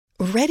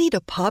Ready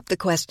to pop the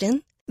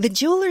question? The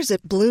jewelers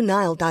at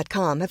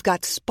BlueNile.com have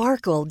got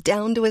sparkle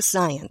down to a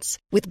science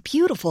with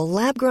beautiful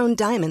lab-grown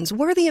diamonds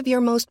worthy of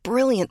your most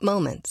brilliant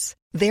moments.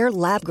 Their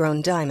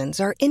lab-grown diamonds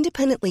are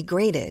independently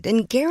graded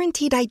and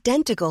guaranteed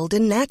identical to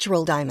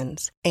natural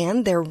diamonds,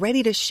 and they're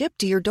ready to ship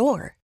to your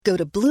door. Go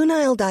to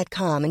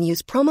BlueNile.com and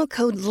use promo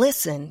code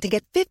LISTEN to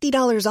get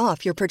 $50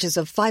 off your purchase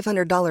of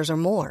 $500 or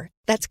more.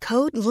 That's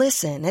code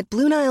LISTEN at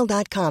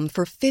BlueNile.com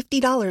for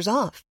 $50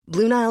 off.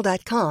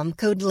 BlueNile.com,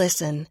 code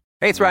LISTEN.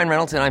 Hey, it's Ryan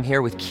Reynolds, and I'm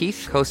here with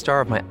Keith,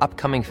 co-star of my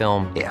upcoming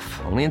film,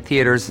 If, only in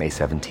theaters May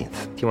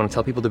 17th. Do you want to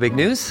tell people the big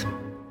news?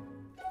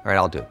 All right,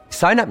 I'll do it.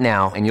 Sign up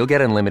now and you'll get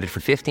unlimited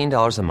for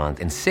 $15 a month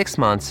and 6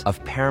 months of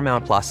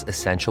Paramount Plus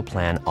Essential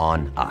Plan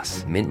on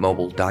us.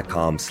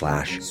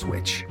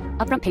 MintMobile.com/switch.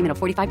 Upfront payment of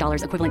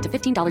 $45 equivalent to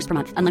 $15 per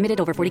month. Unlimited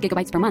over 40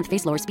 gigabytes per month.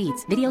 Face lower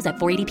speeds. Videos at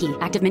 480p.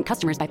 Active Mint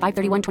customers by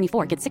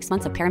 531.24 get 6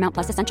 months of Paramount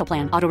Plus Essential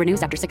Plan. Auto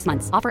renews after 6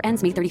 months. Offer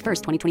ends May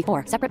 31st,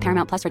 2024. Separate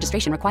Paramount Plus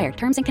registration required.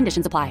 Terms and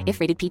conditions apply if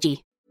rated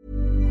PG.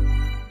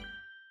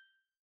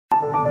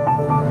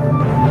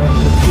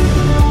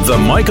 The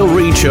Michael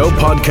Reade Show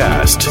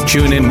podcast.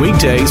 Tune in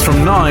weekdays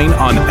from 9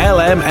 on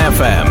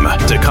LMFM.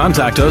 To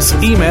contact us,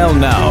 email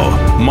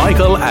now,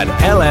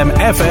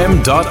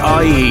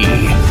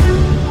 michael@lmfm.ie.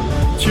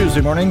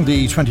 Tuesday morning,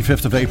 the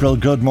 25th of April.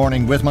 Good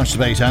morning, with much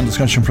debate and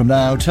discussion from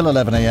now till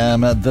 11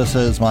 a.m. This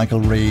is Michael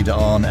Reade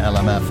on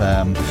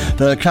LMFM.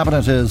 The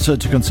Cabinet is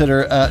to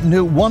consider a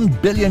new €1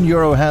 billion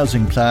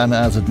housing plan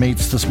as it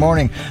meets this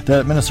morning.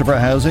 The Minister for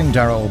Housing,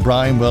 Darragh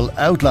O'Brien, will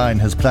outline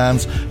his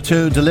plans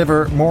to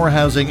deliver more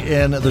housing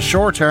in the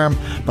short term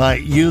by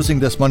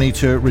using this money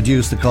to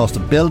reduce the cost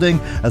of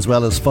building, as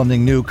well as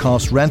funding new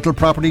cost rental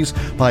properties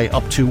by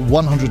up to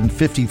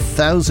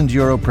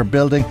 €150,000 per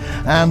building,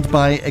 and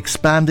by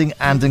expanding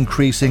and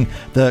increasing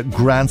the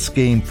grant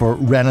scheme for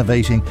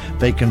renovating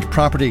vacant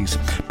properties.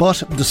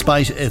 But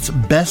despite its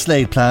best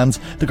laid plans,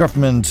 the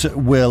government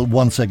will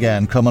once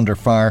again come under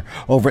fire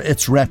over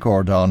its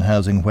record on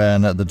housing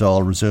when the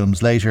Dáil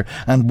resumes later.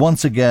 And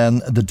once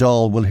again, the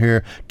Dáil will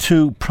hear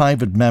two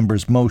private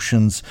members'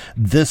 motions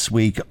this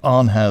week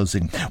on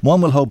housing.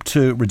 One will hope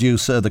to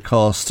reduce the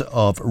cost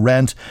of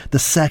rent. The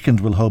second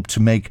will hope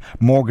to make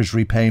mortgage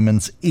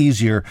repayments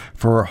easier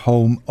for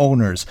home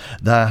owners.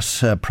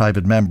 That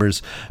private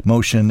members'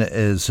 motion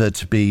is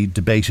to be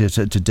debated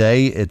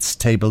today. It's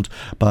tabled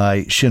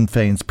by Sinn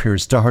Féin's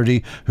Pearse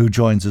Doherty, who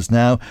joins us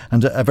now.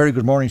 And a very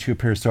good morning to you,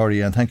 Pearse Doherty,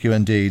 and thank you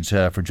indeed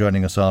for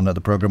joining us on the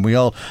programme. We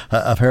all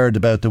have heard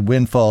about the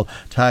windfall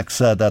tax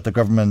that the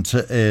government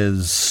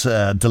is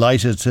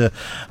delighted to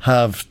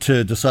have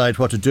to decide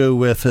what to do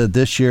with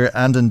this year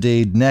and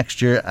indeed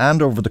next year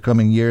and over the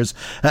coming years.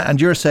 And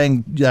you're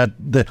saying that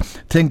the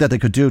thing that they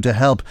could do to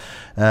help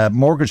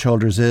mortgage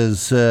holders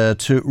is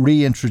to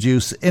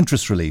reintroduce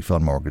interest relief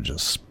on mortgages.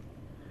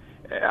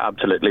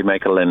 Absolutely,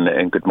 Michael,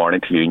 and good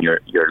morning to you and your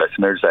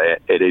listeners.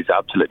 It is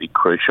absolutely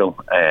crucial,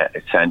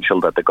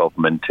 essential that the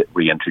government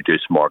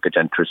reintroduce mortgage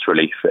interest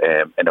relief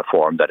in a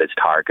form that is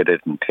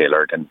targeted and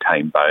tailored and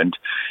time-bound.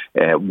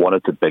 One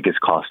of the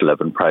biggest cost of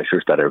living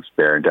pressures that is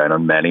bearing down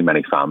on many,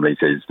 many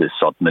families is the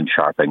sudden and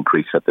sharp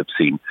increase that they've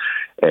seen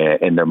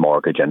in their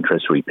mortgage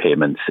interest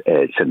repayments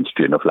since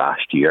June of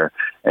last year.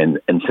 And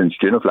since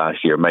June of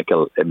last year,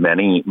 Michael,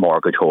 many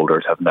mortgage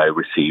holders have now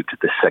received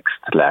the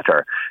sixth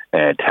letter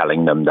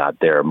telling them that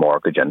their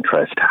mortgage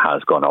interest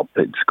has gone up.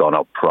 It's gone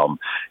up from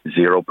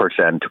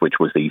 0%, which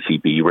was the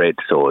ECB rate.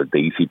 So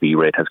the ECB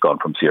rate has gone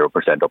from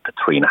 0% up to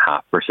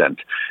 3.5%.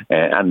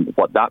 And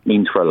what that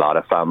means for a lot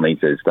of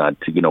families is that,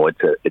 you know,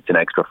 it's an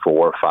extra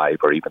 4 or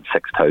 5 or even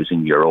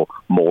 €6,000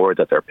 more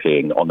that they're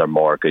paying on their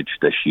mortgage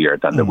this year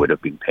than they would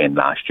have been paying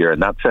last year.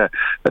 And that's a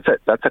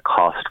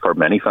cost for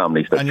many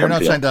families. And you're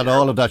not saying that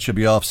all of that should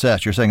be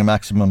offset. You're saying a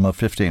maximum of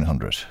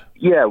 $1,500.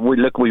 Yeah,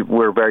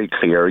 we're very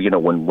clear. You know,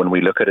 when we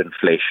look at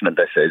inflation, and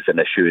this is an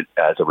issue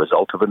as a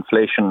result of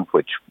inflation,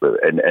 which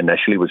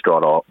initially was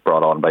brought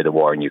on by the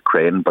war in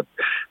Ukraine, but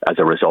as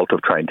a result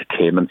of trying to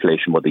tame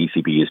inflation, what the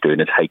ECB is doing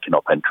is hiking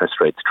up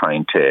interest rates,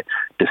 trying to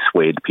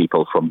dissuade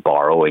people from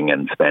borrowing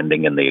and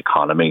spending in the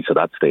economy. So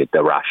that's the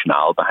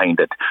rationale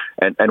behind it.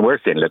 And we're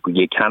saying, look,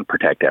 you can't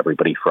protect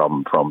everybody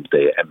from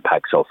the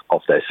impacts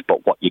of this,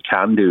 but what you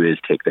can do is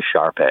take the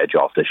sharp edge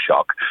off the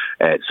shock.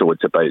 So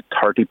it's about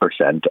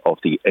 30% of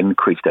the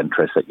increased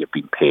interest that you've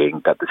been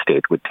paying, that the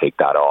state would take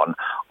that on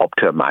up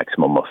to a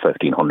maximum of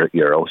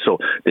 €1,500. So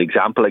the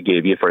example I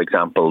gave you, for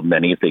example,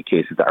 many of the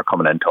cases that are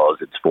coming into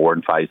us, it's €4,000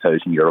 and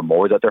 €5,000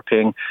 more that they're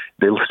paying.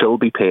 They'll still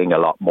be paying a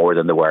lot more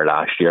than they were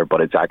last year, but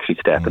it's actually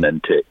stepping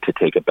in to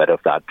take a bit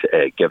of that,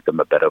 give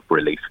them a bit of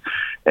relief.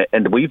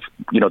 And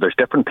there's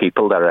different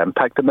people that are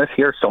impacting this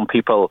here. Some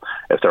people,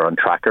 if they're on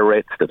tracker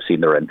rates, they've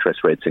seen their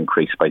interest rates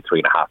increase by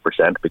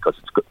 3.5% because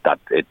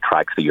it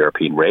tracks the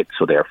European rate.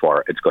 So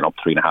therefore, it's gone up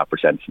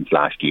 3.5% since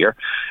last year.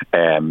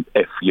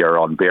 If you're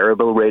on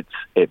variable rates,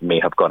 it may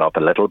have gone up a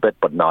little bit,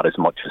 but not as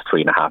much as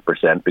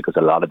 3.5% because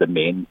a lot of the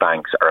main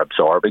banks are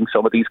absorbing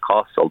some of these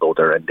costs, although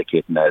they're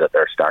indicating now that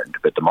they're starting to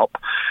put them up.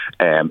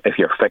 If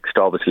you're fixed,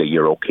 obviously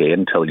you're okay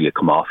until you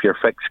come off your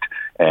fixed.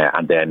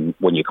 and then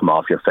when you come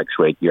off your fixed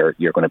rate, you're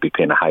going to be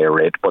paying a higher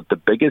rate. But the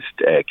biggest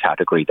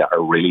category that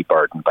are really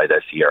burdened by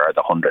this year are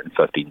the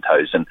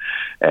 115,000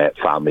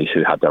 families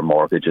who had their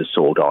mortgages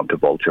sold on to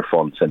vulture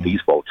funds, and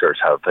these vultures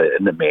have,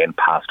 in the main,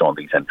 passed on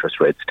these interest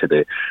rates to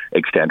the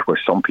extent where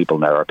some people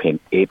now are paying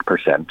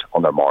 8%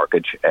 on their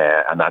mortgage,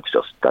 and that's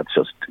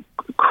just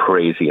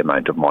crazy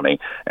amount of money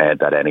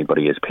that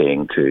anybody is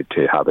paying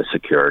to have a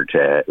secured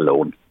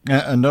loan.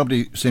 And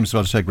nobody seems to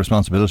want to take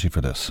responsibility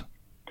for this.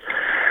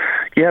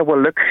 Yeah,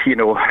 well, look,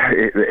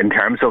 in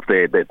terms of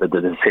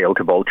the sale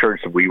to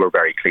vultures, we were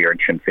very clear in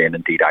Sinn Féin.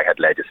 Indeed, I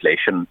had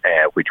legislation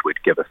which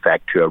would give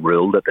effect to a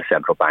rule that the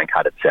central bank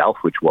had itself,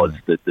 which was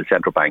that the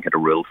central bank had a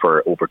rule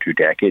for over 2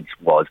 decades,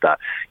 was that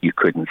you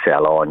couldn't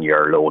sell on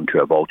your loan to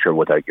a vulture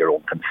without your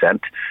own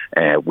consent.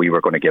 We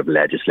were going to give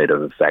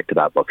legislative effect to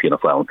that, but Fianna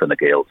Fáil and the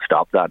Gael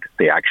stopped that.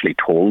 They actually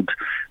told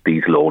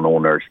these loan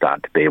owners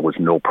that there was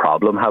no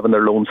problem having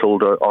their loan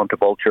sold onto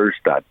vultures,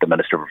 that the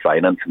Minister for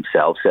Finance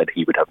himself said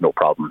he would have no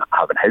problem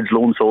having his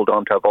loan sold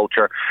onto a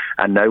vulture.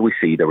 And now we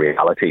see the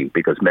reality,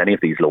 because many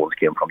of these loans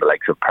came from the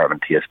likes of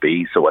Permanent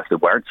TSB. So if they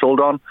weren't sold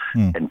on,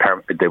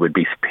 they would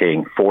be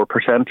paying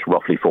 4%,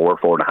 roughly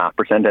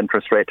 4.5%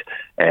 interest rate.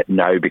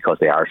 Now, because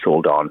they are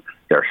sold on,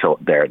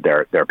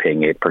 they're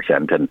paying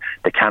 8%, and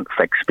they can't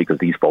fix because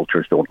these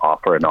vultures don't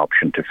offer an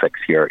option to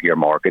fix your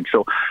mortgage.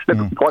 So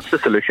look, what's the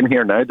solution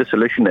here now? The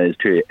solution is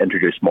to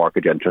introduce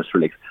mortgage interest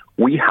relief.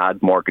 We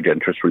had mortgage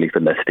interest relief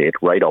in this state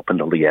right up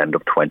until the end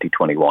of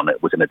 2021.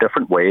 It was in a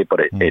different way,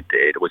 but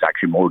it was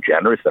actually more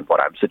generous than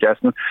what I'm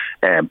suggesting.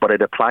 But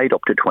it applied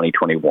up to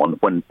 2021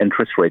 when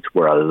interest rates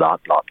were a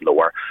lot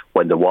lower,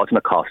 when there wasn't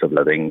a cost of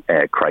living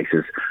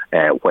crisis,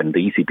 when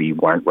the ECB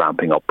weren't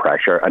ramping up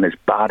pressure. And as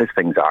bad as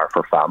things are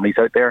for families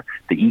out there,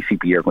 the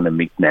ECB are going to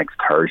meet next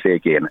Thursday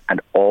again,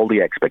 and all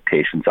the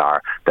expectations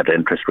are that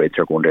interest rates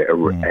are going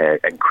to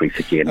increase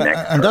again next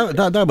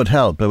Thursday. And that would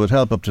help. It would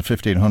help up to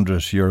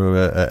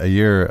 €1,500 a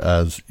year,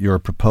 as you're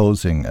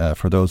proposing,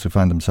 for those who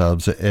find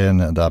themselves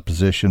in that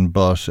position.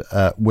 But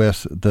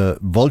with the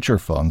vulture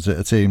funds,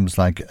 it seems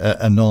like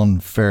an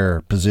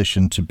unfair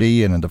position to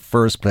be in the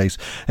first place.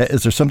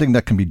 Is there something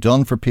that can be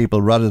done for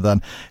people rather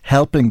than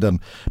helping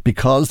them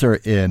because they're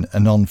in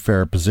an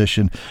unfair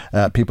position?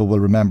 People will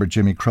remember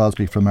Jimmy Crosby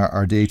from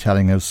RD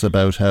telling us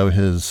about how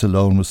his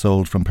loan was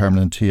sold from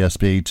Permanent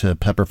TSB to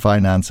Pepper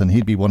Finance, and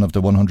he'd be one of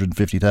the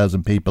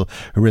 150,000 people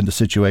who are in the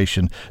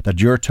situation that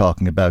you're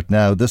talking about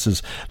now. This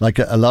is like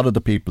a lot of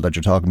the people that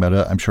you're talking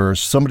about. I'm sure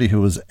somebody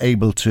who was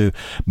able to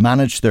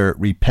manage their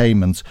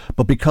repayments,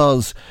 but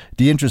because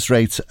the interest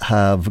rates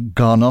have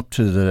gone up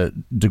to the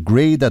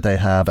degree that they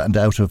have and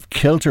out of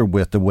kilter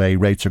with the way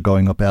rates are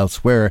going up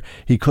elsewhere,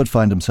 he could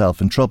find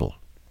himself in trouble.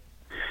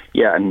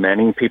 Yeah, and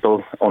many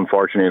people,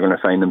 unfortunately, are going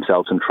to find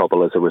themselves in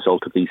trouble as a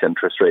result of these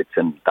interest rates.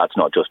 And that's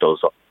not just us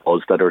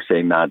that are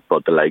saying that,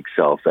 but the likes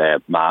of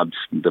MABS,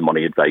 the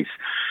Money Advice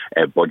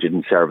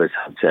Budgeting Service,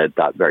 have said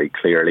that very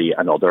clearly,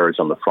 and others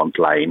on the front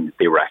line.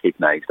 They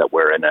recognise that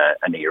we're in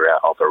an era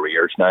of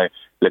arrears now.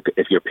 Look,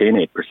 if you're paying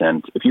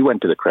 8%, if you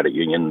went to the credit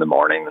union in the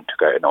morning and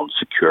took out an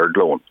unsecured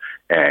loan,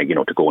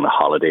 to go on a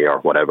holiday or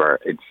whatever,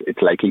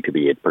 it's likely to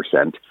be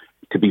 8%.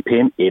 To be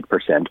paying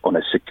 8% on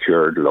a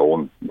secured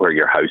loan where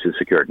your house is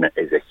secured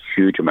is a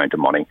huge amount of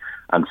money.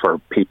 And for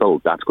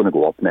people, that's going to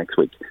go up next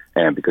week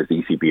because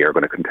the ECB are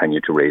going to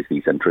continue to raise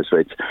these interest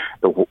rates.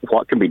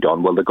 What can be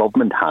done? Well, the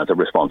government has a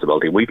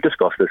responsibility. We've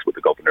discussed this with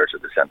the governors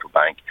of the central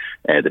bank,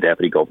 the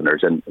deputy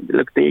governors, and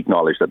look, they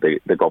acknowledge that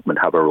the government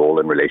have a role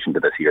in relation to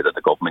this here, that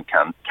the government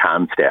can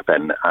step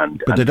in.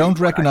 But they don't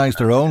recognise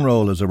their own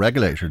role as a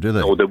regulator, do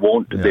they? No, they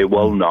won't. Yeah. They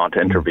will not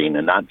intervene,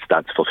 and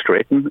that's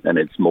frustrating, and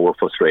it's more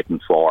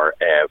frustrating for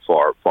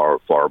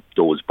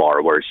those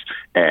borrowers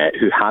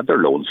who had their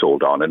loans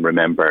sold on. And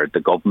remember,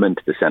 the government,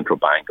 the central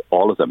bank,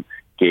 all of them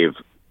gave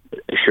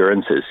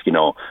assurances,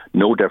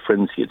 no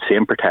difference, you had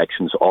same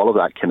protections, all of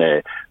that kind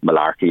of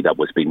malarkey that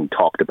was being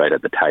talked about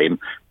at the time.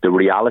 The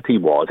reality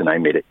was, and I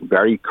made it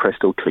very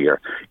crystal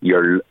clear,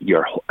 your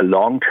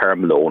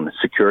long-term loan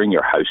securing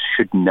your house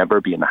should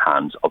never be in the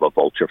hands of a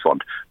vulture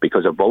fund,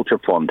 because a vulture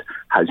fund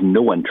has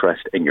no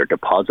interest in your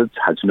deposits,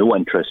 has no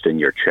interest in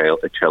your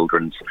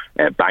children's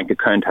bank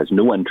account, has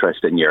no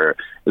interest in your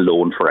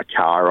loan for a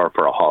car or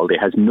for a holiday,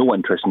 has no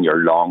interest in your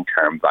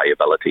long-term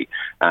viability,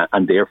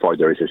 and therefore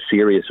there is a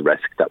serious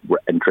risk that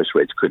interest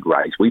rates could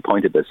rise. We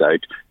pointed this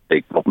out.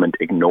 The government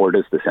ignored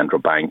us. The central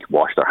bank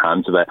washed their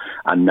hands of it.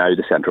 And now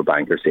the central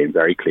bank are saying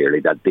very clearly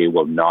that they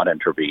will not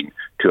intervene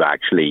to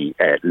actually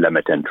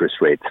limit interest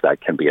rates that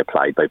can be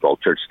applied by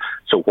vultures.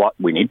 So what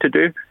we need to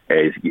do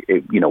is,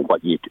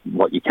 what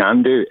you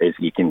can do is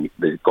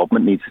the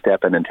government needs to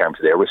step in terms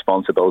of their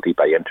responsibility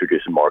by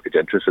introducing mortgage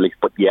interest relief.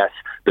 But yes,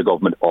 the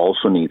government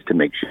also needs to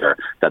make sure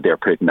that they're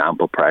putting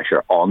ample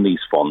pressure on these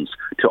funds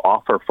to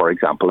offer, for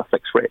example, a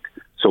fixed rate.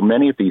 So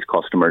many of these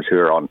customers who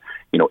are on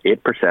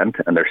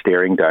 8%, and they're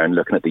staring down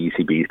looking at the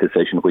ECB's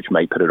decision, which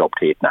might put it up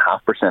to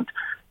 8.5%,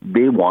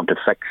 they want a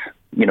fix.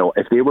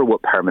 If they were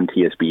with Permanent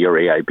TSB or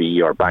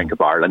AIB or Bank of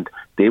Ireland,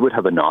 they would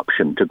have an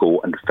option to go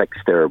and fix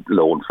their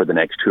loan for the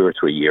next 2 or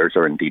 3 years,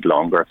 or indeed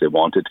longer if they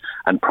wanted,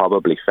 and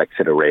probably fix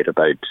it at a rate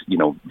about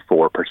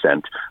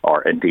 4%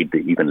 or indeed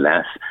even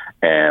less.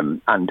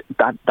 And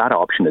that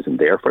option isn't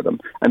there for them.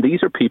 And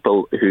these are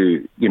people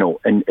who,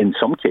 in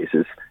some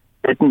cases,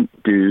 didn't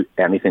do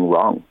anything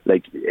wrong.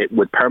 Like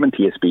with Permanent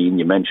TSB, and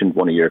you mentioned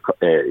one of your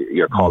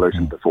callers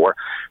before,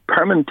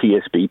 Permanent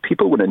TSB,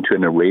 people went into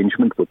an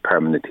arrangement with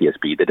Permanent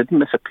TSB. They didn't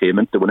miss a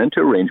payment. They went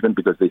into arrangement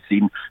because they'd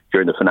seen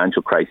during the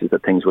financial crisis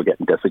that things were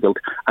getting difficult.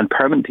 And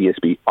Permanent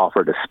TSB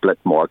offered a split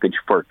mortgage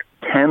for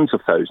tens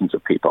of thousands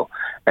of people.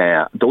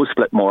 Those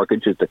split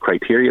mortgages, the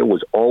criteria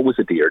was always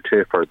adhered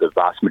to for the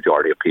vast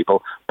majority of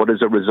people. But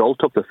as a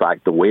result of the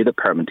fact, the way that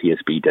Permanent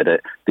TSB did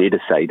it, they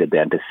decided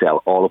then to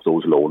sell all of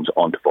those loans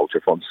onto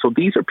vulture funds. So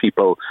these are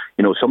people,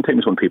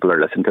 sometimes when people are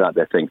listening to that,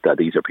 they think that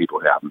these are people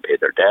who haven't paid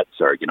their debts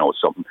or,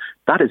 something.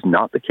 That is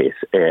not the case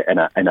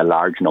in a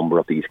large number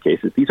of these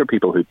cases. These are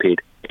people who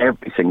paid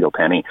every single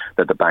penny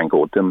that the bank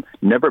owed them,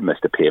 never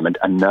missed a payment,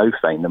 and now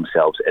find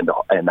themselves in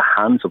the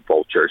hands of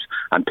vultures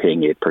and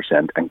paying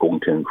 8% and going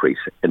to increase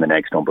in the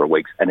next number of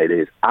weeks. And it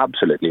is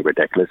absolutely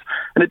ridiculous.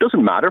 And it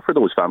doesn't matter for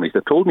those families.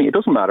 They've told me it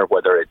doesn't matter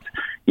whether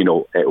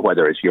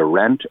it's your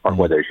rent or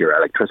whether it's your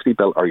electricity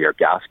bill or your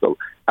gas bill.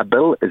 A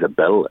bill is a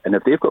bill, and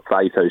if they've got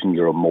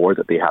 €5,000 more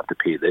that they have to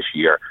pay this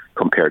year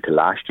compared to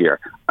last year,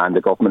 and the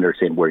government are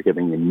saying we're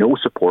giving you no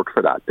support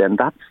for that, then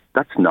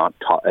that's not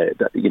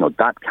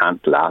that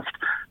can't last.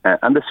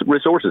 And the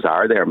resources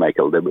are there,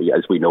 Michael.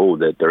 As we know,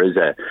 that there is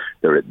a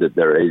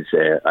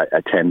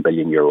 €10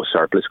 billion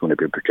surplus going to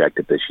be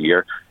projected this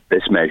year.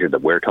 This measure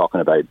that we're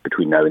talking about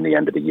between now and the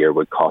end of the year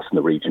would cost in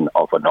the region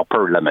of an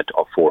upper limit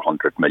of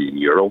 €400 million.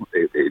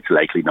 It's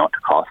likely not to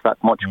cost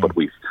that much, but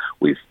we've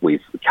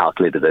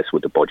calculated this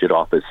with the Budget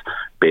Office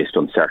based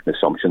on certain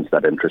assumptions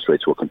that interest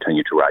rates will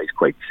continue to rise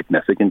quite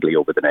significantly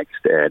over the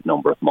next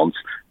number of months.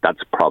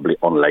 That's probably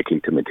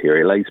unlikely to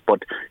materialise,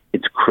 but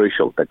it's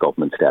crucial that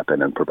government step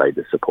in and provide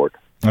the support.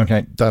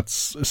 OK,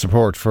 that's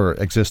support for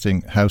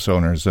existing house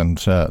owners, and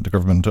the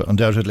government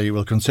undoubtedly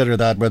will consider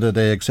that. Whether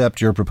they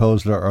accept your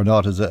proposal or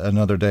not is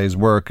another day's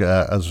work.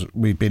 As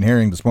we've been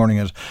hearing this morning,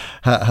 it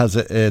has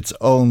its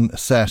own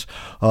set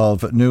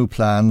of new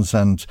plans,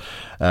 and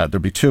there'll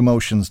be 2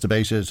 motions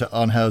debated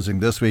on housing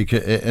this week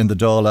in the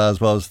Dáil,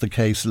 as was the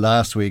case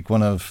last week.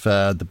 One of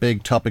the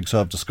big topics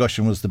of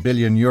discussion was the €1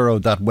 billion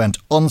that went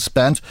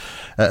unspent.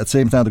 It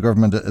seems now the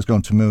government is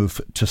going to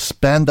move to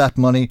spend that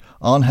money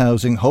on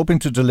housing, hoping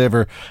to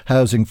deliver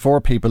housing for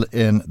people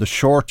in the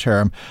short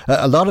term.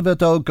 A lot of it,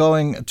 though,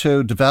 going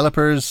to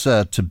developers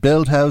to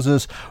build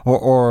houses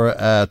or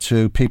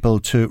to people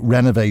to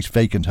renovate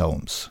vacant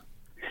homes.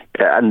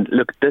 And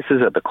look, this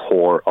is at the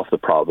core of the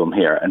problem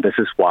here, and this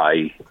is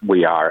why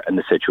we are in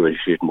the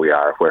situation we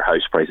are, where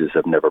house prices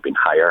have never been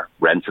higher,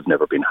 rents have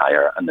never been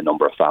higher, and the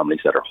number of families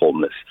that are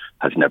homeless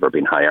has never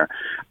been higher.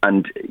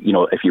 And,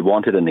 if you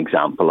wanted an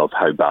example of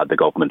how bad the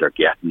government are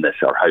getting this,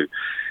 or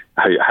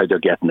how they're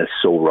getting this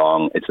so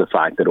wrong, it's the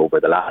fact that over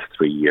the last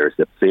 3 years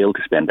they've failed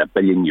to spend €1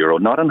 billion,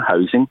 not on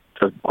housing,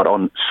 but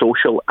on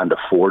social and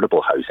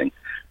affordable housing.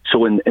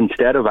 So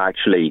instead of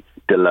actually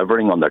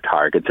delivering on their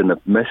targets, and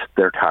they've missed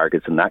their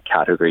targets in that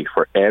category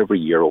for every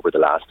year over the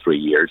last 3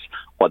 years,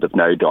 what they've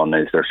now done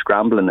is they're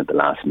scrambling at the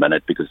last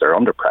minute because they're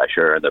under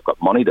pressure and they've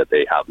got money that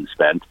they haven't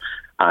spent,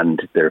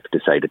 and they've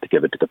decided to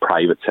give it to the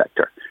private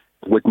sector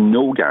with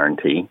no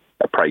guarantee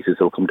that prices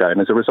will come down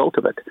as a result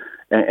of it.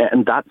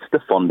 And that's the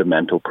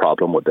fundamental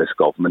problem with this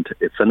government.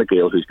 Fine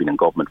Gael, who's been in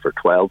government for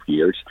 12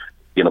 years,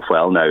 Fianna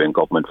Fáil now in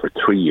government for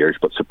 3 years,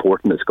 but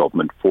supporting this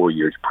government 4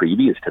 years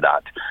previous to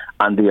that.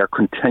 And they are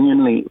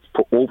continually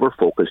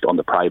over-focused on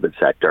the private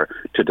sector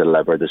to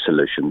deliver the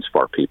solutions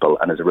for people.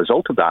 And as a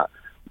result of that,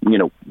 we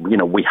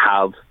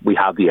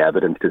have the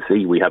evidence to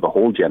see. We have a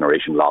whole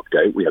generation locked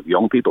out. We have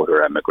young people who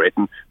are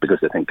emigrating because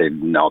they think they're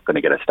not going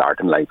to get a start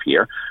in life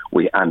here.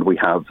 We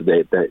have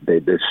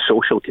the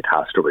social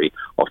catastrophe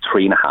of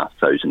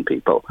 3,500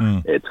 people,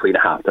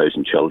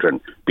 3,500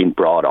 children being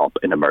brought up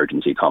in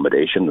emergency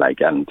accommodation,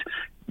 and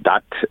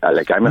that,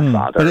 I'm a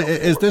father. But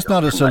is this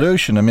not a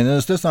solution? I mean,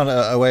 is this not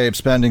a way of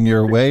spending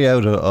your way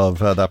out of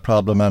that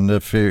problem? And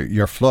if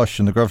you're flush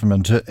and the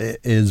government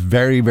is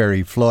very,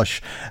 very flush,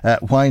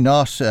 why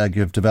not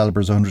give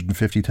developers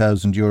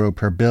 €150,000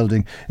 per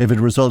building if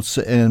it results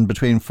in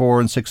between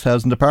 4,000 and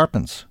 6,000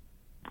 apartments?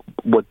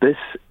 What this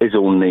is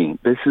only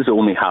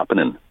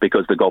happening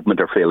because the government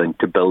are failing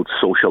to build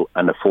social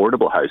and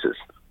affordable houses.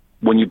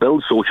 When you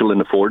build social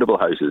and affordable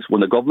houses,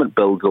 when the government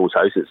builds those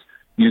houses,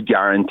 you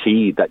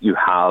guarantee that you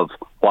have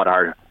what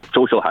are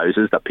social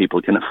houses that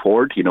people can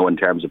afford, in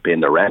terms of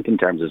paying their rent, in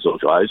terms of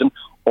social housing,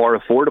 or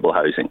affordable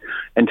housing.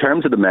 In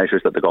terms of the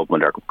measures that the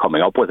government are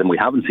coming up with, and we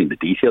haven't seen the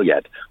detail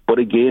yet, but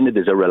again, it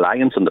is a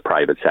reliance on the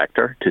private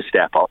sector to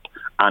step up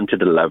and to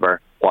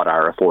deliver what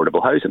are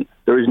affordable housing.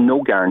 There is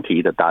no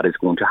guarantee that that is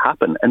going to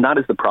happen, and that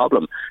is the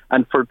problem.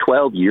 And for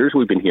 12 years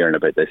we've been hearing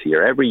about this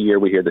year. Every year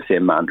we hear the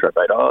same mantra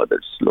about, oh,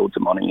 there's loads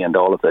of money and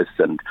all of this,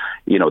 and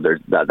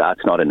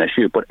that's not an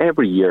issue. But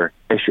every year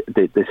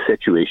the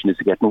situation is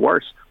getting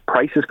worse.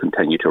 Prices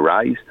continue to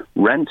rise,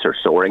 rents are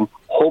soaring,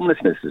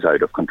 homelessness is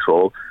out of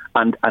control,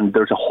 and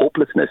there's a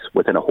hopelessness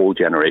within a whole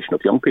generation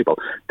of young people.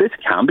 This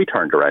can be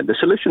turned around. The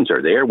solutions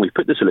are there. We've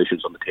put the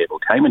solutions on the table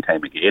time and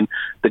time again.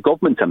 The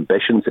government's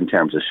ambitions in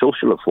terms of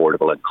social,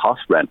 affordable and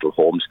cost rental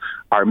homes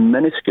are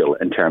minuscule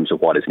in terms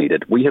of what is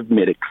needed. We have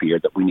made it clear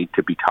that we need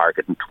to be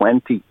targeting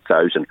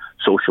 20,000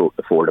 social,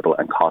 affordable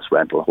and cost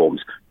rental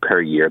homes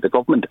per year. The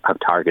government have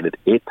targeted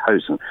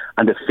 8,000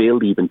 and have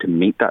failed even to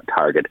meet that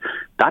target.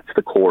 That's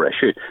the core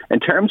issue. In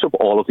terms of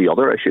all of the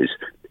other issues,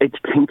 it's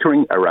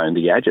tinkering around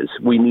the edges.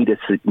 We need a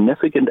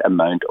significant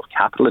amount of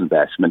capital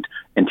investment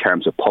in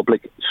terms of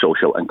public,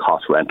 social and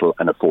cost rental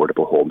and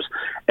affordable homes.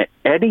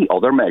 Any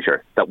other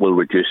measure that will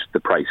reduce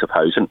the price of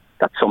housing,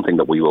 that's something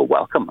that we will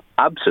welcome,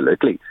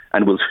 absolutely.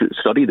 And we'll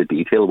study the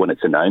detail when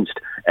it's announced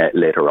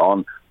later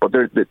on. But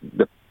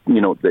the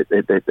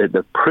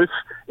proof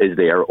is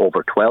there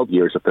over 12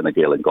 years of Fine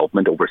Gael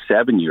government, over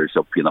 7 years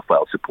of Fianna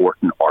Fáil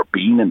supporting or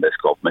being in this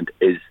government,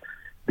 is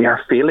they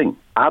are failing,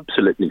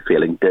 absolutely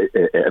failing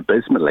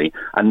abysmally.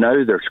 And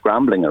now they're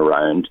scrambling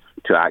around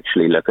to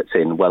actually look at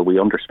saying, well, we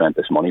underspent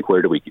this money,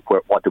 what do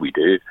we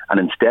do? And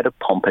instead of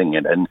pumping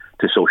it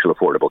into social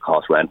affordable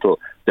cost rental,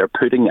 they're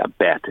putting a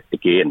bet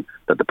again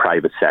that the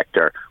private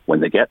sector, when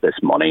they get this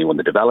money, when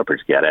the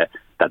developers get it,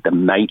 that they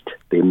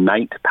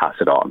might pass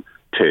it on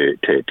to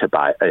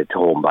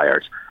home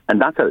buyers. And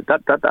that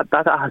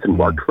hasn't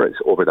worked for us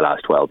over the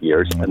last 12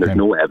 years, and there's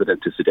no evidence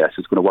to suggest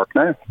it's going to work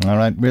now. All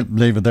right, we'll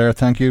leave it there.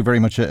 Thank you very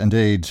much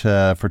indeed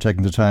for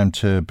taking the time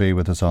to be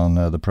with us on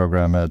the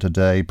programme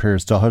today.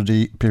 Piers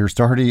Doherty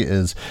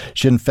is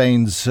Sinn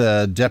Féin's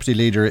deputy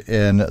leader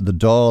in the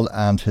Dáil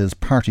and his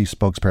party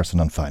spokesperson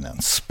on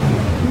finance.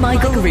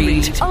 Michael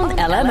Reade on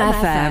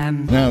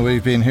LMFM. Now,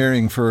 we've been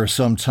hearing for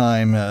some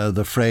time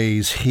the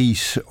phrase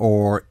heat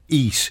or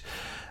eat.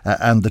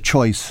 And the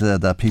choice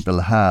that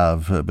people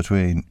have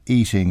between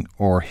eating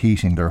or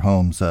heating their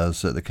homes,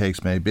 as the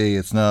case may be.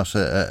 It's not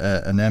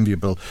an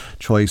enviable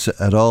choice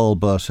at all,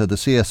 but the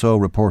CSO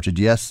reported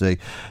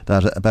yesterday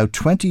that about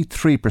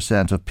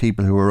 23% of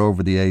people who are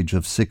over the age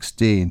of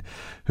 16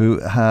 who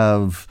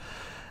have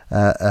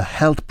a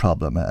health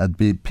problem,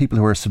 people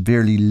who are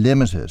severely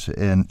limited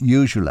in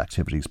usual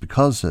activities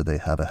because they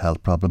have a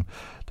health problem,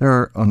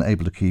 they're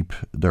unable to keep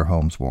their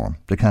homes warm.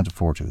 They can't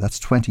afford to. That's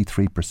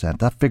 23%.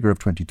 That figure of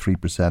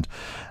 23%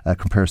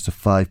 compares to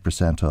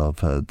 5% of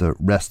the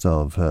rest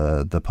of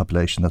the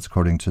population. That's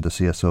according to the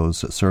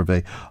CSO's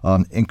survey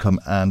on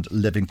income and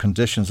living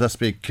conditions. Let's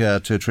speak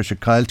to Tricia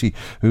Keilty,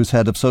 who's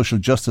head of social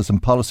justice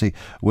and policy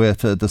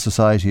with the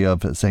Society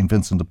of St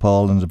Vincent de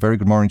Paul. And a very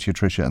good morning to you,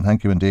 Tricia, and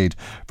thank you indeed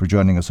for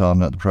joining us on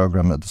the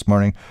programme this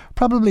morning.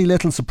 Probably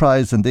little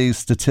surprise in these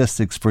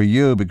statistics for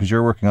you because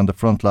you're working on the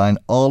front line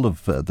all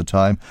of the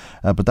time.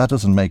 But that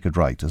doesn't make it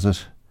right, does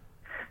it?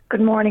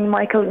 Good morning,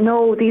 Michael.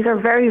 No, these are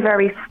very,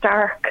 very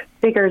stark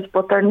figures,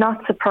 but they're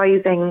not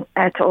surprising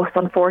to us,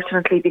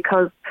 unfortunately,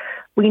 because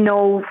we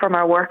know from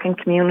our work in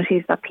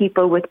communities that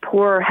people with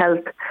poorer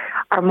health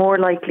are more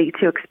likely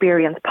to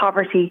experience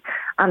poverty,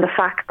 and the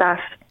fact that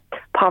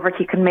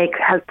poverty can make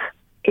health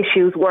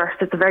issues worse.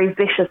 It's a very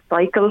vicious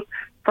cycle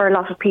for a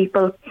lot of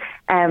people,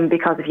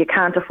 because if you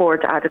can't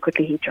afford to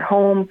adequately heat your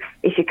home,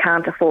 if you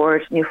can't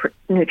afford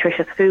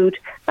nutritious food,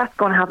 that's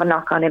going to have a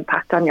knock-on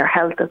impact on your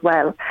health as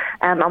well.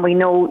 And we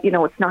know,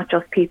 it's not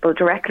just people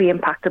directly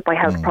impacted by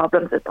health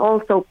problems, it's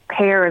also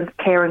parents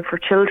caring for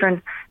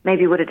children,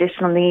 maybe with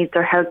additional needs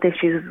or health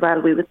issues as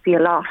well. We would see a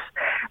lot.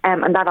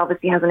 And that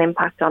obviously has an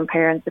impact on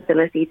parents'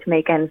 ability to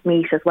make ends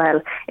meet as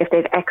well, if they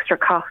have extra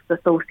costs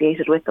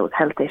associated with those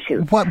health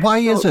issues. Why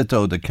is it,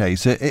 though, the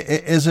case?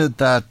 Is it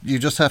that you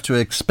just have to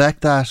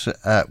expect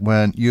that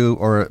when you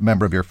or a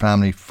member of your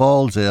family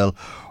falls ill,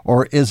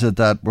 or is it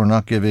that we're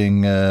not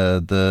giving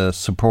the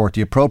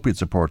appropriate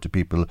support to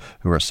people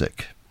who are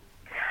sick?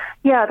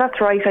 Yeah, that's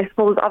right. I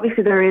suppose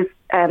obviously there is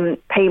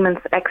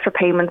extra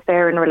payments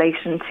there in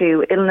relation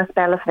to illness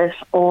benefit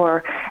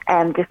or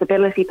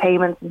disability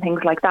payments and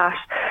things like that.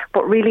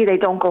 But really they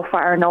don't go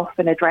far enough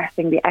in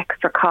addressing the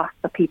extra costs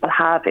that people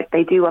have if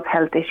they do have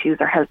health issues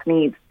or health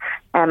needs.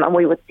 And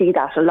we would see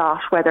that a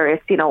lot, whether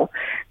it's,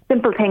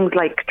 simple things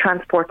like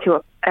transport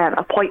to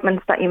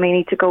appointments that you may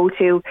need to go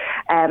to,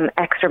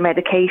 extra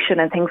medication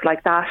and things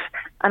like that.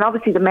 And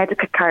obviously the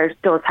medical card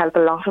does help a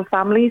lot of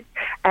families,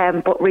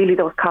 but really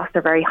those costs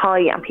are very high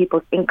and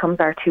people's incomes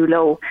are too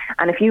low.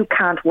 And if you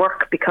can't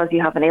work because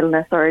you have an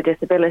illness or a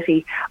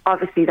disability,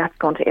 obviously that's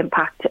going to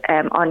impact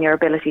on your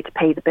ability to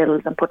pay the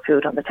bills and put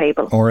food on the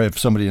table. Or if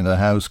somebody in the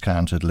house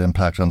can't, it'll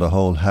impact on the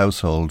whole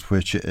household,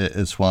 which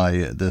is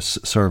why this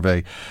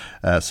survey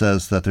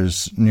says that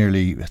there's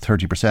nearly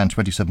 30%,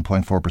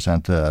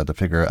 27.4% the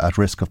figure, at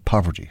risk of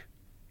poverty.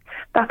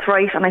 That's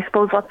right, and I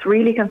suppose what's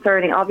really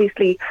concerning,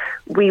 obviously,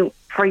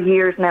 for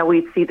years now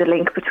we'd see the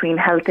link between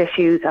health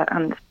issues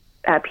and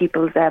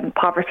people's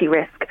poverty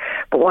risk.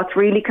 But what's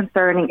really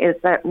concerning is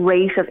the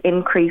rate of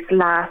increase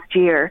last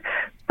year.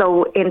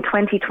 So in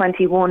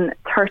 2021,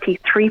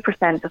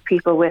 33% of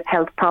people with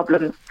health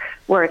problems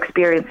were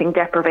experiencing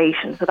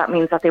deprivation. So that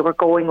means that they were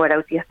going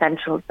without the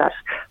essentials that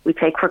we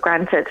take for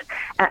granted.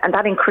 And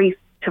that increased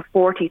to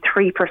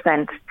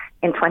 43%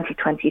 in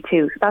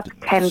 2022. So that's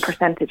 10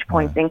 percentage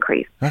points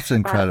increase. That's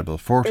incredible,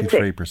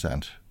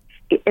 43%.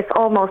 It's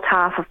almost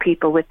half of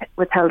people with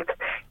health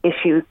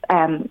issues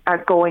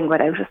are going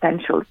without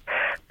essentials.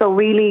 So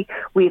really,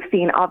 we've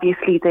seen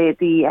obviously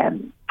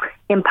the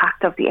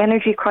impact of the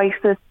energy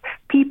crisis.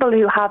 People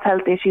who have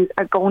health issues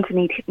are going to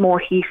need more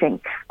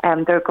heating.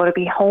 They're going to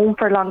be home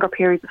for longer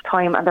periods of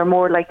time, and they're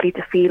more likely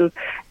to feel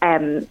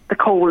the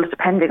cold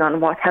depending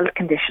on what health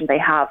condition they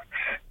have.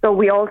 So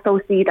we also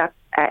see that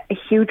a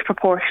huge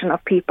proportion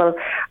of people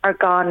are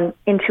gone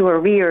into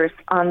arrears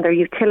on their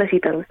utility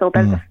bills. So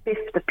there's a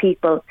fifth of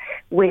people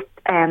with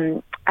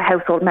a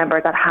household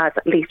member that has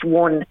at least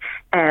one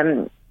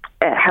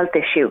health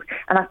issue,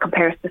 and that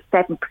compares to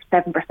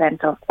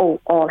 7% of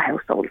all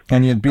households.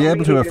 And you'd be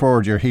able to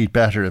afford your heat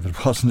better if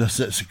it wasn't as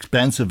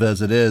expensive as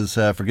it is.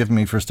 Forgive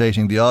me for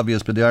stating the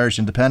obvious, but the Irish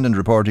Independent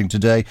reporting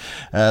today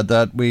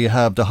that we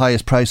have the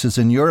highest prices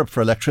in Europe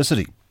for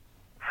electricity.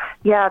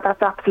 Yeah,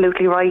 that's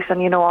absolutely right.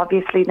 And,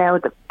 obviously now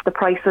the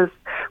prices,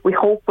 we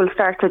hope, will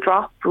start to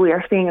drop. We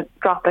are seeing a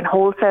drop in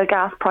wholesale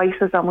gas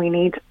prices, and we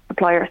need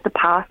suppliers to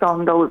pass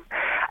on those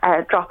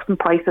drops in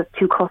prices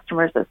to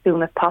customers as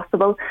soon as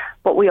possible.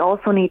 But we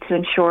also need to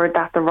ensure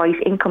that the right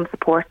income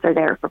supports are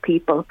there for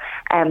people,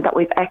 and that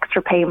we've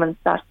extra payments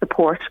that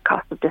support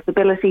cost of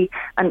disability,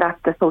 and that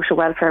the social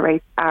welfare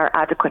rates are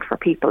adequate for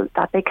people,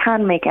 that they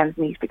can make ends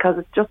meet, because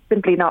it's just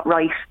simply not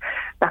right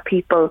that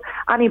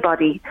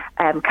anybody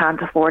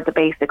can't afford the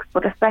basics,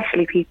 but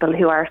especially people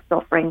who are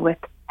suffering with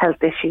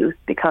health issues,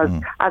 because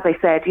as I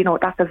said,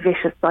 that's a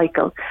vicious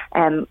cycle.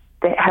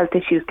 The health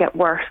issues get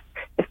worse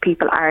if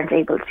people aren't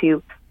able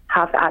to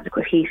have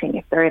adequate heating,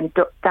 if they're in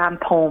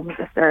damp homes,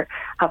 if they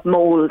have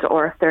mould,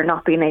 or if they're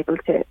not being able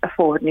to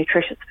afford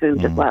nutritious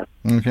food as well.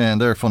 Okay,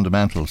 and they're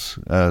fundamentals.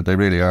 They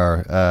really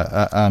are.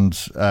 And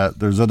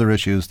there's other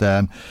issues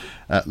then,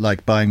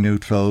 like buying new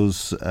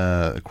clothes.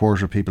 A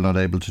quarter of people not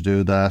able to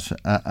do that,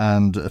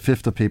 and a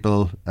fifth of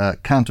people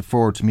can't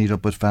afford to meet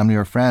up with family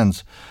or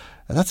friends.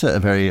 That's a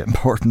very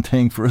important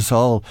thing for us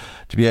all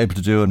to be able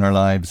to do in our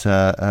lives.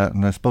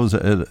 And I suppose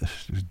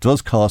it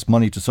does cost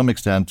money to some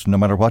extent, no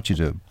matter what you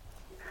do.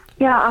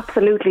 Yeah,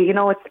 absolutely.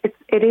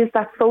 It is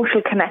that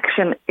social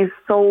connection is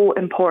so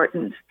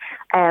important.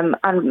 And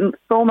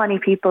so many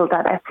people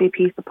that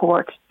SVP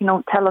support,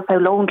 tell us how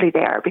lonely they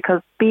are,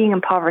 because being in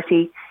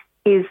poverty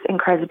is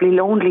incredibly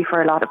lonely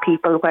for a lot of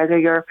people, whether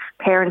you're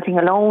parenting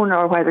alone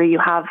or whether you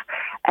have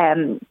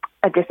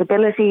a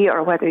disability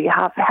or whether you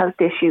have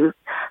health issues.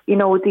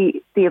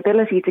 The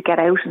ability to get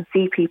out and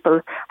see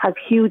people has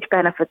huge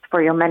benefits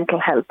for your mental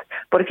health.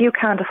 But if you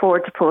can't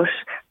afford to put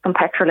some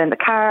petrol in the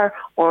car,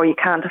 or you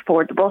can't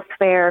afford the bus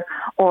fare,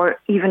 or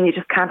even you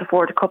just can't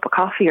afford a cup of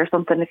coffee or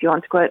something if you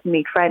want to go out and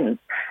meet friends,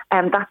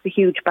 that's a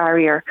huge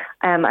barrier.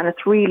 And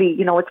it's really,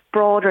 it's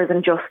broader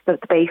than just the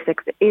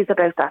basics. It is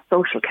about that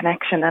social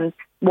connection and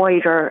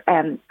wider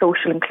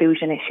social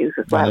inclusion issues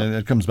as well.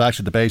 It comes back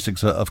to the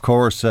basics, of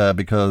course,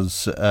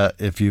 because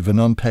if you've an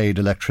unpaid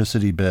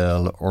electricity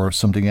bill or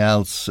something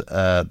else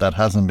that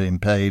hasn't been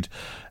paid,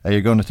 you're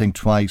going to think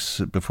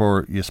twice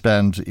before you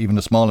spend even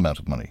a small amount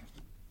of money.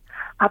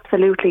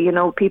 Absolutely.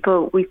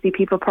 We see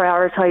people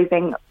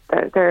prioritising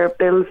their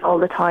bills all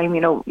the time.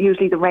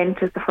 Usually the rent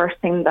is the first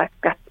thing that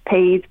gets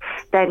paid.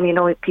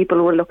 Then,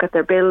 people will look at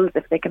their bills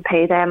if they can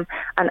pay them.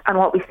 And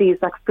what we see is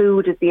that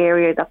food is the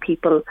area that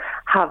people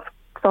have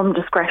some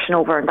discretion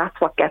over, and that's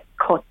what gets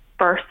cut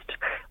first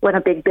when a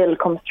big bill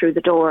comes through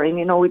the door.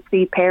 And, we'd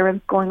see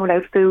parents going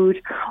without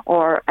food,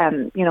 or,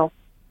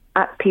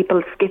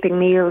 people skipping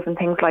meals and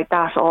things like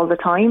that all the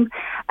time.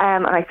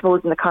 And I suppose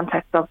in the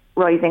context of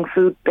rising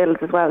food bills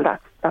as well,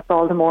 that's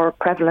all the more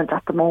prevalent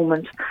at the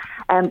moment.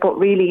 But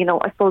really,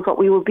 I suppose what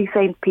we will be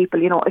saying to people,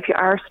 if you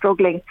are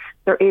struggling,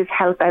 there is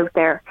help out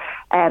there.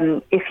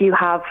 If you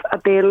have a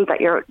bill that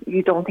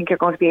you don't think you're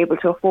going to be able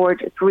to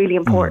afford, it's really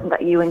important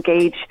that you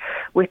engage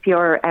with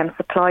your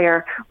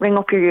supplier, ring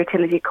up your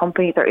utility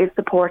company. There is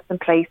support in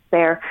place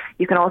there.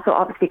 You can also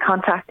obviously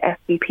contact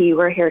SVP.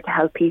 We're here to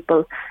help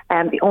people.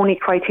 The only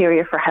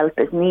criteria for help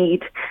is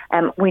need.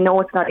 We know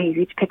it's not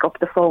easy to pick up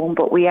the phone,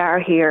 but we are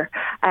here,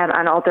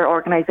 and other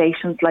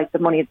organisations like the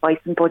Money Advice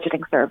and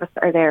Budgeting Service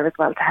are there as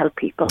well to help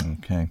people.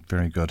 Okay,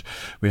 very good.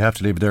 We have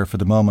to leave it there for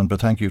the moment, but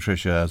thank you,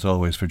 Tricia, as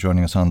always, for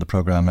joining us on the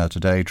programme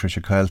today.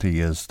 Tricia Keilty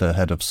is the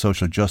Head of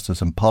Social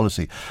Justice and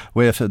Policy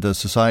with the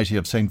Society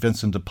of St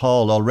Vincent de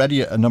Paul.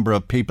 Already a number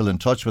of people in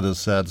touch with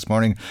us this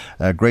morning.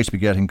 Great to be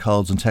getting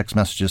calls and text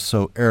messages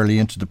so early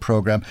into the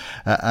programme,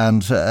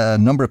 and a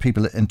number of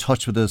people in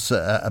touch with us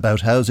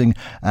about housing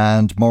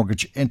and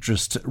mortgage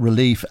interest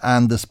relief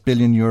and this €1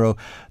 billion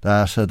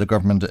that the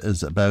government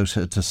is about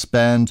to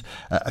spend.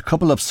 A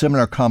couple of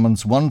similar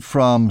comments, one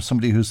from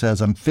somebody who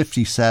says, I'm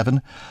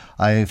 57,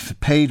 I've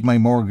paid my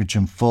mortgage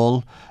in full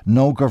full,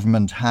 no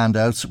government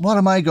handouts. What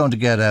am I going to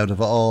get out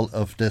of all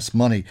of this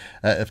money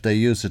if they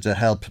use it to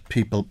help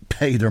people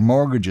pay their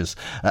mortgages?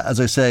 As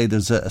I say,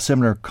 there's a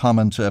similar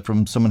comment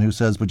from someone who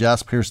says, would you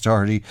ask Pearse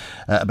Doherty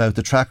about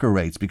the tracker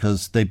rates,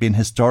 because they've been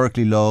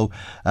historically low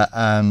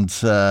and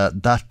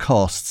that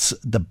costs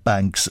the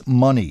banks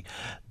money.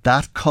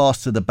 That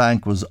cost to the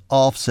bank was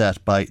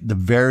offset by the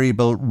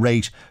variable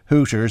rate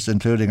hooters,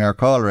 including our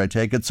caller, I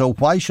take it. So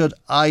why should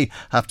I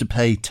have to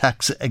pay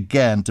tax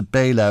again to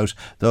bail out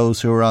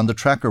those who are on the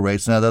tracker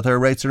rates now that their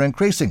rates are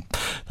increasing?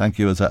 Thank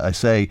you, as I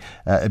say.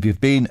 If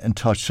you've been in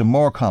touch, some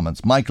more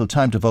comments. Michael,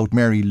 time to vote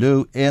Mary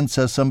Lou in,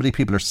 says somebody.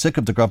 People are sick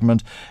of the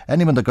government.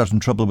 Anyone that got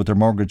in trouble with their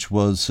mortgage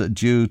was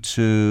due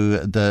to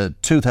the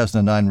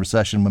 2009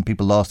 recession, when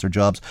people lost their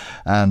jobs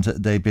and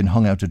they've been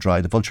hung out to dry.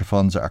 The vulture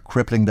funds are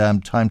crippling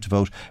them. Time to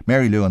vote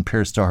Mary Lou and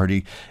Pearse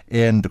Doherty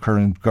in. The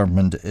current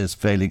government is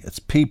failing its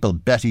people.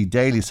 Betty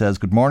Daly says,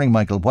 good morning,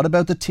 Michael. What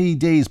about the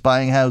TDs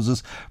buying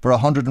houses for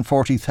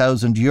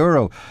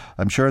 €140,000?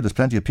 I'm sure there's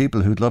plenty of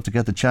people who'd love to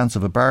get the chance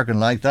of a bargain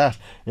like that.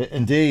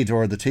 Indeed,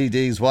 or the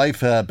TD's wife,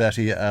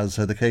 Betty, as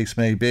the case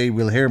may be.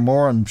 We'll hear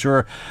more, I'm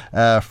sure,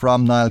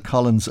 from Niall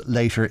Collins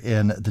later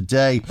in the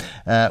day.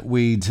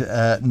 We'd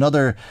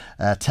another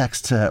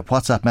text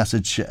WhatsApp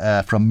message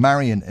from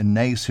Marion in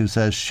Naas, who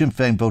says Sinn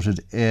Féin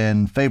voted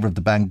in favour of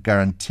the bank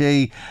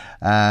guarantee,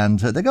 and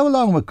they go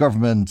along with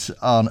government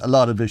on a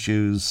lot of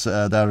issues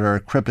that are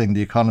crippling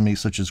the economy,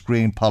 such as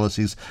green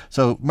policies.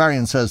 So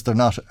Marion says they're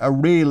not a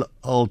real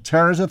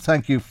alternative.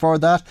 Thank you for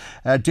that.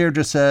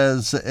 Deirdre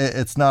says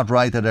it's not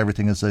right that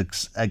everything is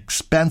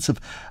expensive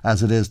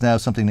as it is now.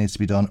 Something needs to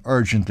be done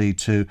urgently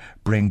to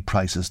bring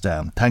prices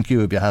down. Thank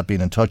you if you have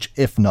been in touch.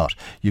 If not,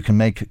 you can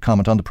make a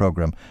comment on the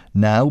programme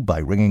now by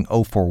ringing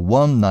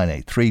 041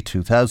 983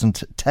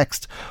 2000,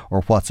 text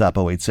or WhatsApp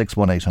 086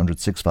 1800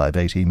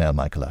 658, email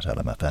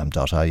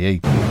michael@lmfm.ie.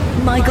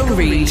 Michael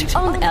Reade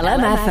on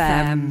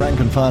LMFM. Rank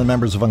and file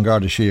members of An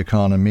Garda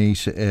Síochána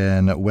meet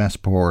in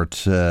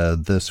Westport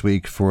this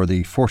week for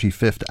the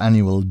 45th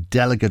annual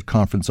delegate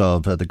conference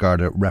of the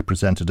Garda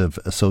Representative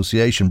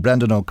Association.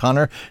 Brendan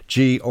O'Connor,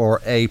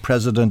 GRA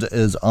President,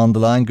 is on the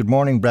line. Good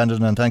morning,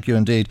 Brendan, and thank you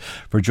indeed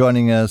for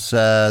joining us.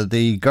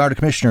 The Garda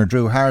Commissioner,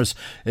 Drew Harris,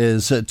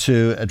 is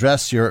to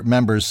address your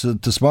members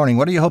this morning.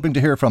 What are you hoping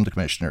to hear from the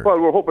Commissioner? Well,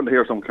 we're hoping to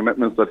hear some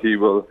commitments that he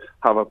will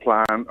have a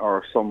plan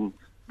or some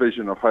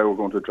vision of how we're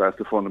going to address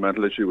the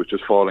fundamental issue, which is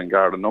falling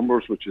Garda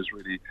numbers, which is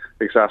really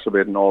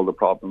exacerbating all the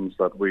problems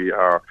that we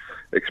are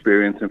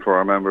experiencing for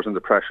our members and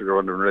the pressure they're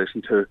under in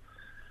relation to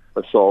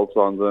assaults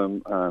on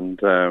them. And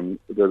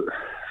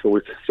so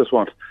we just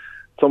want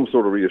some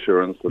sort of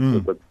reassurance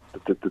that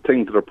the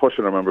things that are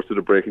pushing our members to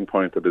the breaking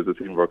point, that is the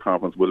theme of our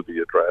conference, will be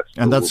addressed.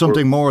 And that's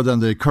something more than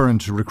the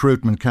current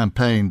recruitment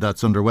campaign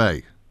that's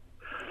underway.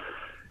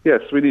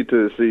 Yes, we need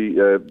to see.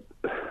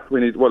 We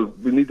need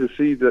to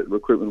see that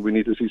recruitment. We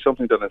need to see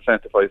something that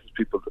incentivises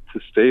people to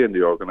stay in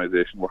the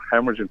organisation. We're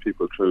hemorrhaging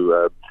people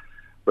through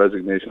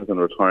resignations and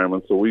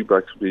retirement, so we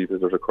actually believe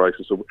there's a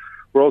crisis. So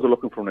we're also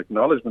looking for an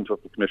acknowledgement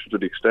of the Commission to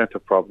the extent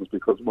of problems,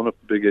 because one of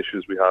the big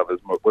issues we have is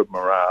with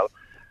morale,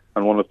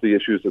 and one of the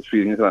issues that's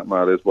feeding into that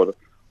morale is what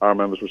our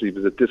members receive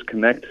is a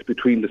disconnect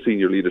between the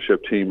senior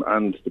leadership team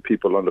and the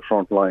people on the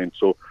front line.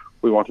 So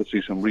we want to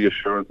see some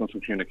reassurance and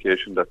some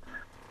communication that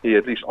he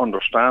at least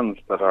understands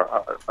that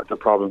the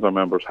problems our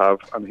members have,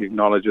 and he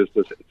acknowledges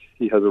that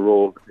he has a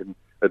role in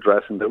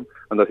addressing them,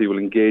 and that he will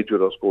engage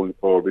with us going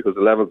forward, because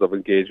the levels of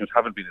engagement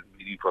haven't been as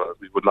meaningful as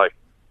we would like.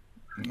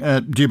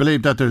 Do you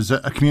believe that there's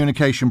a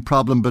communication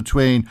problem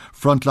between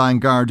frontline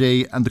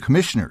Gardaí and the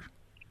Commissioner?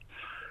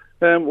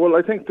 Well,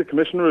 I think the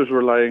Commissioner is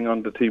relying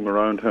on the team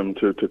around him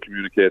to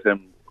communicate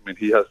him. I mean,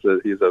 he has a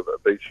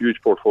big,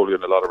 huge portfolio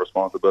and a lot of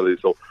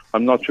responsibility, so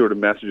I'm not sure the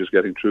message is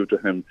getting through to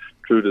him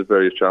through the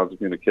various channels of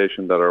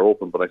communication that are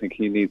open, but I think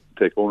he needs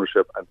to take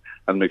ownership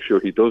and make sure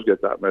he does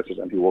get that message,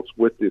 and he works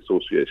with the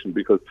association,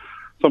 because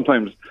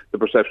sometimes the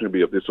perception would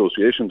be of the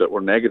association that we're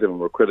negative and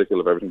we're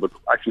critical of everything, but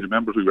actually the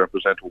members we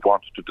represent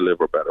want to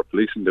deliver better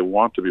policing. They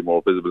want to be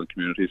more visible in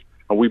communities,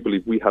 and we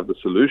believe we have the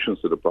solutions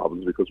to the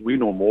problems, because we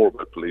know more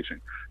about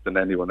policing than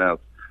anyone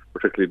else,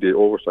 particularly the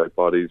oversight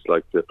bodies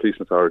like the Police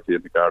Authority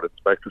and the Garda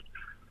Inspectors.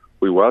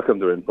 We welcome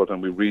their input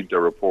and we read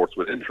their reports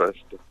with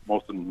interest.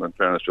 Most of them, in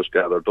fairness, just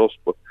gather dust,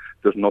 but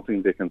there's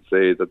nothing they can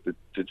say that the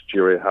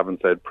GRA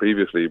haven't said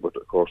previously, but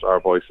of course our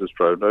voice is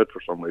drowned out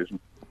for some reason.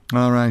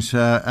 All right,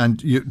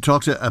 and you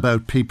talked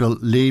about people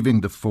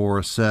leaving the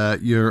force.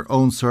 Your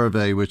own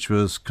survey, which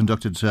was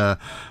conducted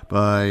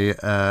by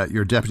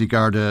your Deputy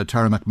Garda,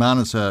 Tara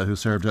McManus, who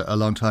served a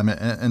long time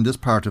in this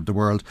part of the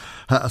world,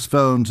 has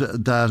found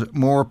that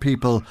more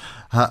people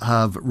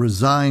have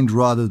resigned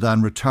rather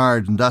than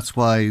retired, and that's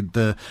why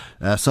the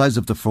size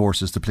of the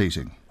force is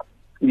depleting.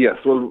 Yes,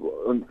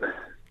 well,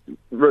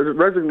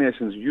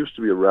 resignations used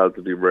to be a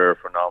relatively rare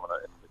phenomenon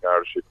in the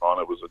Garda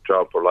Síochána. It was a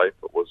job for life.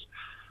 It was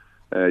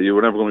you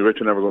were never going to be rich,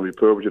 you were never going to be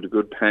poor, but you had a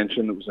good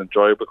pension. It was an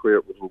enjoyable career.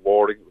 It was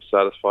rewarding. It was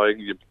satisfying.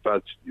 You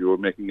felt you were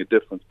making a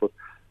difference. But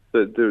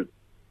the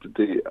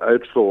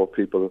outflow of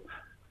people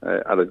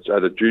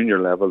at a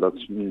junior level. That's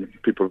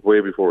people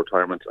way before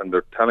retirement, and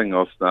they're telling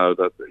us now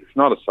that it's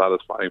not a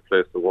satisfying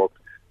place to work.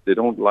 They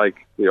don't like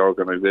the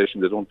organisation.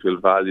 They don't feel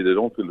valued. They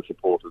don't feel the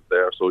support is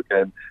there. So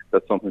again,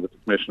 that's something that the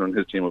Commissioner and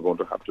his team are going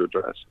to have to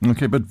address.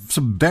 Okay, but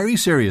some very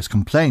serious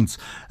complaints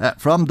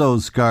from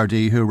those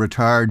Gardaí who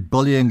retired: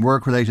 bullying,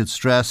 work-related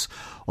stress,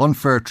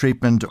 unfair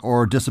treatment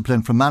or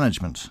discipline from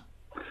management.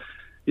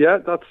 Yeah,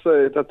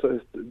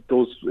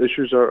 those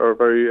issues are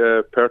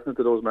very pertinent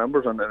to those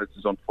members, and it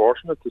is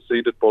unfortunate to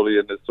see that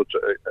bullying is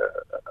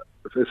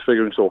is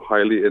figuring so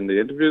highly in the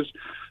interviews.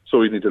 So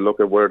we need to look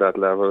at where that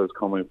level is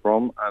coming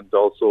from, and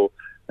also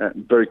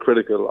very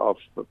critical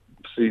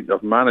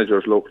of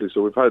managers locally.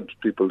 So we've had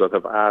people that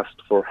have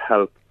asked for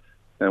help,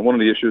 and one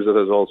of the issues that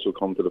has also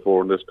come to the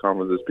fore in this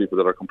conference is people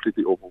that are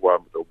completely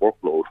overwhelmed with their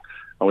workload.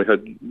 And we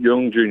had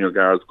young junior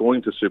guards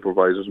going to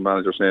supervisors and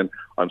managers saying,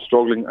 "I'm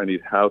struggling, I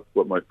need help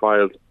with my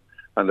files,"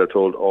 and they're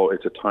told, "Oh,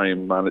 it's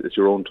it's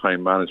your own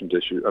time management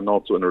issue." And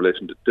also in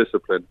relation to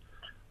discipline,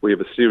 we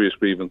have a serious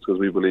grievance because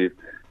we believe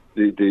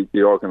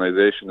the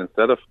organisation,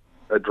 instead of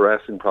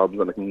addressing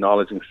problems and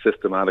acknowledging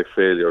systematic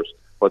failures,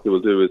 what they will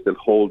do is they'll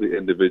hold the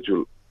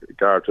individual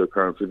guard to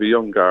account. So if a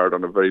young guard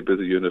on a very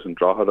busy unit in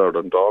Drogheda or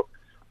Dundalk,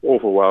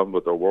 overwhelmed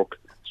with their work,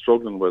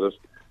 struggling with it,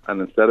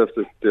 and instead of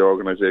the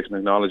organisation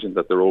acknowledging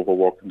that they're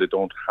overworked and they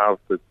don't have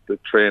the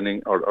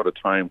training or the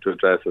time to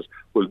address it,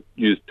 will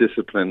use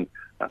discipline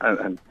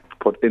and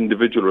put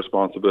individual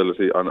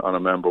responsibility on a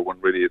member when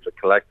really it's a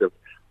collective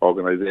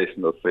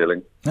organisation that's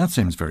failing. That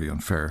seems very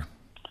unfair.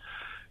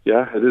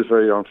 Yeah, it is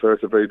very unfair.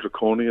 It's a very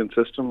draconian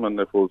system, and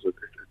I suppose it's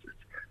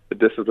a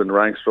disciplined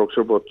rank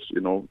structure, but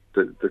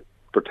the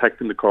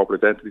protecting the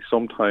corporate identity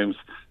sometimes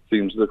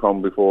seems to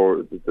come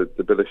before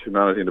the bit of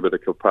humanity and a bit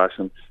of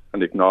compassion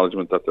and the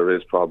acknowledgement that there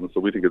is problems.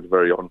 So we think it's a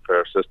very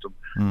unfair system.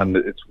 And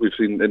we've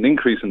seen an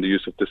increase in the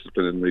use of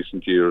discipline in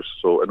recent years,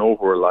 so an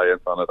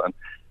over-reliance on it. And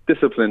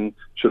discipline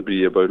should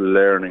be about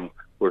learning,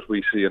 whereas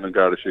we see in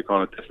Garda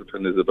Síochána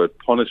discipline is about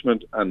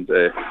punishment and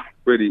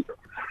really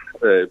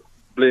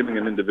blaming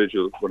an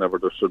individual whenever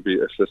there should be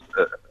a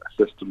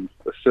system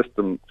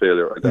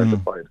failure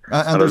identified.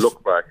 And I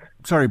look back.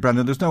 Sorry,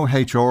 Brendan, there's no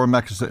HR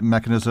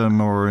mechanism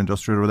or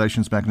industrial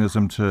relations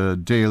mechanism to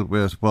deal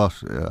with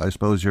what I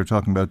suppose you're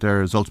talking about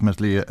there is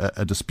ultimately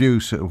a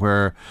dispute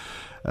where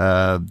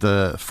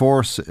the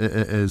force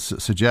is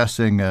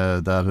suggesting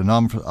that an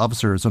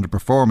officer is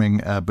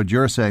underperforming, but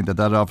you're saying that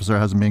officer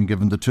hasn't been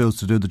given the tools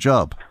to do the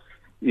job.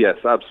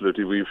 Yes,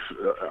 absolutely. We've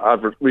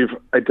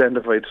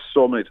identified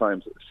so many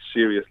times a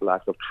serious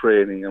lack of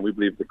training, and we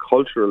believe the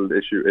cultural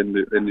issue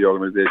in the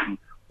organisation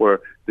where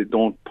they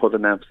don't put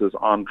an emphasis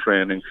on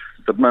training.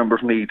 That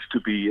members need to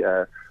be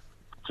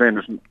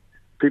trainers.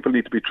 People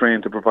need to be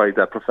trained to provide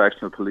that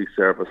professional police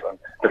service, and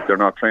if they're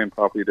not trained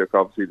properly, they're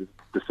obviously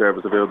the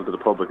service available to the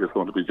public is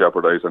going to be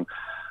jeopardised. And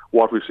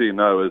what we see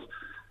now is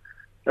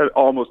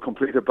almost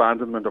complete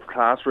abandonment of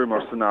classroom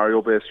or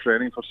scenario-based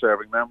training for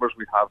serving members.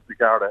 We have the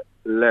Garda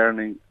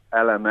learning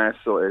LMS,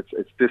 so it's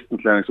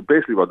distance learning. So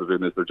basically what they're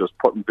doing is they're just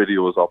putting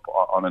videos up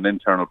on an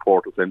internal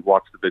portal saying,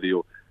 watch the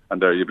video,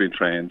 and there you've been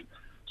trained.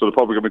 So the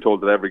public have been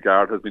told that every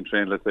guard has been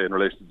trained, let's say, in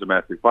relation to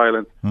domestic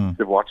violence.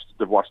 They've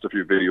watched a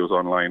few videos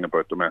online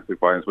about domestic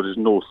violence, but there's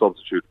no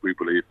substitute, we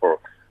believe, for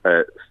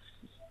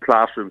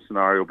classroom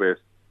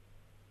scenario-based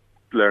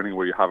learning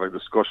where you have a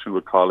discussion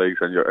with colleagues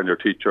and your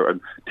teacher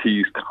and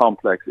tease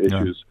complex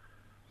issues.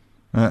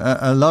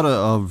 A lot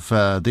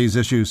of these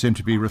issues seem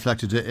to be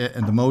reflected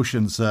in the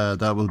motions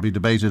that will be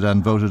debated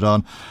and voted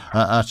on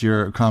at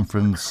your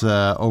conference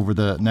over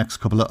the next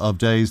couple of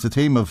days. The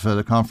theme of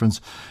the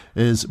conference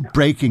is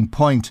Breaking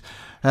Point.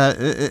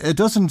 It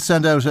doesn't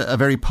send out a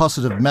very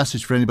positive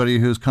message for anybody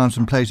who's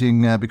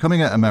contemplating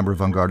becoming a member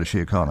of An Garda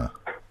Síochána.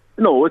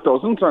 No, it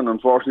doesn't, and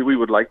unfortunately we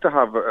would like to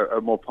have a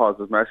more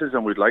positive message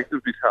and we'd like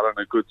to be telling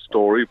a good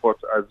story, but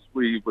as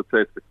we would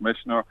say to the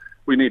Commissioner,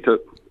 we need to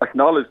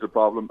acknowledge the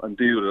problem and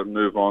deal with it and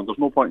move on. There's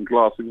no point in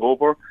glossing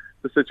over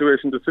the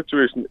situation. The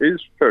situation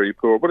is very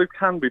poor, but it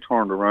can be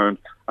turned around,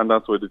 and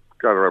that's why the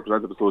Garda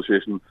Representative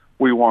Association,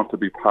 we want to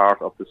be part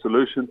of the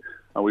solution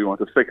and we want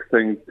to fix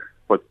things,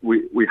 but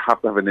we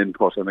have to have an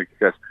input and I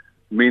guess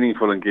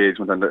meaningful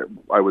engagement, and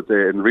I would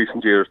say in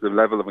recent years the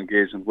level of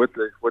engagement with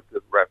the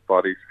rep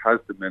bodies has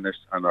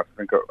diminished, and I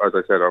think, as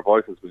I said, our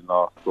voice has been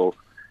lost. So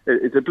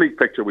it's a bleak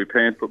picture we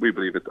paint, but we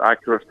believe it's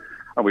accurate,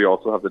 and we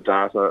also have the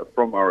data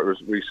from our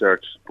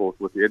research, both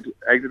with the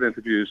exit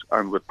interviews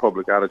and with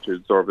public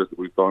attitude surveys that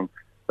we've done,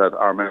 that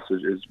our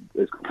message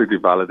is completely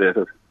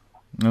validated.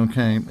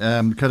 Okay.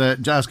 Can I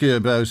ask you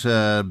about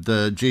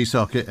the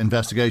GSOC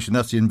investigation?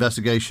 That's the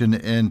investigation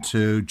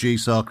into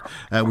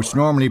GSOC, which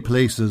normally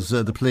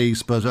polices the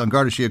police, but An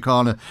Garda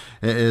Síochána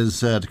is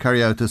to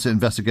carry out this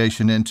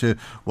investigation into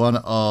one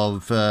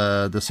of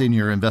the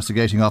senior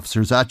investigating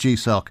officers at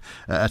GSOC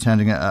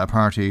attending a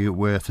party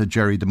with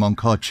Jerry de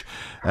Moncouch.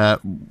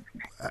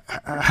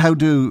 How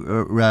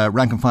do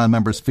rank and file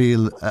members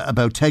feel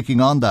about taking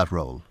on that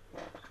role?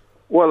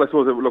 Well, I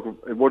suppose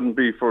it wouldn't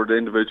be for the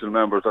individual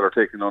members that are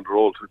taking on the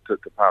role to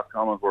pass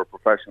comment. We're a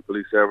professional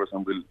police service,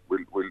 and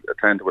we'll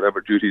attend to whatever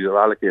duties are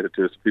allocated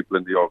to us, people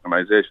in the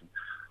organisation.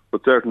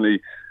 But certainly,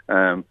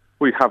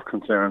 we have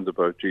concerns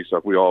about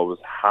GSOC. We always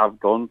have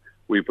done.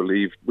 We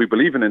believe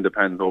in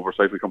independent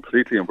oversight. We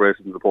completely embrace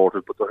it and support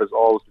it. But there has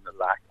always been a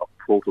lack of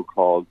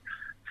protocol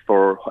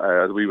for,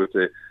 as we would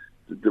say,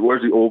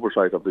 where's the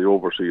oversight of the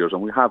overseers?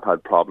 And we have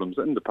had problems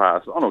in the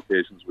past on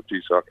occasions with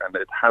GSOC, and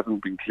it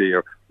hasn't been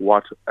clear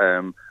what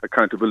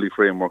accountability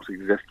frameworks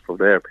exist for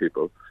their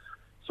people.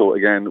 So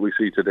again, we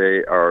see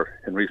today, or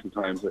in recent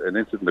times, an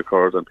incident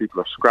occurs and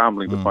people are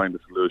scrambling to find a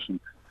solution.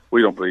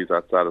 We don't believe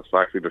that's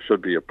satisfactory. There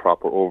should be a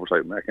proper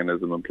oversight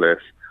mechanism in place.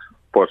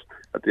 But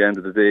at the end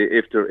of the day,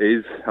 if there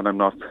is, and I'm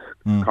not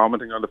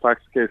commenting on the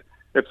facts of the case,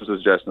 if there's a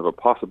suggestion of a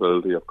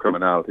possibility of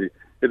criminality,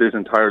 it is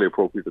entirely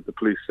appropriate that the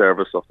police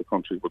service of the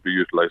country would be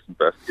utilised to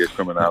investigate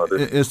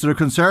criminality. Is there a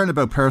concern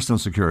about personal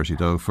security,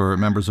 though, for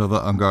members of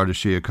An Garda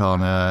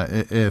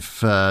Síochána if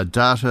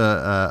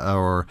data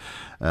or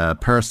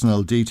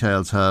personal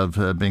details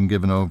have been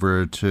given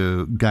over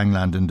to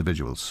gangland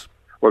individuals?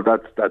 Well,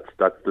 that's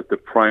the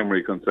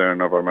primary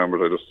concern of our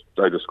members.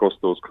 I discussed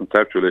those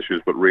conceptual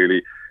issues, but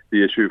really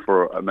the issue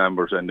for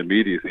members and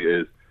immediacy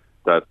is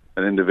that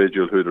an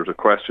individual who there's a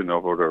question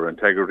of their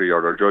integrity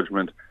or their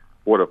judgment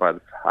would have had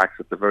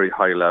access to very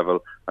high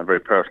level and very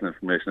personal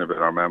information about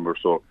our members.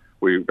 So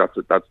that's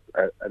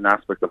an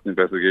aspect of the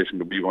investigation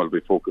that we want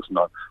to be focusing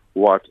on.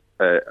 What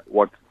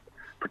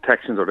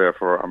protections are there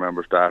for our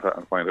members' data,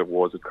 and find out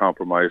was it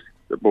compromised,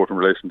 both in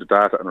relation to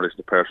data and in relation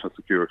to personal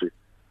security.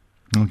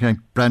 Okay,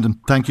 Brendan,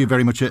 thank you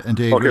very much indeed.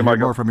 Okay, we'll hear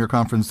Michael. more from your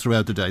conference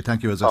throughout the day.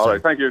 Thank you, as I All said.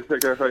 right, thank you. Take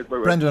care.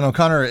 Bye-bye. Brendan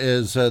O'Connor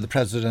is the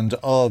president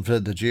of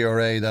the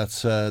GRA,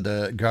 that's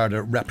the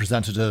Garda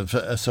Representative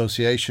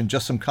Association.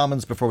 Just some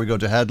comments before we go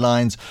to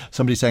headlines.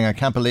 Somebody saying, I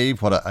can't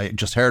believe what I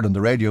just heard on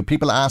the radio.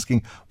 People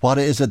asking, what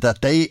is it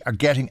that they are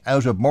getting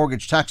out of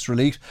mortgage tax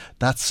relief?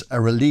 That's a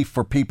relief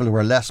for people who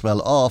are less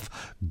well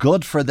off.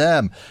 Good for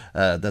them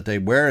that they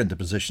were in the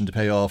position to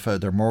pay off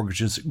their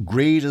mortgages.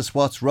 Greed is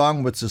what's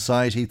wrong with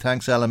society.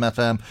 Thanks,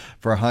 LMFM,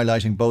 for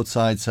highlighting both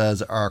sides,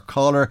 says our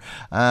caller.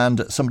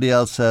 And somebody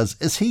else says,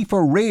 is he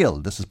for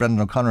real? This is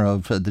Brendan O'Connor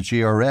of the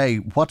GRA.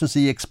 What does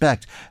he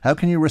expect? How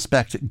can you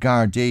respect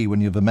Gardaí when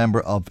you have a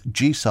member of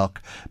GSOC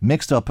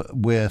mixed up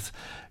with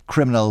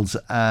criminals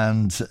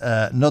and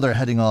another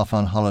heading off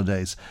on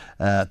holidays?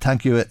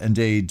 Thank you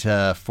indeed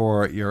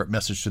for your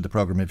message to the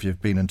programme if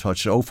you've been in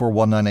touch.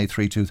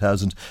 041983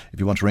 2000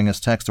 if you want to ring us,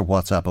 text or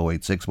WhatsApp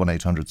 086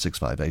 1800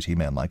 658.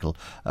 Email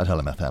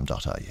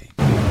michael@lmfm.ie.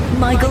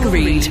 Michael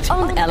Reade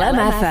on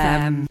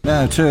LMFM.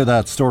 Now to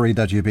that story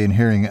that you've been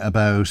hearing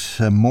about,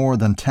 more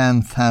than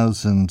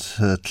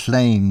 10,000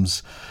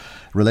 claims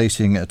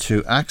relating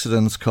to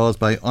accidents caused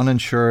by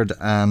uninsured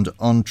and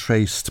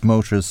untraced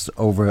motorists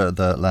over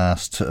the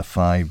last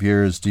 5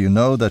 years. Do you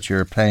know that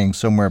you're paying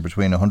somewhere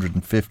between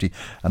 €150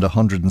 and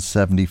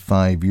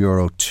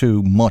 €175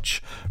 too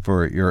much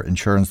for your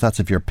insurance? That's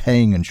if you're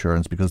paying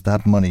insurance, because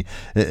that money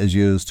is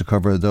used to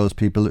cover those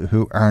people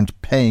who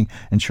aren't paying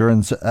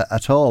insurance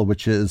at all,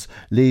 which is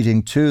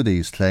leading to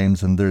these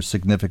claims. And there's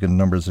significant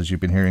numbers, as you've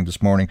been hearing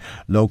this morning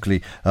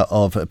locally,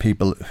 of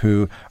people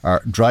who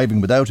are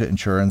driving without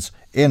insurance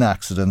in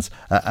accidents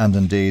and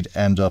indeed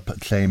end up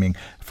claiming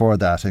for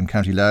that. In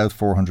County Louth,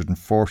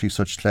 440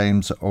 such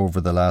claims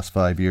over the last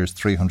 5 years,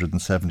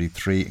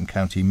 373 in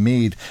County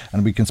Meath.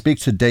 And we can speak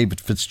to David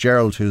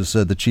Fitzgerald, who's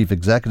the Chief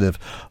Executive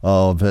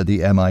of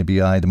the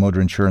MIBI, the Motor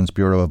Insurance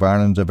Bureau of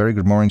Ireland. A very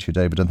good morning to you,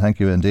 David, and thank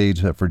you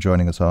indeed for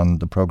joining us on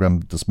the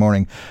programme this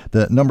morning.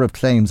 The number of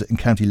claims in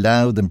County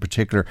Louth in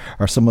particular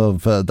are some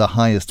of the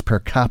highest per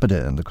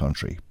capita in the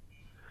country.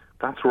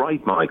 That's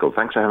right, Michael.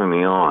 Thanks for having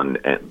me on.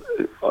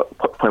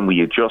 When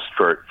we adjust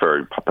for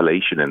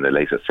population in the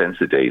latest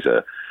census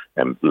data,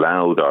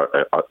 Louth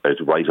is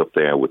right up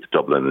there with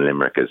Dublin and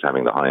Limerick as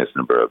having the highest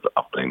number of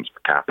claims per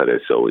capita.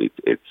 So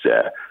it's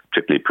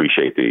particularly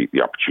appreciate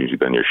the opportunity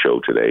on your show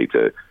today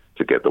to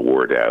get the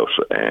word out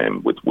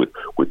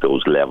with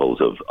those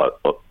levels of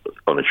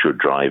uninsured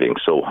driving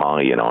so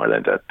high in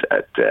Ireland at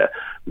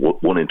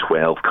 1 in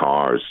 12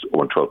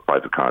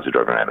 private cars are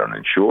driving around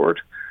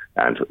uninsured.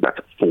 And that's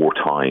 4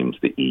 times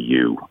the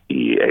EU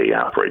EEA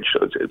average.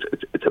 So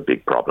it's a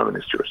big problem in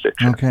this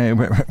jurisdiction. Okay,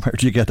 where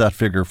do you get that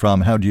figure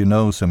from? How do you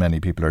know so many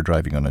people are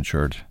driving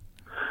uninsured?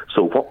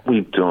 So what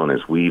we've done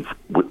is we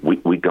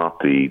got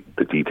the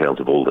details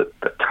of all the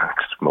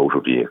taxed motor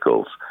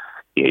vehicles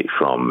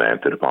from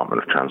the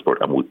Department of Transport,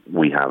 and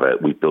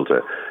we built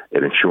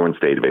an insurance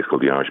database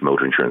called the Irish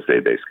Motor Insurance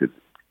Database. It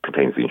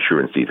contains the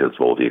insurance details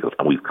of all vehicles,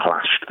 and we've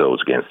clashed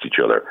those against each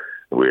other.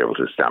 And we were able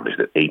to establish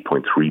that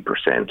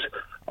 8.3%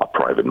 of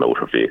private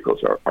motor vehicles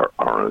are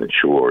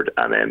uninsured,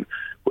 and then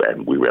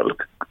we were able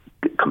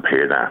to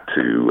compare that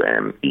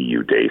to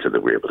EU data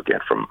that we were able to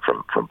get from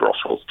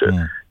Brussels.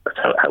 That's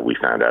how we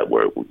found out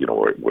we're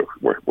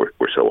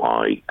so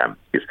high.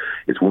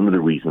 It's one of the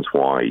reasons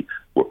why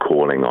we're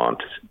calling on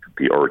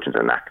the urgent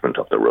enactment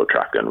of the Road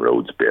Traffic and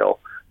Roads Bill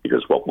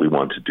because what we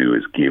want to do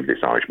is give this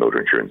Irish motor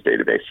insurance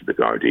database to the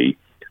Gardaí.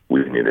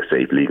 We need a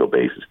safe legal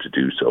basis to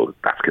do so.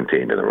 That's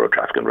contained in the Road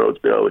Traffic and Roads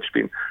Bill, which has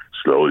been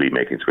slowly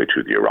making its way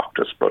through the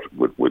Oireachtas, but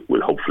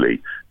will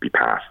hopefully be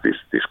passed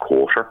this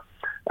quarter.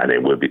 And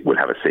then we'll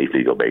have a safe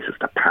legal basis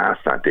to pass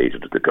that data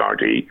to the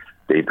Gardaí.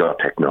 They've got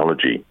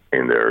technology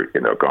in their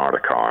Garda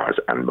cars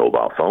and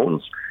mobile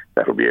phones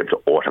that will be able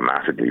to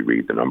automatically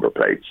read the number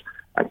plates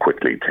and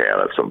quickly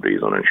tell if somebody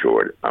is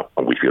uninsured.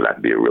 And we feel that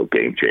would be a real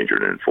game changer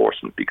in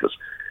enforcement, because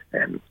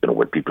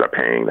when people are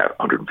paying that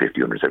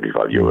 150,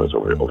 175 euros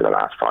over the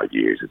last 5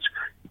 years, it's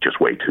just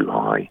way too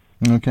high.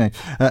 Okay.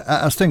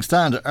 As things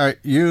stand, are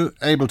you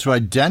able to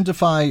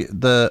identify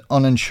the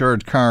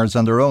uninsured cars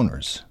and their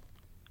owners?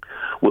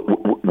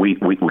 We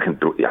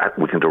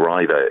can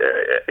derive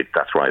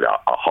that's right, a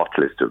hot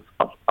list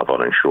of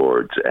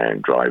uninsured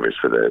drivers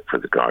for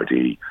the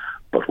Gardaí,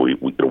 but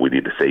we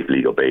need a safe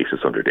legal basis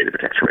under data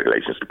protection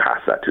regulations to pass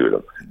that to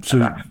them. So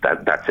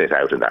that's set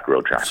out in that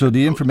road traffic. So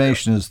the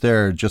information is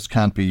there, just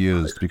can't be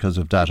used because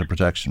of data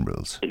protection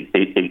rules.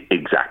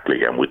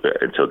 Exactly,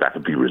 and so that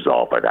would be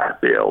resolved by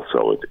that bill.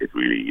 So it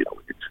really,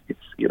 it's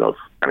if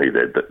any of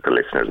the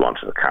listeners want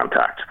to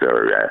contact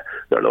their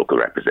local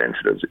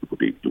representatives,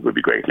 it would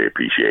be greatly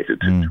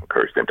appreciated to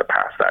encourage them to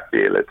pass that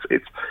bill.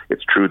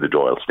 It's through the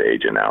Doyle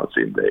stage, and now it's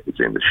in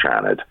the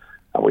Shannon,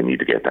 and we need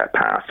to get that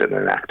passed and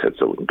enacted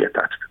so we can get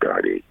that to the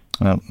Gardaí.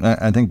 Well,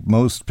 I think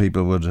most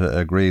people would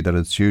agree that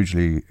it's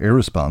hugely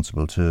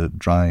irresponsible to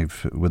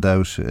drive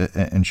without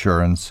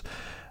insurance.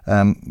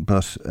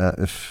 But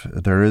if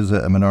there is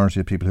a minority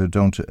of people who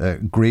don't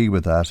agree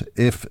with that,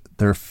 if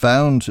they're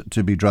found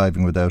to be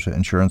driving without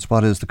insurance,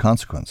 what is the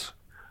consequence?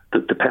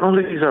 The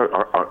penalties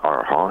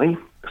are high.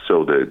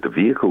 So the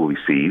vehicle will be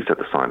seized at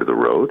the side of the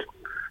road.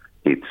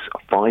 It's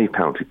 5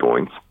 penalty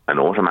points, an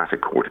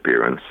automatic court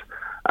appearance,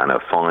 and a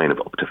fine of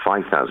up to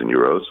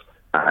 €5,000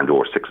 and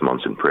or 6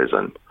 months in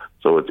prison.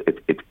 So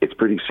it's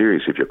pretty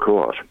serious if you're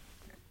caught.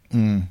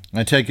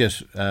 I take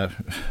it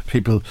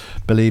people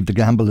believe the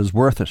gamble is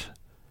worth it.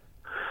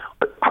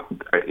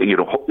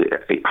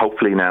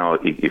 Hopefully now,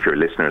 if your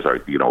listeners are,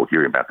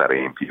 hearing about that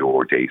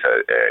AMPO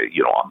data,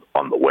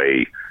 on the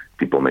way,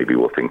 people maybe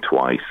will think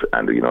twice.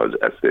 And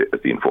as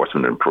the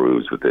enforcement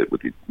improves with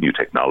the new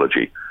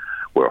technology,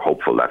 we're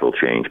hopeful that will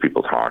change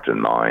people's hearts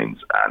and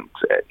minds, and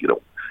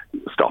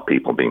stop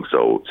people being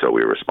so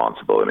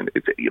irresponsible. I mean,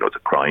 it's a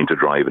crime to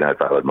drive without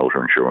valid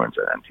motor insurance,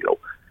 and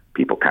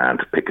people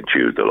can't pick and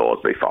choose the laws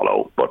they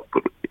follow. But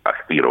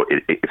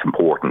it's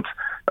important,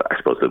 I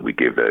suppose, that we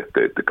give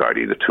the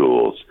Gardaí the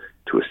tools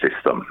to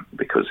assist them,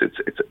 because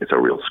it's a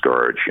real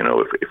scourge.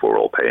 If we're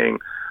all paying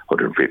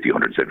 150,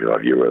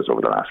 175 euros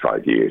over the last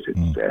 5 years,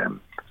 it's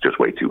just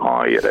way too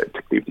high at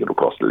the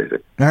cost of living.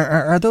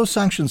 Are those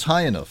sanctions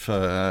high enough?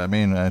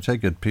 I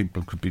take it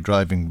people could be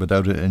driving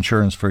without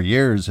insurance for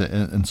years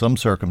in some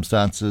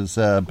circumstances,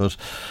 but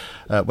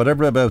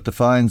whatever about the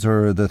fines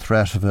or the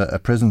threat of a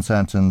prison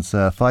sentence,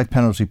 5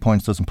 penalty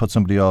points doesn't put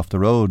somebody off the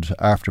road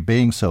after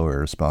being so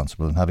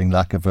irresponsible and having a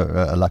lack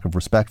of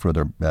respect for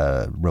other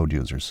road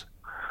users.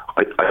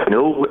 I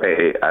know,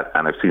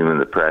 and I've seen in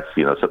the press,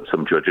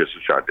 some judges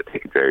are starting to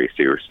take it very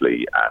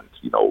seriously,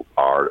 and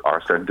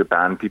are starting to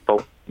ban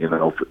people.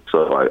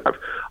 So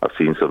I've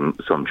seen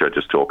some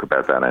judges talk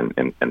about that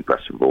in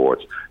press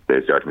reports.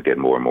 They're starting to get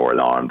more and more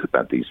alarmed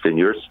about these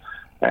figures.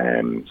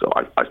 So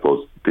I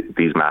suppose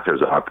these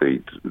matters are at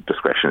the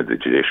discretion of the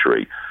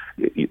judiciary.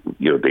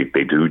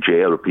 They do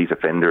jail repeat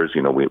offenders.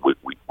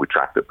 We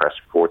track the press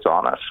reports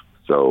on it.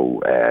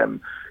 So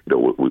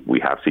we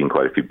have seen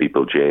quite a few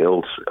people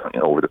jailed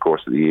over the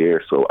course of the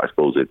year. So I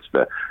suppose it's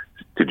the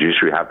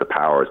judiciary have the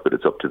powers, but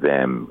it's up to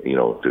them,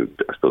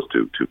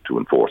 to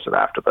enforce it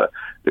after the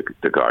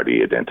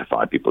Gardaí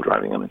identify people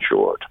driving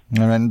uninsured.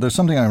 And there's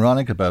something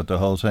ironic about the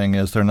whole thing,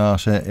 is there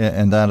not?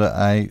 In that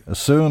I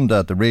assume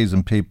that the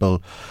reason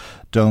people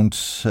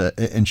don't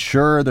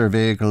insure their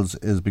vehicles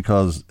is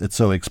because it's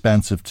so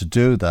expensive to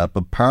do that,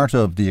 but part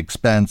of the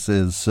expense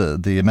is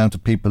the amount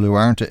of people who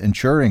aren't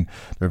insuring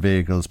their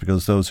vehicles,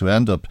 because those who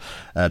end up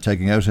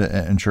taking out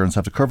insurance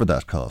have to cover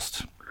that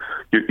cost.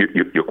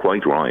 You're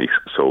quite right.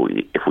 So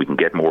if we can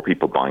get more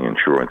people buying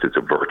insurance, it's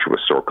a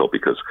virtuous circle,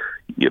 because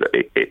if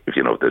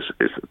there's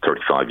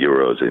 35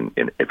 euros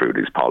in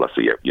everybody's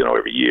policy,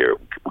 every year,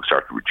 we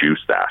start to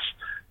reduce that.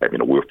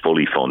 We're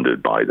fully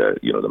funded by the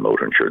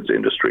motor insurance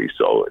industry,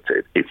 so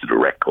it's a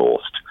direct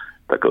cost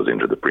that goes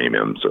into the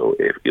premium. So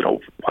if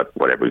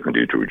whatever we can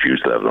do to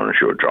reduce the level of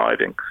uninsured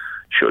driving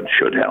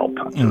should help,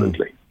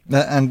 absolutely.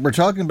 And we're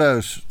talking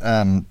about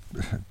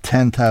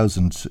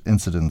 10,000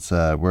 incidents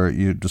where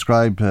you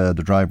describe the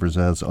drivers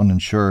as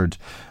uninsured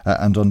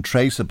and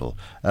untraceable.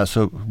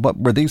 So what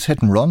were these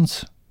hit and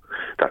runs?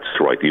 That's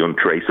right. The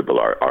untraceable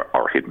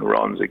are hit and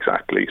runs,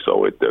 exactly.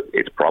 So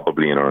it's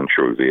probably an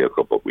uninsured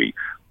vehicle, but we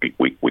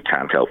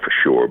can't tell for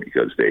sure,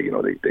 because they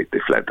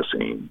fled the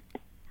scene.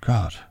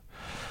 God,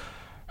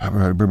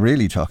 we're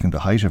really talking the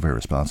height of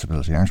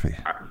irresponsibility, aren't we?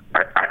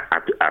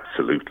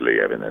 Absolutely.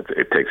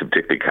 It takes a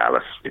particularly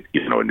callous,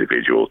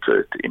 individual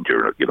to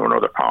injure,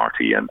 another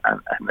party and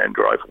then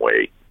drive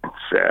away.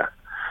 yeah,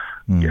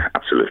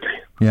 absolutely.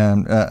 Yeah,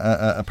 and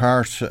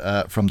apart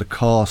from the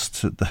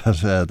cost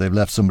that they've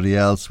left somebody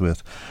else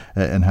with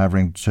in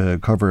having to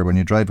cover when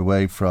you drive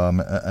away from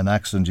an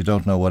accident, you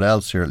don't know what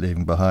else you're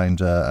leaving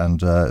behind,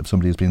 and if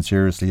somebody has been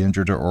seriously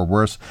injured or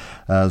worse,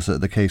 as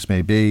the case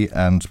may be,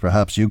 and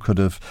perhaps you could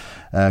have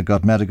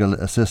got medical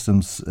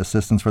assistance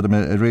for them.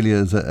 It really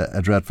is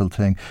a dreadful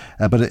thing.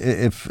 But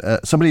if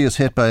somebody is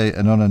hit by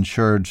an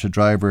uninsured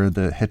driver,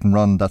 the hit and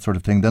run, that sort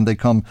of thing, then they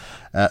come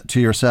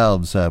to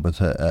yourselves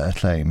with a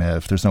claim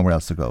if there's nowhere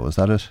else to go. Is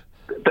that it?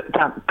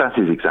 That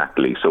is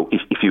exactly. So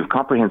if you have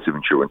comprehensive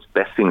insurance,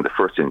 best thing in the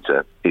first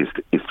instance is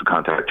to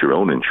contact your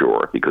own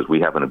insurer, because we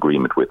have an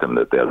agreement with them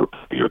that they'll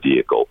repair your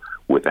vehicle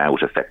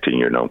without affecting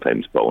your no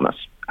claims bonus.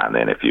 And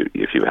then if you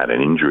had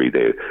an injury,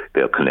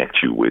 they'll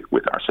connect you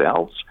with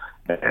ourselves.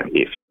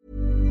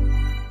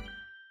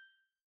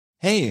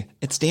 Hey,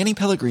 it's Danny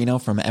Pellegrino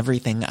from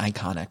Everything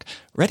Iconic.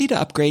 Ready to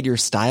upgrade your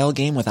style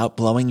game without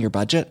blowing your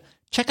budget?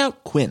 Check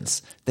out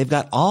Quince. They've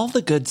got all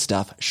the good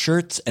stuff,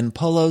 shirts and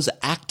polos,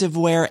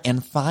 activewear,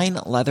 and fine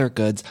leather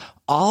goods,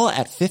 all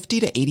at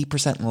 50 to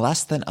 80%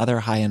 less than other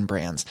high-end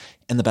brands.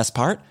 And the best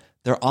part?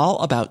 They're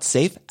all about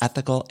safe,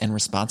 ethical, and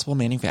responsible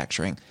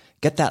manufacturing.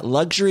 Get that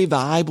luxury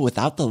vibe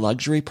without the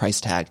luxury price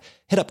tag.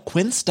 Hit up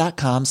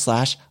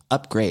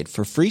quince.com/upgrade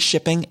for free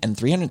shipping and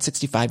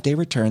 365-day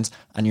returns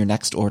on your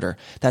next order.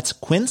 That's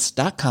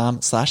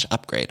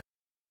quince.com/upgrade.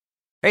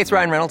 Hey, it's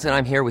Ryan Reynolds, and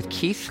I'm here with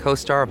Keith,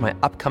 co-star of my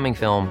upcoming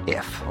film,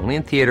 If, only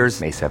in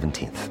theaters May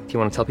 17th. Do you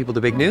want to tell people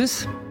the big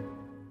news?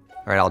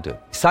 All right, I'll do it.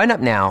 Sign up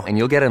now and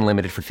you'll get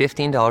unlimited for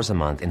 $15 a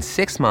month and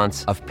 6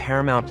 months of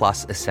Paramount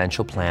Plus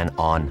Essential Plan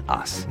on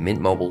us.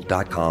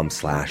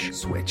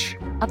 Mintmobile.com/switch.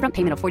 Upfront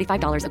payment of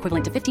 $45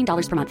 equivalent to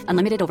 $15 per month.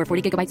 Unlimited over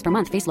 40 gigabytes per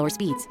month. Face lower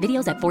speeds.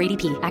 Videos at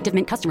 480p. Active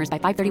Mint customers by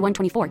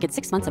 531.24 get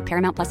 6 months of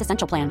Paramount Plus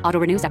Essential Plan.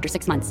 Auto renews after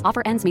 6 months.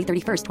 Offer ends May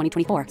 31st,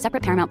 2024.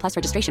 Separate Paramount Plus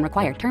registration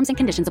required. Terms and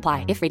conditions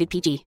apply if rated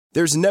PG.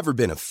 There's never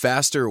been a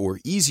faster or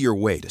easier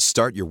way to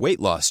start your weight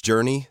loss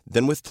journey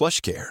than with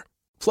PlushCare.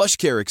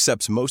 PlushCare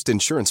accepts most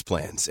insurance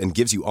plans and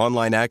gives you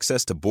online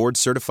access to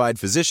board-certified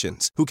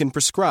physicians who can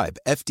prescribe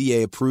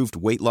FDA-approved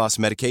weight loss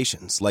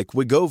medications like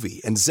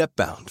Wegovy and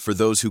Zepbound for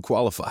those who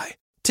qualify.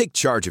 Take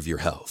charge of your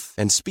health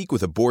and speak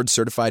with a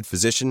board-certified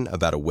physician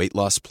about a weight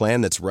loss plan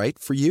that's right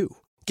for you.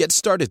 Get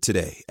started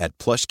today at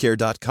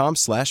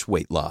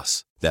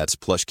plushcare.com/weight-loss. That's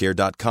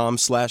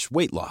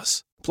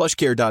plushcare.com/weight-loss.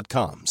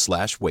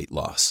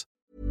 plushcare.com/weight-loss.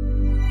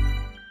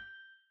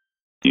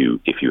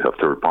 If you have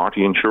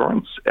third-party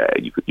insurance,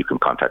 you can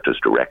contact us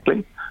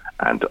directly,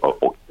 and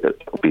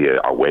via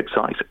our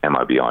website,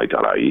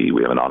 mibi.ie.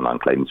 We have an online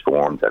claims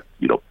form that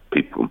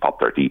people can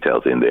pop their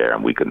details in there,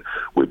 and we'll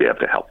be able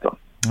to help them.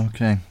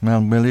 Okay, well,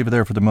 we'll leave it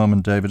there for the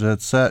moment, David.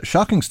 It's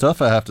shocking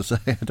stuff, I have to say.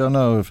 I don't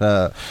know if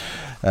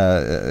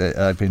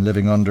I've been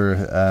living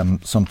under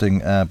something,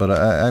 but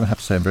I have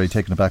to say I'm very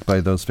taken aback by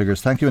those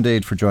figures. Thank you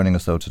indeed for joining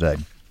us, though, today.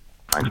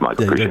 Thanks,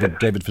 Michael.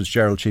 David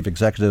Fitzgerald, Chief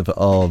Executive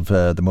of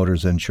the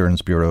Motors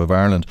Insurance Bureau of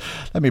Ireland.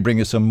 Let me bring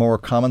you some more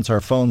comments.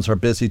 Our phones are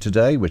busy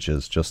today, which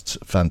is just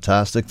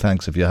fantastic.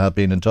 Thanks if you have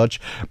been in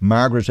touch.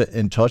 Margaret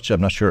in touch.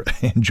 I'm not sure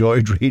I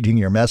enjoyed reading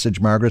your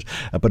message, Margaret,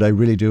 but I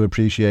really do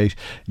appreciate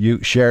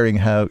you sharing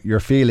how you're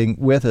feeling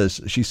with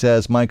us. She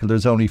says, Michael,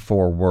 there's only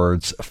 4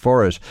 words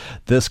for it.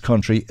 This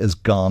country is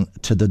gone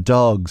to the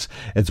dogs.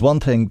 It's one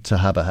thing to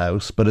have a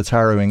house, but it's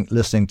harrowing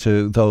listening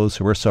to those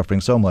who are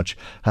suffering so much,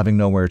 having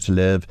nowhere to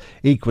live.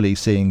 Equally,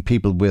 seeing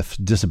people with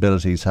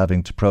disabilities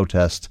having to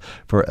protest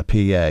for a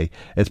PA.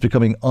 It's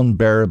becoming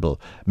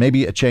unbearable.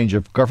 Maybe a change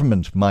of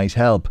government might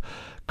help.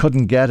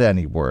 Couldn't get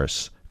any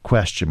worse. ?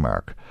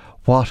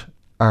 What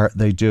are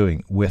they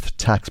doing with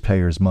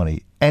taxpayers'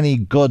 money? Any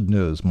good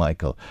news,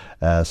 Michael?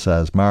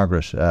 Says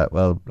Margaret.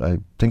 Well, I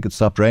think it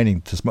stopped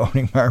raining this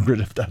morning, Margaret,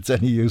 if that's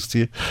any use to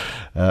you,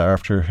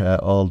 after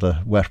all the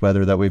wet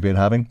weather that we've been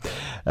having.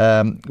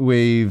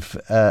 We've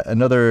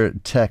another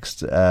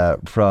text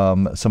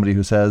from somebody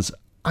who says,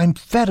 I'm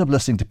fed up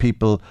listening to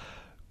people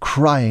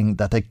crying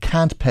that they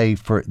can't pay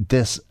for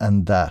this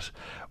and that.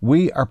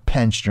 We are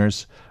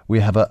pensioners. We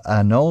have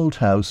an old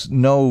house,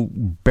 no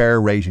bear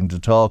rating to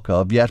talk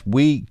of, yet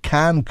we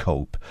can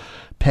cope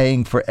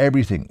paying for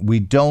everything. We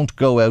don't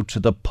go out to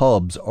the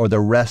pubs or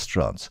the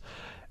restaurants.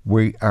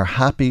 We are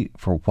happy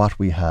for what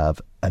we have.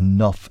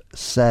 Enough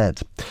said.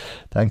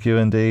 Thank you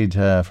indeed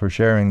for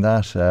sharing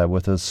that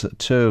with us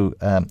too.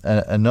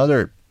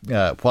 Another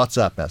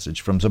WhatsApp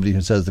message from somebody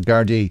who says the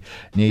Gardaí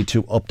need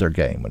to up their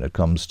game when it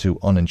comes to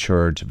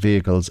uninsured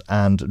vehicles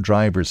and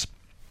drivers.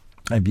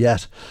 I've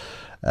yet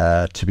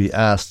to be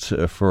asked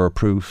for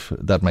proof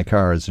that my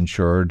car is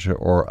insured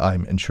or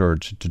I'm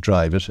insured to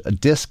drive it. A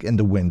disc in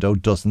the window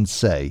doesn't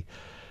say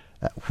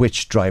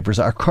which drivers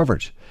are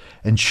covered.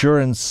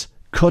 Insurance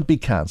could be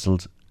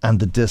cancelled and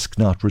the disc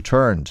not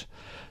returned.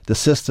 The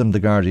system the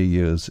Gardaí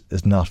use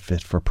is not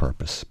fit for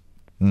purpose.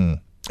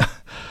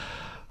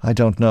 I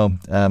don't know.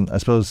 I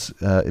suppose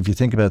if you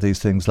think about these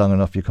things long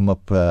enough, you come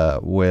up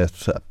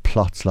with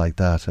plots like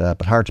that.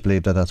 But hard to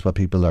believe that that's what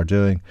people are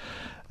doing.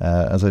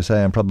 As I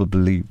say, I'm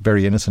probably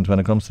very innocent when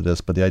it comes to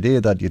this, but the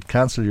idea that you'd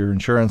cancel your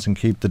insurance and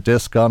keep the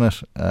disc on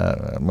it,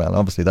 well,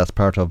 obviously that's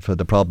part of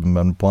the problem,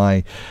 and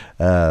why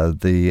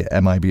the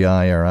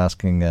MIBI are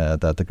asking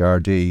that the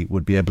Gardaí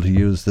would be able to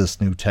use this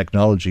new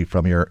technology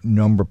from your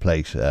number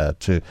plate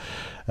to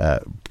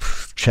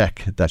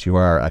check that you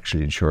are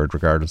actually insured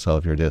regardless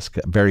of your disc.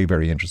 Very,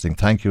 very interesting.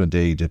 Thank you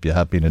indeed if you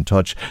have been in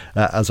touch.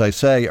 As I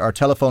say, our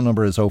telephone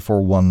number is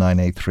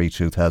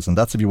 0419832000.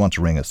 That's if you want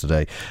to ring us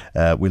today.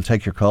 We'll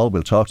take your call,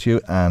 we'll talk to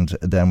you, and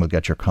then we'll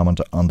get your comment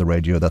on the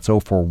radio. That's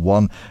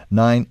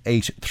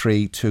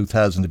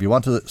 0419832000. If you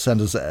want to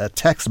send us a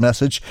text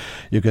message,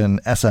 you can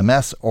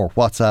SMS or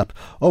WhatsApp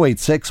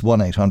 086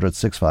 1800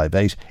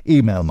 658.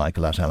 Email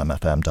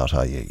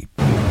michael@lmfm.ie.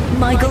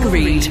 Michael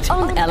Reade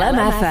on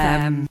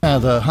LMFM.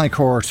 The High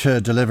Court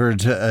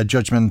delivered a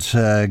judgment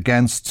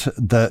against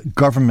the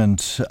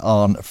government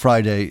on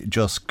Friday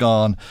just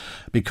gone,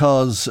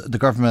 because the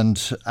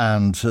government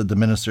and the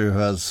minister who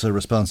has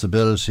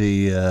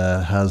responsibility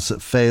has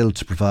failed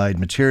to provide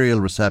material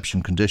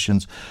reception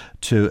conditions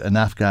to an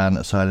Afghan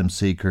asylum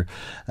seeker.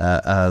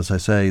 As I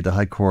say, the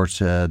High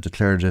Court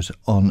declared it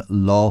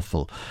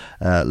unlawful.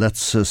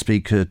 Let's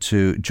speak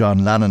to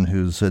John Lannon,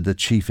 who's the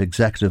Chief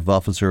Executive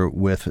Officer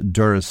with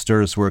Durrus.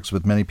 Durrus works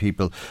with many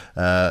people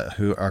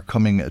who are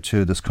coming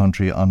to this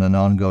country on an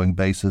ongoing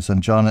basis.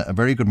 And John, a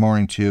very good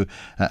morning to you,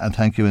 and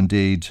thank you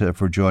indeed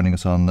for joining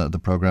us on the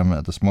programme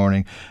this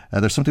morning.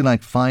 There's something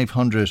like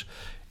 500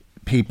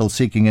 people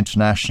seeking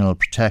international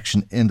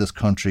protection in this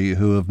country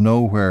who have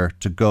nowhere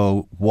to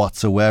go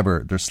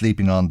whatsoever. They're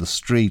sleeping on the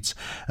streets,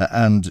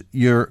 and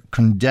you're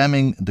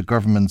condemning the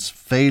government's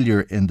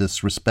failure in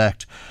this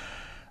respect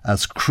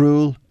as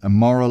cruel,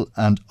 immoral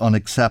and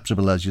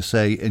unacceptable, as you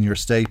say in your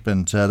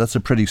statement. That's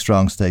a pretty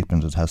strong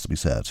statement, it has to be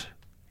said.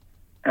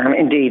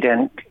 Indeed,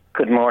 and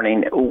good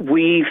morning.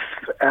 We've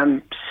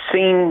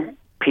seen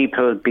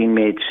people being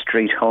made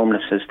street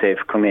homeless as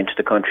they've come into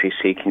the country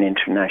seeking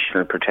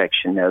international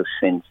protection now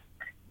since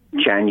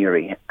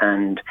January,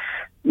 and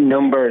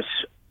numbers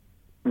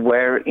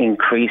were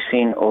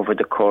increasing over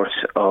the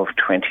course of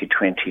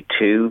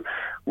 2022.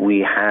 We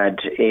had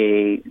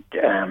a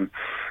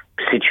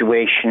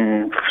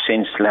situation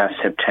since last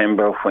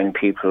September when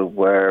people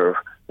were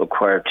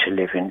required to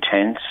live in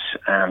tents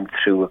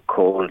through a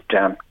cold,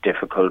 damp,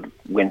 difficult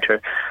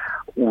winter.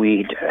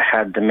 We'd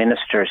had the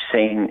minister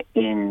saying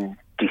in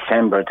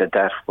December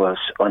that was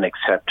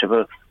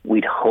unacceptable.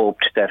 We'd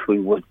hoped that we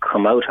would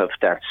come out of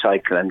that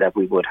cycle and that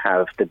we would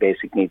have the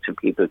basic needs of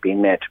people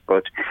being met,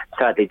 but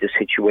sadly the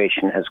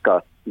situation has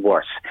got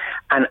worse.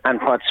 And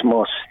what's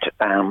most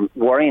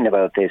worrying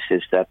about this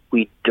is that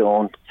we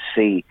don't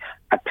see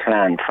a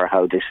plan for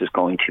how this is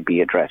going to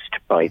be addressed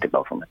by the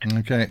government.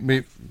 Okay,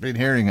 we've been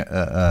hearing,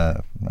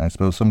 I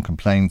suppose, some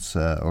complaints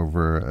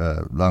over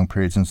a long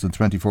period since the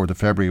 24th of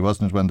February,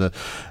 wasn't it, when the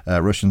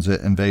Russians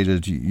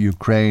invaded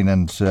Ukraine,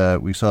 and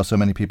we saw so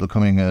many people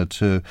coming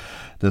to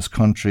this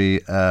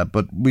country.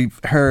 But we've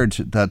heard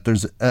that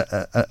there's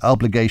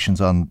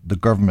obligations on the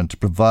government to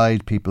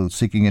provide people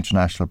seeking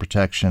international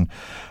protection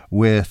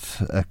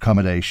with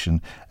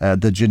accommodation,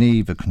 the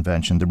Geneva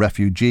Convention, the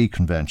Refugee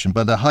Convention.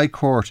 But the High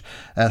Court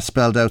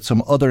spelled out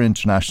some other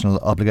international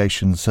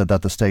obligations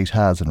that the state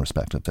has in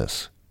respect of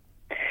this.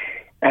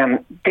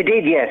 They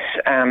did, yes.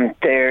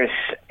 There's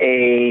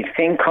a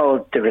thing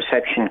called the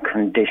Reception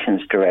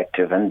Conditions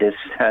Directive, and this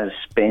has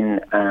been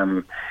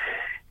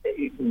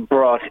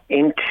brought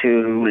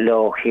into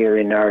law here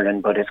in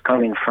Ireland, but it's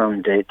coming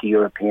from the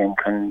European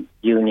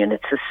Union.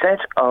 It's a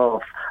set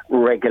of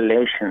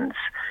regulations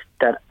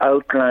that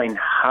outline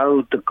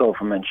how the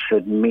government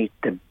should meet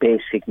the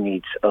basic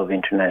needs of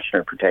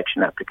international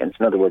protection applicants.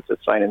 In other words,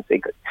 asylum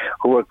seekers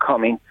who are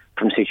coming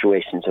from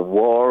situations of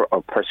war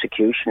or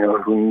persecution,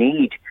 or who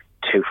need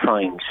to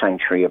find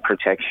sanctuary or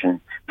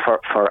protection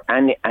for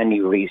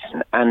any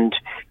reason. And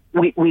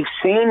we've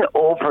seen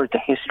over the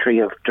history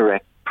of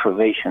direct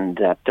provision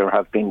that there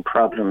have been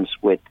problems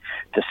with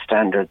the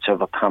standards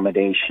of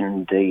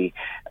accommodation, the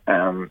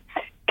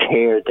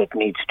care that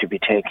needs to be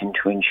taken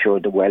to ensure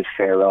the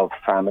welfare of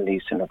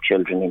families and of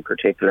children in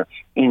particular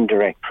in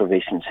direct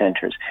provision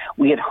centres.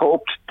 We had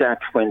hoped that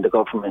when the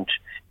government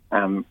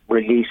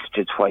released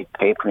its white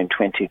paper in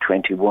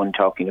 2021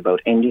 talking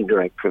about ending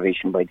direct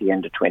provision by the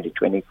end of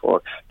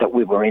 2024, that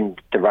we were in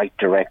the right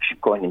direction,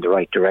 going in the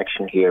right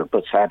direction here.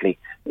 But sadly,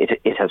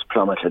 it has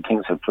plummeted.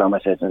 Things have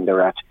plummeted, and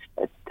they're at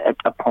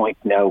a point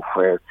now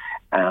where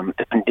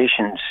the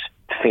conditions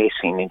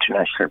facing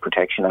international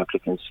protection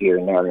applicants here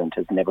in Ireland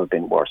has never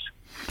been worse.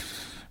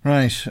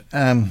 Right.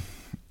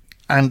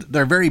 And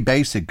they're very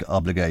basic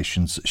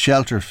obligations: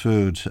 shelter,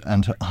 food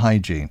and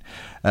hygiene.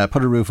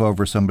 Put a roof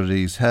over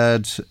somebody's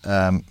head,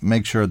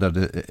 make sure that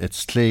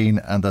it's clean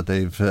and that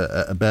they've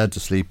a bed to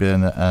sleep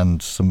in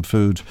and some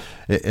food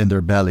in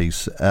their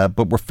bellies.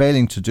 But we're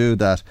failing to do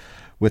that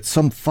with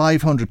some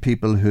 500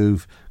 people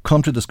who've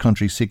come to this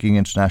country seeking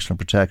international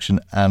protection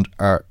and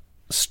are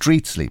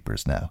street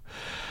sleepers now.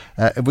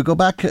 If we go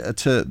back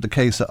to the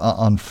case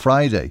on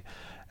Friday,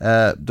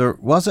 there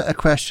was a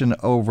question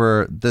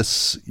over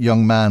this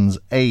young man's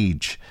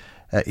age.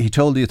 He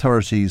told the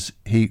authorities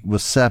he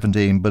was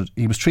 17, but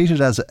he was treated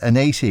as an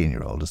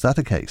 18-year-old. Is that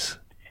the case?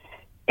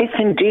 It's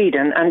indeed,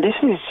 and this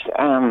is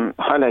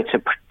highlights a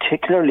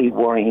particularly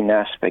worrying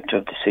aspect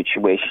of the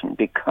situation,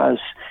 because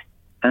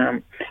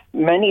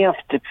many of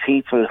the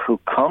people who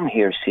come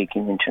here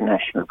seeking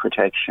international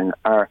protection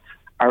are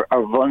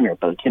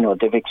vulnerable. You know,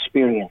 they've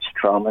experienced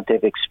trauma,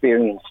 they've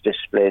experienced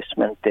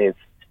displacement, they've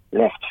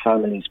left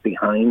families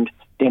behind.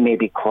 They may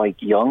be quite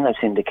young, as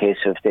in the case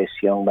of this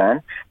young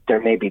man.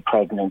 There may be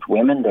pregnant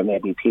women, there may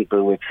be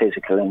people with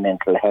physical and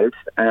mental health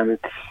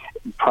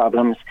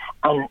problems,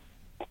 and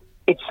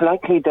it's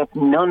likely that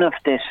none of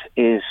this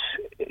is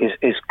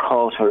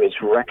caught or is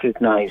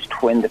recognised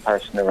when the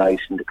person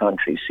arrives in the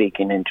country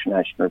seeking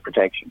international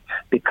protection,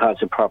 because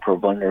a proper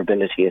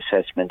vulnerability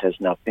assessment has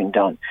not been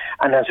done.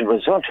 And as a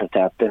result of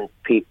that, then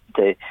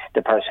the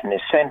person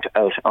is sent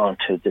out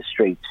onto the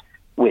streets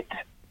with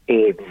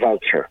a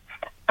voucher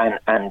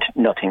and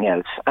nothing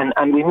else.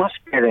 And we must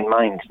bear in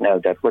mind now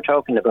that we're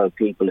talking about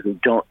people who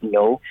don't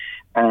know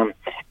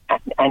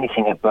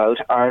anything about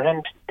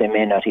Ireland. They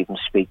may not even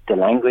speak the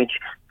language,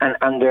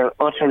 and they're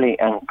utterly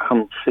and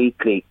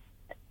completely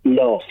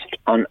lost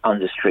on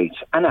the streets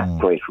and at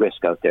great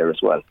risk out there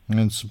as well.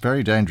 It's a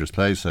very dangerous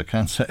place. I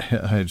can't say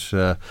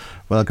I'd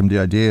welcome the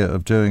idea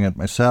of doing it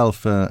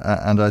myself,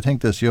 and I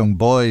think this young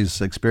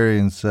boy's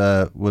experience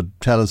would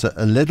tell us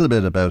a little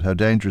bit about how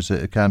dangerous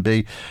it can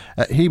be.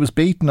 He was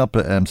beaten up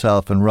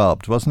himself and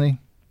robbed, wasn't he?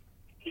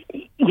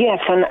 Yes,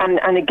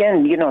 and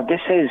again, you know,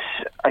 this is,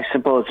 I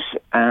suppose,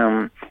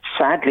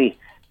 sadly,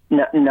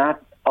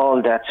 not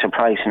all that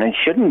surprising. It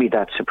shouldn't be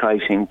that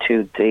surprising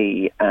to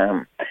the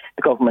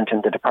government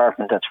and the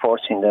department that's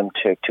forcing them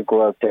to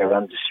go out there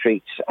on the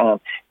streets.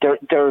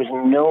 There is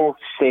no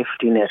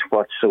safety net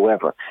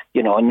whatsoever,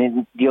 you know, and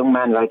a young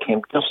man like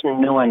him doesn't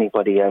know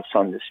anybody else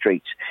on the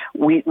streets.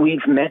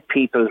 We've met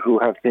people who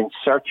have been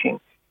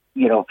searching,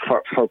 you know,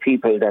 for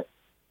people that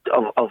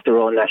of their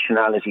own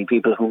nationality,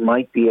 people who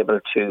might be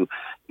able to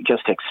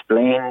just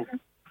explain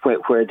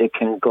where they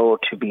can go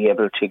to be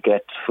able to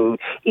get food,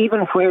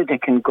 even where they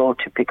can go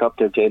to pick up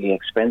their daily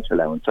expense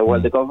allowance. So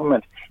while the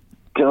government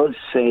does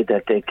say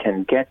that they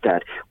can get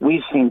that,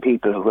 we've seen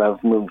people who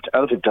have moved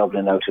out of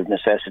Dublin out of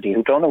necessity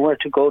who don't know where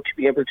to go to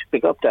be able to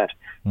pick up that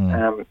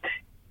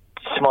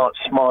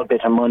small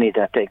bit of money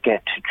that they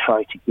get to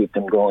try to keep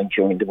them going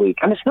during the week.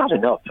 And it's not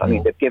enough. I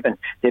mean,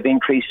 they've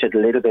increased it a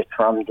little bit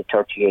from the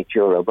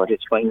 €38, but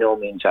it's by no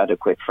means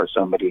adequate for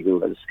somebody who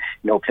has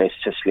no place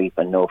to sleep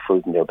and no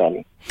food in their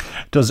belly.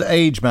 Does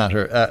age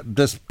matter?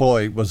 This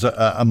boy was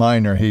a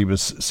minor. He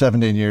was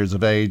 17 years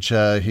of age.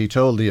 He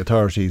told the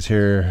authorities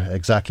here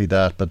exactly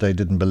that, but they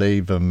didn't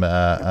believe him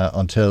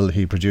until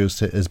he produced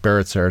his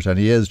birth cert. And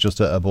he is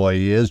just a boy.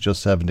 He is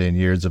just 17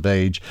 years of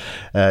age.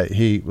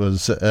 He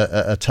was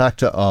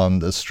attacked on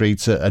the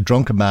streets. A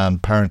drunken man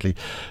apparently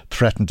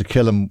threatened to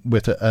kill him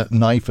with a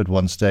knife at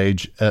one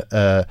stage.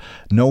 An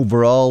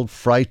overall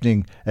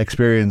frightening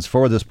experience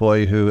for this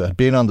boy who had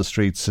been on the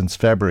streets since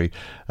February,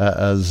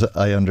 as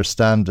I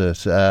understand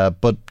it.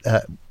 But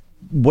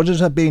would it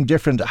have been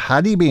different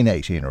had he been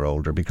 18 or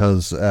older?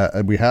 Because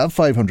we have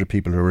 500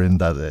 people who are in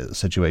that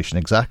situation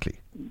exactly.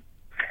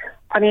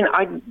 I mean,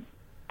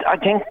 I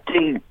think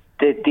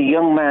the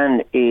young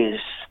man is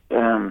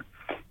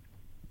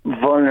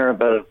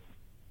vulnerable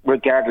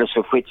regardless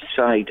of which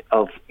side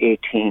of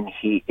 18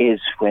 he is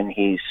when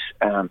he's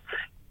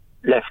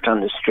left on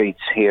the streets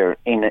here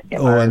in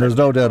Ireland. And there's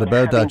no doubt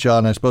about that,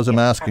 John. I suppose I'm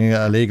asking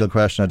a legal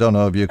question. I don't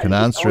know if you can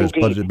answer it,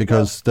 but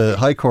because the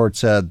High Court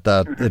said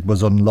that it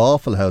was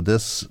unlawful how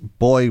this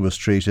boy was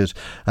treated,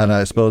 and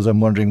I suppose I'm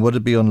wondering, would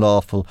it be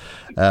unlawful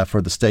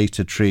for the state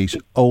to treat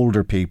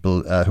older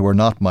people who are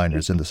not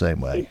minors in the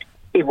same way?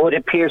 It would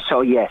appear so,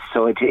 yes.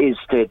 So it is,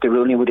 the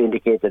ruling would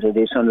indicate that it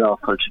is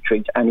unlawful to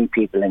treat any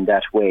people in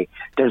that way.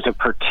 There's a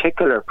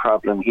particular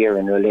problem here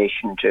in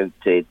relation to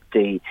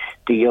the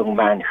young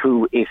man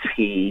who, if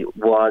he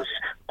was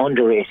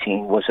under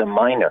 18, was a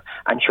minor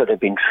and should have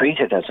been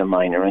treated as a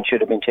minor and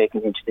should have been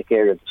taken into the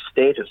care of the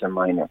state as a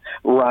minor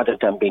rather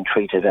than being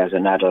treated as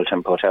an adult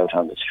and put out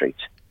on the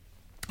streets.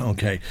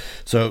 Okay,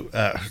 so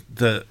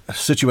the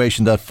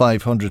situation that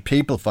 500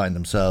 people find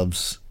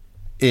themselves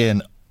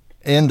in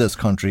this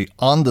country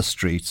on the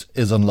streets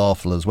is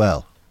unlawful as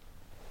well.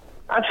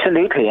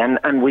 Absolutely,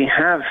 and we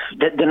have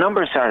the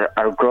numbers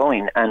are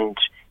growing and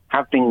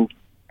have been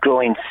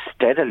growing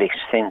steadily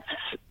since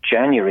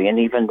January. And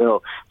even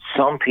though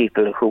some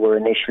people who were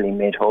initially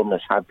made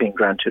homeless have been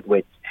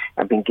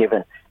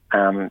given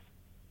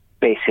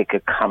basic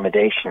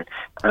accommodation,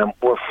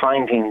 we're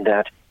finding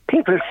that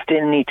people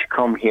still need to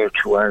come here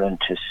to Ireland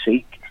to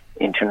seek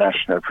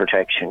international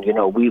protection. You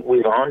know, we've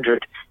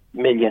 100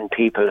 million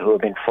people who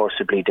have been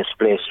forcibly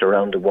displaced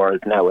around the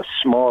world now. A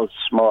small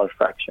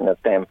fraction of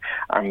them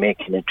are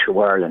making it to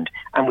Ireland.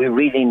 And we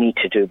really need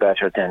to do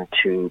better than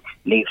to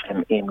leave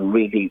them in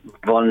really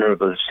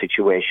vulnerable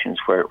situations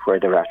where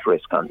they're at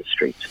risk on the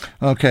streets.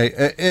 Okay.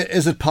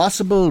 Is it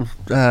possible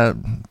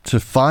to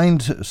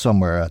find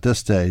somewhere at this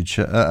stage?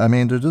 I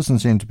mean, there doesn't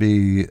seem to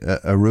be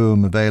a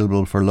room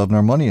available for love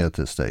nor money at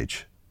this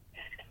stage.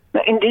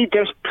 Now, indeed,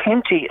 there's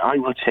plenty, I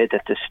would say,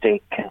 that the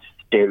state can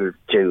still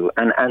do.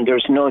 And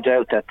there's no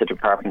doubt that the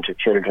Department of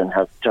Children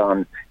has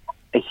done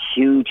a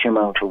huge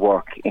amount of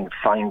work in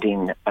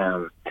finding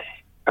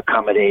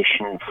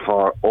accommodation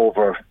for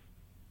over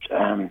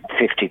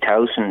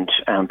 50,000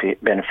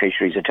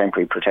 beneficiaries of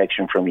temporary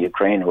protection from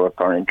Ukraine who are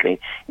currently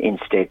in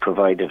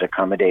state-provided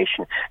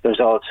accommodation. There's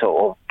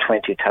also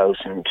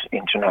 20,000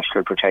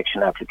 international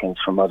protection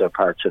applicants from other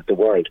parts of the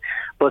world.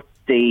 But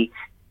the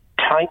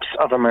types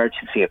of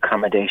emergency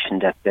accommodation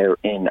that they're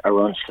in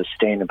are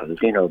unsustainable.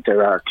 You know,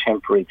 there are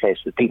temporary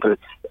places, people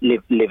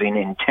living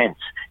in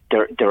tents.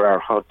 There are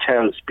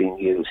hotels being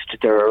used.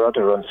 There are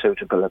other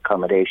unsuitable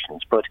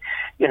accommodations. But,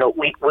 you know,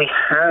 we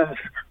have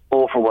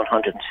over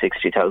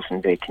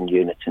 160,000 vacant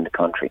units in the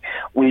country.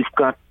 We've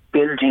got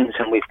buildings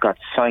and we've got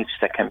sites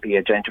that can be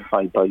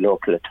identified by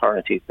local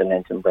authorities the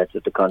length and breadth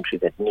of the country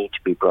that need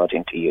to be brought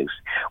into use.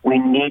 We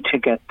need to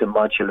get the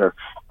modular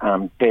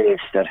bills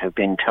that have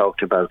been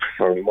talked about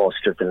for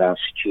most of the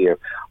last year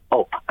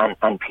up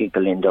and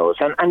people in those.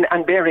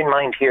 And bear in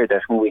mind here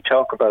that when we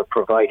talk about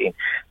providing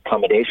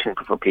accommodation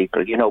for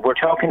people, you know, we're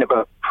talking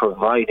about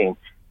providing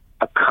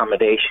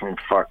accommodation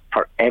for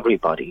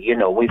everybody. You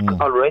know, we've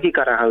already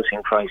got a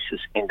housing crisis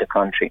in the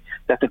country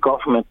that the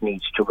government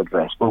needs to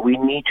address, but we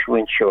need to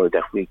ensure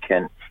that we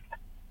can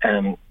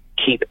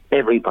keep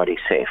everybody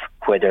safe,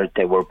 whether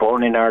they were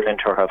born in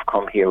Ireland or have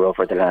come here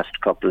over the last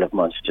couple of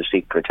months to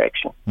seek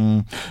protection.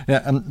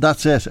 Yeah, and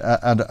that's it.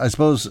 And I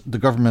suppose the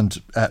government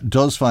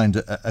does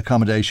find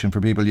accommodation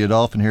for people. You'd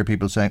often hear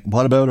people saying,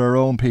 what about our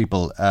own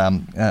people?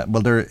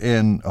 Well, they're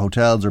in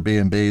hotels or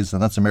B&Bs,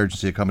 and that's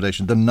emergency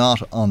accommodation. They're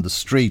not on the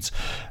streets.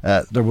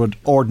 There would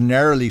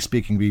ordinarily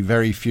speaking be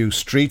very few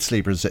street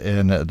sleepers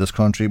in this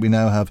country. We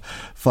now have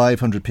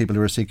 500 people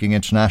who are seeking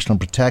international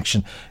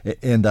protection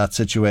in that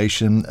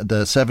situation.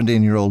 The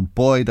 17-year-old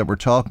boy that we're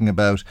talking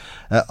about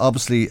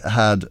obviously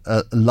had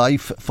a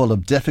life full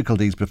of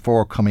difficulties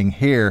before coming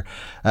here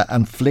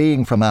and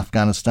fleeing from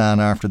Afghanistan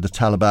after the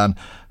Taliban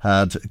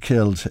had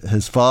killed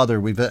his father.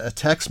 We've a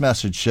text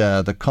message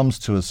that comes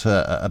to us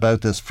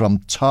about this from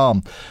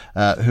Tom,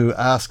 who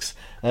asks,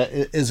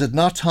 is it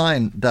not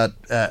time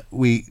that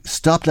we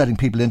stop letting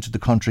people into the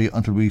country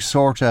until we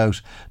sort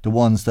out the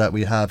ones that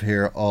we have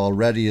here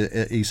already?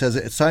 He says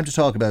it's time to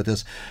talk about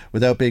this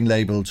without being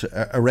labelled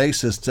a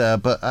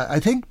racist. But I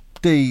think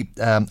the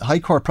High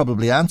Court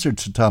probably answered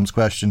to Tom's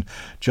question,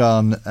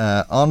 John,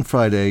 on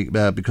Friday,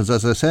 because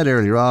as I said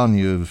earlier on,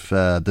 you've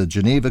the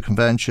Geneva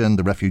Convention,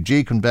 the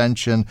Refugee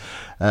Convention.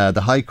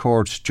 The High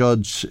Court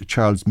Judge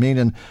Charles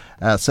Meenan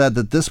said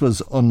that this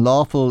was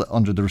unlawful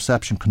under the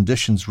Reception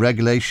Conditions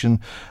Regulation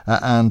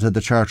and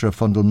the Charter of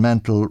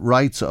Fundamental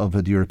Rights of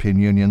the European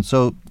Union.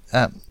 So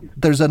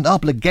there's an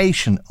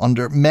obligation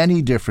under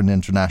many different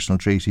international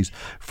treaties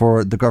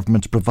for the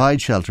government to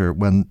provide shelter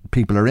when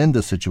people are in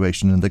this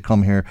situation and they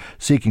come here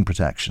seeking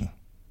protection.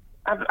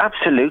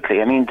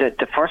 Absolutely. I mean,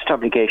 the first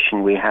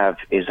obligation we have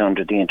is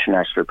under the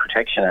International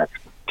Protection Act,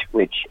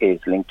 which is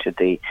linked to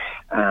the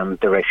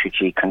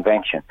Refugee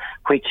Convention,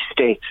 which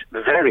states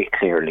very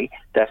clearly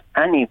that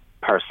any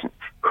person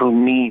who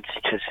needs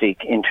to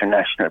seek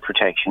international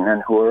protection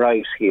and who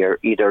arrives here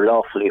either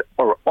lawfully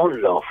or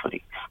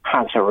unlawfully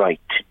has a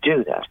right to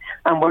do that.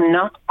 And we're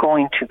not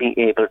going to be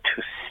able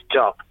to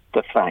stop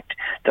the fact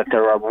that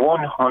there are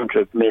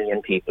 100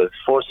 million people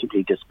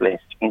forcibly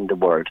displaced in the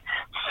world.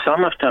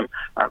 Some of them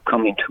are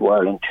coming to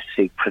Ireland to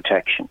seek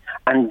protection.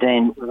 And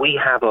then we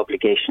have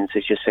obligations,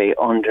 as you say,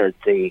 under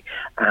the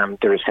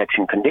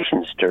Reception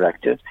Conditions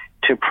Directive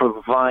to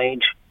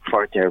provide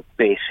for their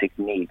basic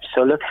needs.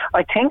 So look,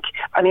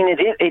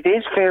 it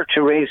is fair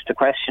to raise the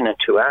question and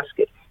to ask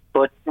it,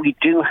 but we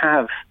do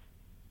have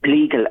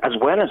legal as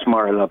well as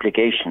moral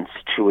obligations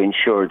to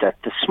ensure that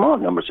the small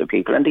numbers of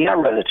people, and they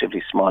are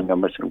relatively small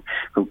numbers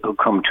who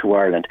come to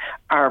Ireland,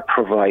 are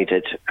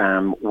provided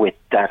with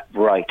that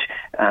right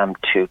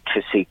to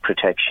seek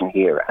protection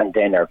here, and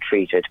then are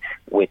treated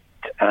with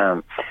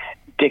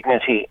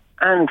dignity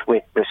and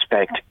with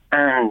respect,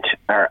 and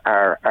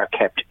are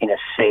kept in a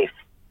safe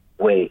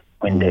way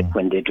when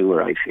they do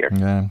arrive here.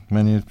 Yeah,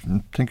 when you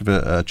think of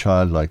a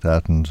child like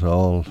that and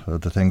all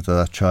the things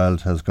that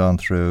child has gone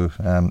through,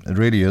 it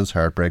really is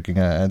heartbreaking.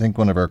 I think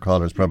one of our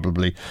callers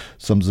probably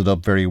sums it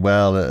up very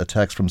well. A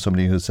text from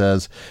somebody who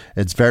says,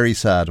 it's very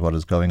sad what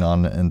is going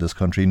on in this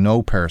country.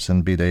 No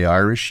person, be they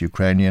Irish,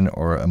 Ukrainian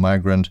or a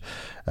migrant,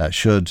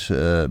 should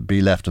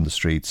be left on the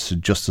streets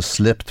just to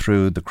slip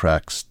through the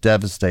cracks.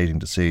 Devastating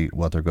to see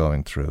what they're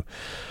going through.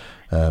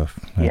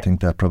 I think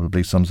that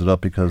probably sums it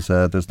up, because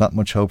there's not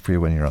much hope for you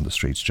when you're on the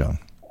streets, John.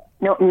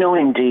 No,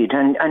 indeed,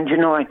 and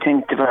I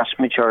think the vast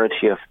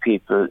majority of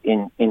people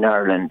in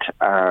Ireland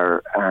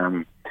are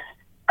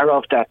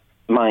of that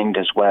mind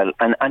as well,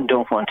 and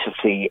don't want to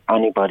see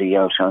anybody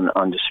out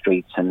on the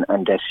streets and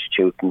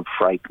destitute and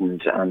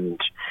frightened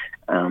and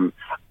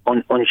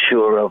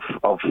unsure of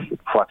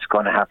what's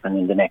going to happen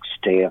in the next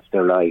day of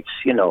their lives,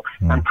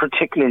 and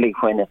particularly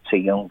when it's a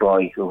young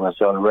boy who has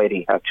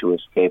already had to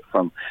escape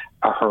from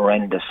a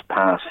horrendous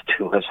past,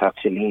 who has had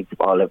to leave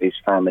all of his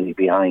family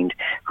behind,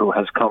 who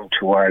has come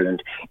to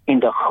Ireland in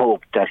the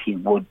hope that he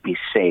would be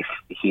safe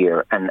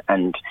here,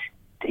 and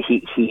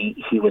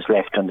he was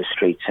left on the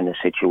streets in a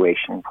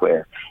situation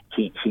where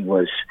he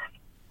was,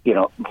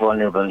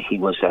 vulnerable, he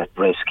was at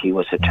risk, he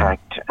was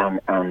attacked,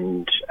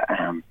 and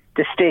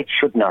the state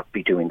should not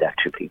be doing that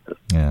to people.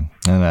 Yeah,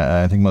 and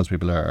I think most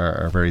people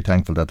are very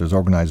thankful that there's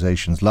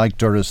organisations like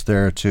Durrus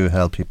there to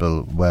help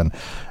people when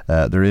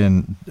they're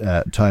in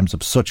times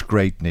of such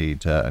great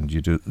need, and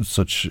you do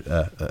such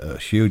a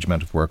huge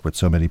amount of work with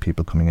so many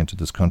people coming into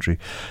this country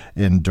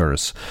in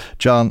Durrus.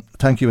 John,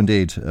 thank you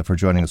indeed for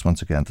joining us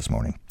once again this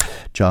morning.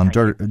 John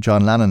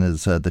Lannon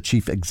is the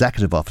Chief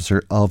Executive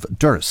Officer of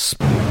Durrus.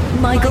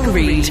 Michael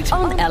Reade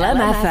on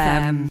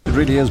LMFM. It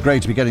really is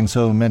great to be getting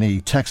so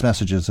many text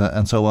messages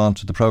and so on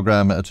to the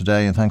programme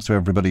today, and thanks to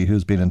everybody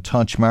who's been in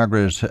touch.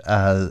 Margaret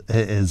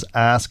is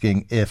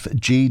asking if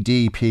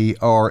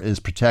GDPR is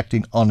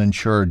protecting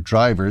uninsured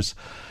drivers.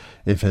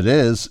 If it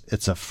is,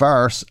 it's a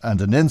farce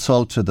and an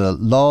insult to the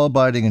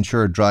law-abiding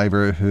insured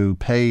driver who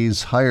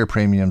pays higher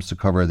premiums to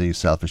cover these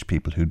selfish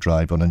people who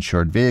drive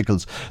uninsured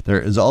vehicles.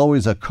 There is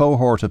always a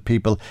cohort of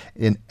people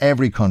in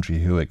every country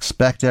who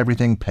expect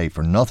everything, pay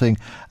for nothing,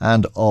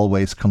 and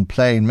always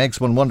complain. Makes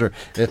one wonder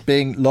if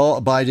being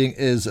law-abiding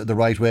is the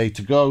right way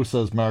to go,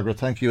 says Margaret.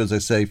 Thank you, as I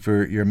say,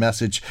 for your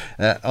message.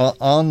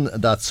 On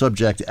that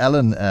subject,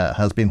 Ellen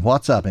has been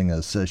WhatsApping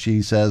us.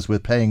 She says,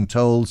 with paying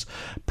tolls,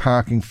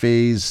 parking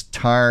fees,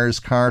 tyres,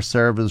 car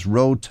service,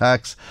 road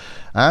tax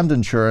and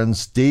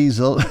insurance,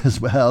 diesel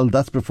as well,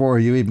 that's before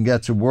you even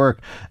get to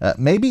work.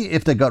 Maybe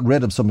if they got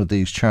rid of some of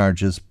these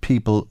charges,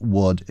 people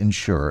would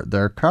insure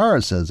their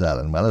cars, says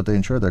Ellen. Well, if they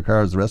insure their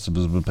cars, the rest of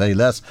us would pay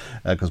less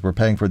because we're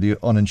paying for the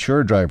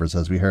uninsured drivers,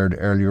 as we heard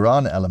earlier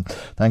on, Ellen.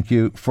 Thank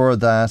you for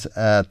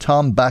that.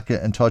 Tom back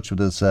in touch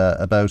with us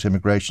about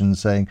immigration,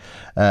 saying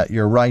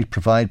you're right,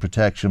 provide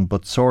protection,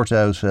 but sort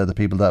out the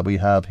people that we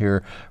have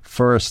here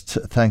first.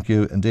 Thank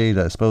you indeed.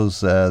 I suppose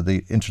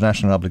the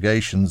international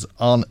obligations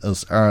on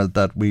us are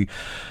that we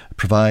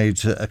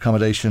provide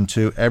accommodation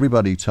to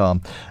everybody,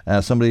 Tom.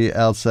 Somebody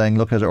else saying,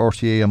 look at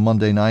RTE on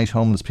Monday night,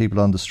 homeless people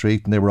on the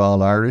street, and they were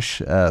all Irish.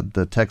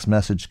 The text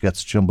message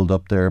gets jumbled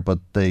up there, but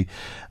they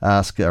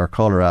ask, our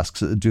caller asks,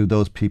 do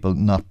those people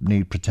not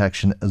need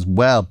protection as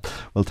well?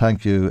 Well,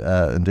 thank you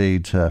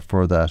indeed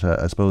for that.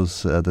 I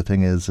suppose the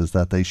thing is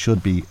that they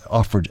should be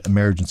offered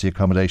emergency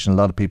accommodation. A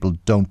lot of people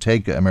don't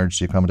take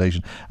emergency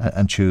accommodation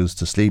and choose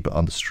to sleep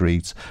on the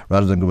streets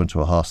rather than go into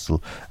a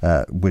hostel,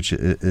 which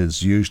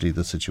is usually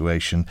the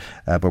situation.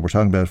 But we're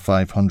talking about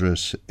 500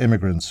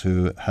 immigrants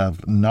who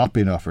have not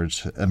been offered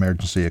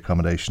emergency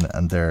accommodation,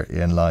 and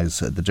therein lies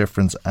the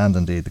difference. And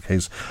indeed the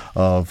case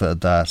of that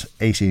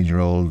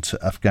 17-year-old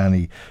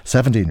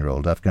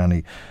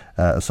Afghani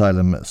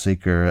asylum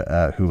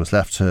seeker who was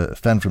left to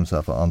fend for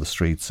himself on the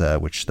streets,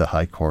 which the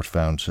High Court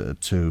found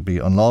to be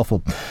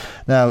unlawful.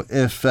 Now,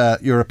 if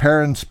you're a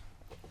parent,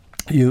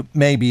 you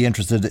may be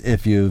interested,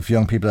 if you've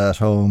young people at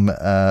home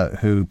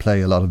who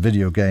play a lot of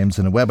video games,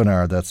 in a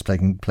webinar that's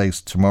taking place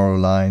tomorrow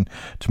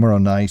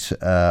night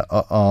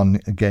on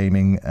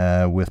gaming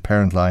with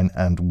Parentline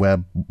and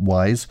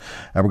WebWise.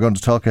 We're going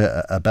to talk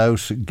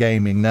about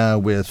gaming now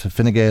with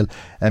Fine Gael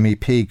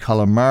MEP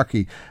Colin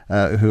Markey,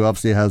 who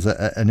obviously has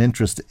an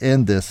interest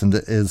in this and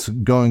is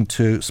going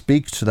to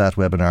speak to that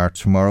webinar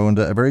tomorrow. And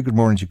a very good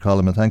morning to you,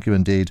 Colin, and thank you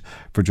indeed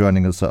for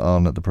joining us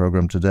on the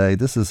programme today.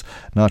 This is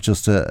not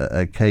just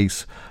a case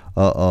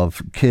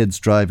of kids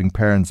driving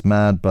parents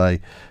mad by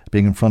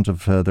being in front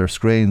of their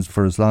screens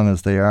for as long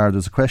as they are.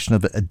 There's a question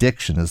of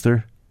addiction, is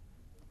there?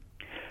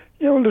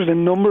 Yeah, well, there's a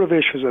number of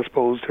issues, I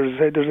suppose.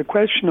 There's a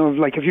question of,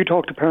 like, if you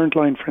talk to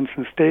Parentline, for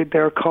instance,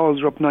 their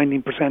calls are up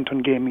 19% on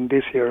gaming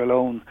this year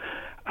alone.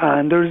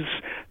 And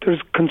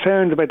there's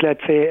concerns about,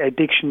 let's say,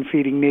 addiction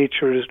feeding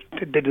nature,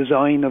 the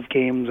design of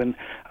games, and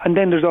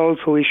then there's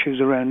also issues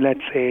around,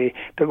 let's say,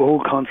 the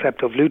whole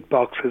concept of loot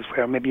boxes,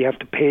 where maybe you have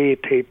to pay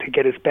to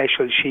get a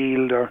special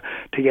shield or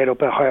to get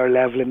up a higher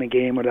level in the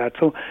game or that.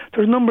 So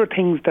there's a number of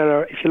things that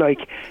are, if you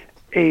like,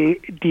 the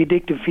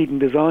addictive feeding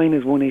design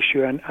is one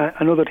issue, and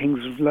other things,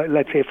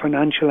 let's say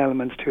financial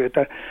elements to it,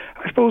 that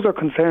I suppose are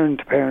concerned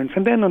to parents.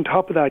 And then on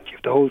top of that, you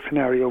have the whole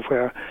scenario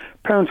where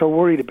parents are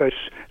worried about,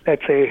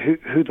 let's say,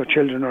 who their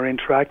children are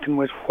interacting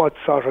with, what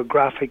sort of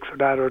graphics or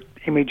that or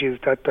images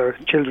that their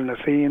children are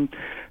seeing.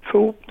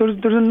 So there's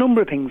a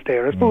number of things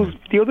there. I suppose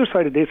the other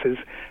side of this is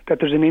that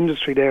there's an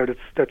industry there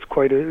that's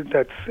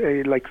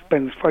like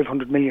spends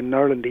 500 million in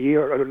Ireland a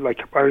year, or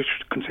like Irish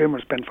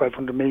consumers spend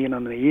 500 million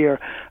on it a year,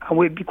 and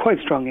we'd be quite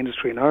a strong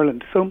industry in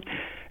Ireland. So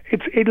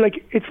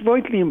it's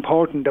vitally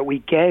important that we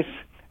get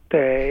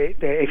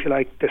if you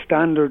like, the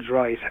standards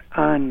right,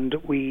 and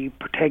we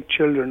protect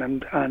children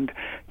and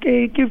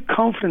give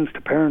confidence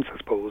to parents, I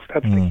suppose.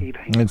 That's the key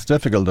thing. It's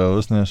difficult though,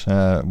 isn't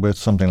it, with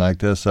something like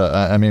this?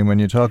 I mean, when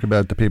you talk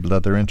about the people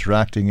that they're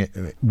interacting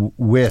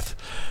with,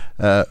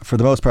 for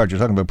the most part, you're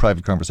talking about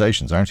private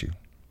conversations, aren't you?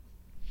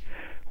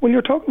 Well,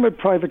 you're talking about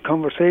private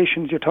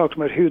conversations, you're talking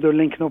about who they're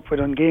linking up with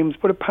on games,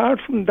 but apart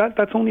from that,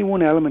 that's only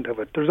one element of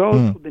it. There's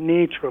also the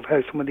nature of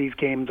how some of these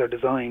games are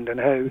designed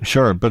and how...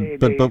 Sure, but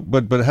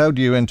how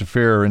do you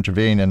interfere or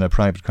intervene in a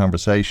private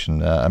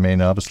conversation? I mean,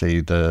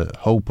 obviously the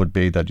hope would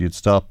be that you'd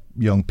stop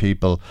young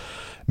people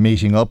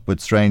meeting up with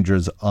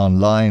strangers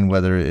online,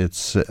 whether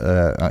it's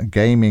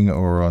gaming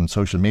or on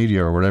social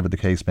media or whatever the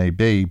case may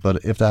be,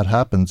 but if that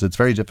happens, it's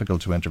very difficult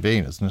to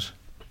intervene, isn't it?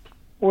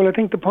 Well, I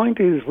think the point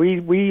is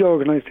we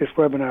organise this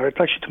webinar. It's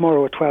actually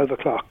tomorrow at 12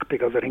 o'clock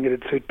because I think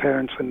it'd suit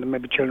parents when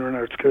maybe children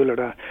are at school or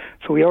that.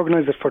 So we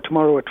organise it for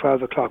tomorrow at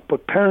 12 o'clock.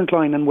 But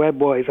Parentline and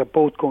WebWise are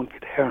both going to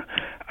be there.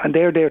 And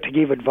they're there to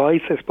give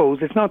advice, I suppose.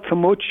 It's not so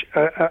much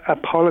a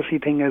policy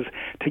thing as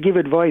to give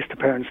advice to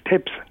parents,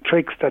 tips,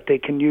 tricks that they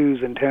can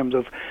use in terms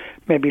of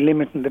maybe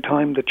limiting the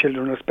time that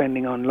children are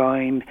spending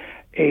online,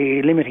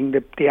 limiting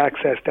the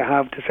access they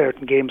have to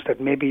certain games that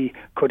maybe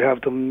could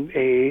have them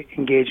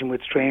engaging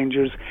with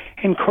strangers,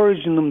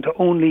 encouraging them to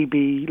only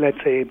be,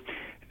 let's say,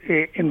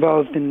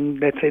 involved in,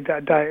 let's say,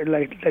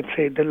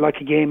 like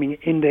a gaming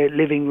in the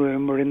living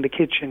room or in the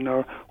kitchen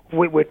or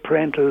with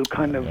parental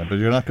kind of... Yeah, but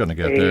you're not going to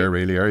get there,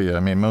 really, are you?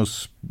 I mean,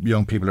 most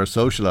young people are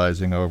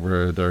socialising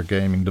over their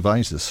gaming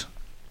devices.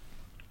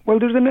 Well,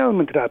 there's an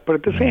element to that, but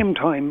at the same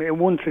time,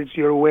 once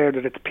you're aware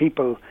that it's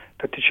people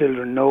that the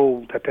children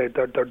know, that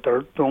they're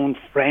their own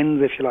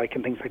friends, if you like,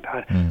 and things like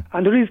that.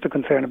 And there is the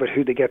concern about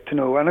who they get to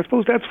know. And I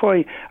suppose that's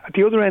why, at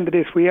the other end of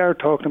this, we are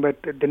talking about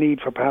the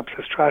need for perhaps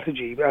a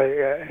strategy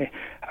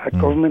at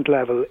government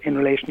level in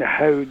relation to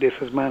how this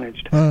is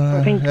managed.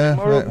 I think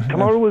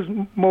tomorrow was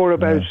more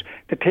about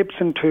the tips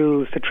and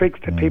tools, the tricks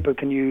that people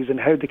can use and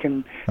how they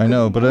can... I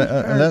know, but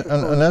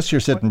unless you're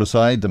sitting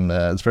beside them,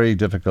 it's very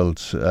difficult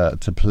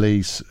to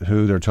police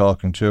who they're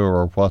talking to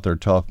or what they're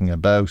talking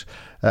about.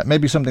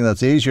 Maybe something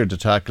that's easier to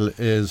tackle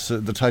is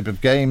the type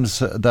of games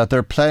that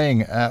they're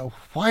playing.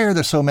 Why are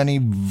there so many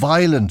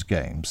violent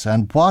games,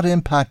 and what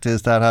impact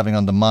is that having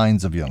on the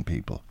minds of young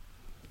people?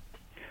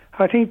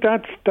 I think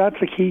that's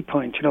a key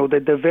point. You know, the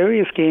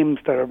various games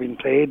that are being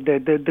played,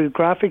 the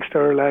graphics that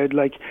are allowed,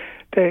 like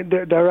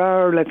there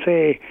are, let's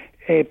say,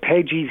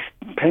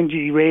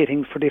 PEGI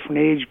ratings for different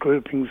age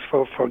groupings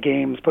for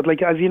games. But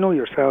like, as you know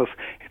yourself,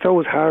 it's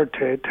always hard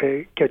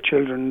to get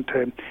children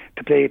to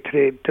play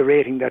to the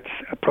rating that's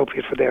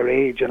appropriate for their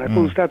age. And I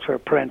suppose that's where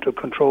parental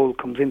control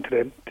comes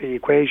into the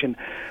equation.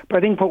 But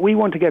I think what we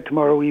want to get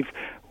tomorrow, we've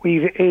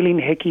Aileen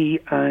Hickey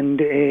and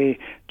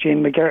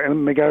Jane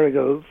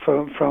McGarrigle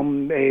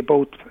from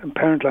both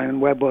Parentline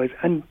and WebWise,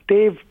 and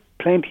they've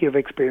plenty of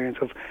experience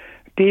of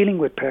dealing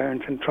with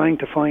parents and trying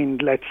to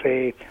find, let's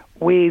say,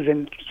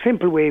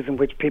 simple ways in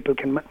which people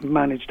can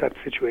manage that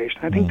situation.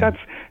 I think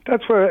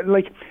that's where,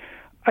 like,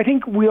 I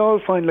think we all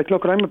find, like,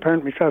 look, I'm a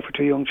parent myself for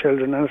two young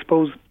children, and I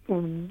suppose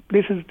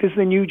this is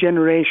a new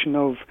generation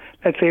of,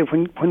 let's say,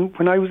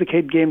 when I was a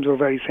kid, games were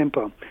very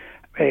simple,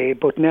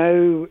 but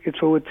now it's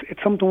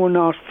something we're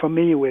not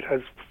familiar with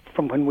as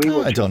from when we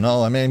were. I don't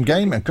know. I mean,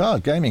 gaming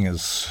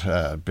has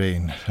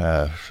been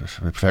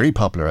very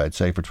popular, I'd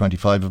say, for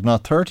 25, if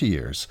not 30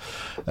 years.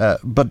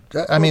 But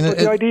I mean,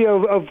 the idea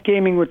of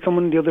gaming with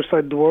someone on the other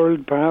side of the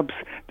world, perhaps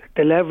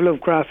the level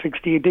of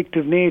graphics, the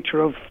addictive nature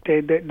of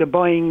the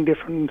buying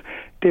different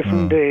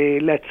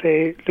let's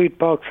say, loot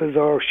boxes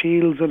or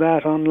shields or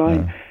that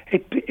online.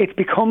 It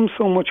becomes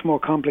so much more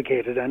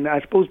complicated, and I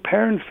suppose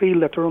parents feel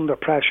that they're under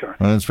pressure.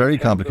 Well, it's very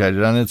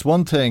complicated, and it's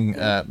one thing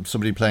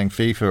somebody playing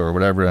FIFA or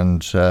whatever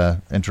and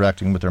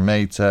interacting with their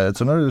mates. It's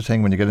another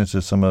thing when you get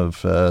into some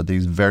of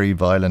these very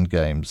violent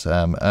games,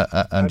 and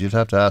you'd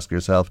have to ask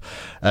yourself,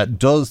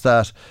 does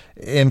that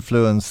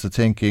influence the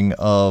thinking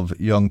of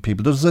young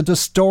people? Does it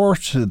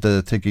distort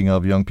the thinking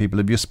of young people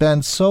if you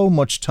spend so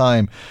much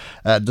time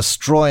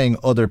destroying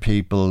other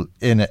people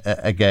in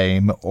a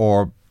game,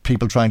 or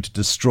people trying to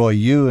destroy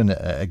you in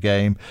a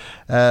game?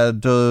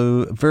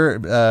 Do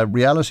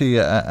reality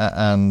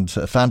and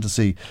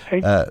fantasy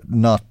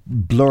not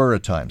blur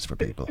at times for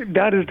people?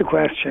 That is the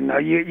question.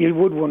 You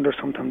would wonder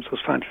sometimes, does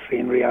fantasy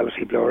and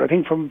reality blur? I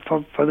think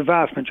for the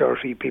vast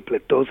majority of people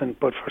it doesn't,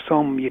 but for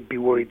some you'd be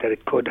worried that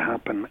it could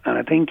happen. And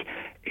I think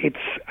it's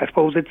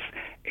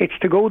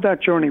to go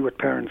that journey with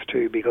parents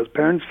too, because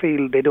parents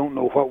feel they don't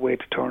know what way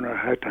to turn or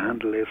how to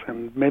handle this,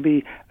 and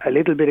maybe a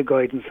little bit of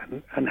guidance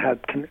and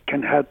help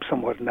can help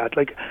somewhat in that.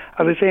 Like,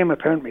 as I say, I'm a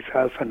parent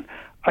myself, and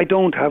I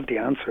don't have the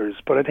answers,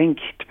 but I think,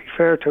 to be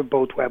fair to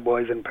both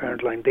WebWise and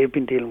Parentline, they've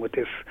been dealing with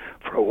this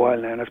for a while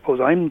now, and I suppose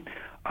I'm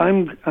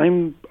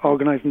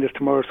organising this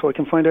tomorrow so I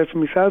can find out for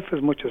myself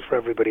as much as for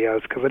everybody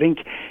else, because I think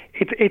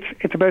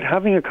it's about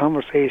having a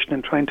conversation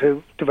and trying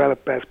to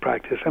develop best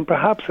practice, and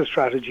perhaps a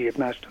strategy at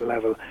national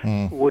level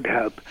would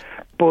help.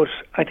 But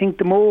I think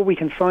the more we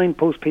can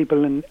signpost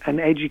people and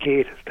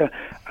educate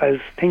as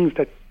things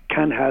that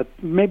can help.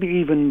 Maybe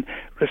even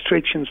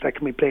restrictions that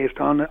can be placed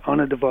on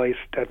a device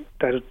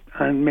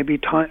and maybe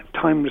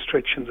time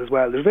restrictions as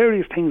well. There's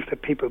various things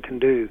that people can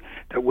do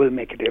that will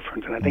make a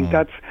difference, and I think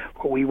that's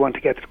what we want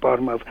to get to the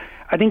bottom of.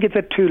 I think it's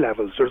at two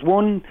levels. There's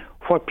one,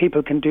 what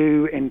people can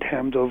do in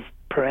terms of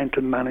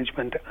parental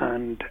management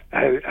and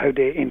how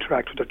they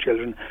interact with their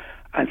children.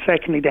 And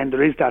secondly, then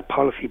there is that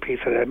policy piece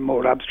at a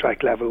more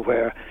abstract level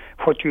where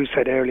what you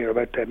said earlier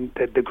about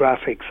the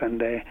graphics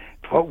and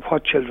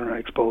what children are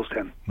exposed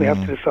to. We have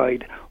to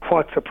decide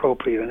what's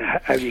appropriate and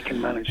how you can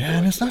manage it.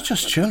 And it's not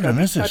just children,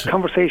 is it? That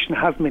conversation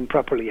hasn't been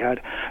properly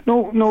had.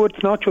 No,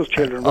 it's not just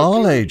children.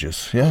 All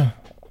ages, yeah.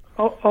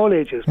 All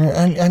ages.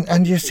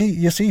 And you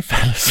see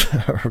fellas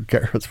or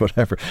girls,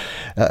 whatever,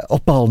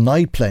 up all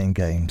night playing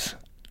games.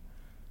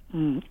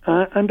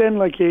 And then,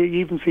 like, you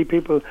even see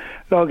people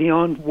logging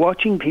on,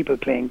 watching people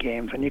playing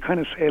games, and you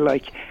kind of say,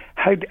 like,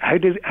 how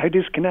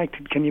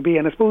disconnected can you be?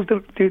 And I suppose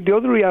the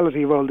other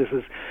reality of all this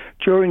is,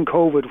 during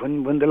COVID,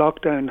 when the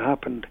lockdown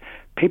happened,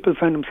 people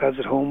found themselves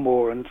at home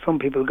more, and some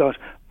people got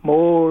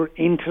more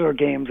into their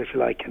games, if you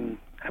like. And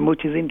how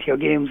much is into your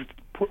games?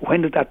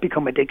 When did that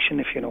become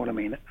addiction, if you know what I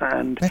mean?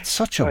 And it's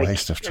such a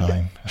waste of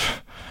time.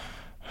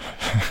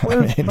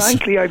 Well,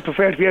 frankly, I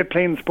prefer to be out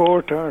playing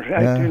sport or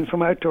out doing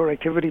some outdoor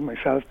activity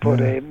myself.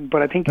 But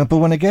I think. No, but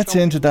when it gets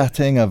into that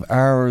thing of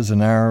hours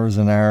and hours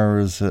and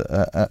hours,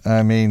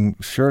 I mean,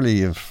 surely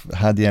you've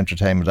had the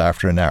entertainment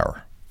after an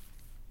hour.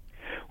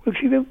 Well,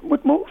 see,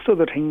 with most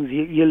other things,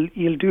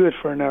 you'll do it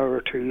for an hour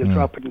or two. You'll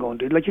drop it and go and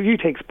do it. Like if you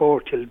take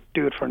sport, you'll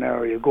do it for an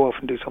hour. You'll go off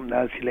and do something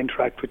else. You'll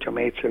interact with your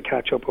mates. You'll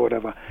catch up or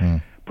whatever.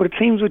 But it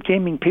seems with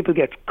gaming, people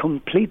get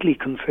completely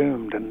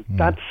consumed, and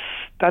that's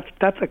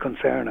a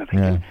concern, I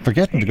think. Yeah.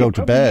 Forgetting to go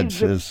to bed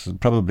is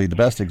probably the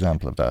best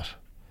example of that.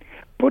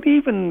 But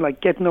even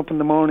like getting up in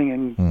the morning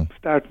and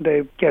starting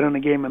to get on a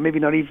game and maybe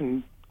not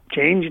even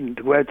changing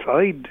to go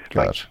outside,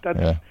 that's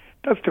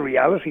the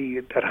reality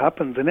that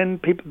happens. And then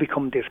people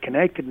become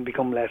disconnected and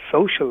become less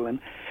social. And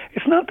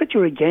it's not that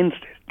you're against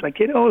it. Like,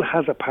 it all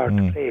has a part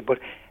to play. But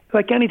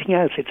like anything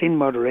else, it's in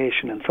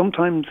moderation. And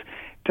sometimes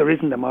there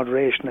isn't a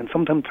moderation, and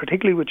sometimes,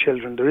 particularly with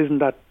children, there isn't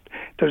that.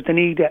 There's the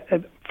need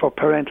for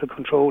parental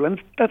control, and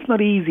that's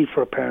not easy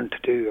for a parent to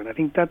do. And I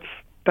think that's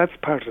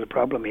part of the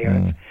problem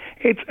here.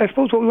 I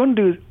suppose what we want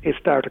to do is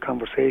start a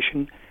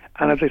conversation.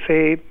 And as I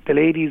say, the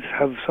ladies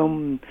have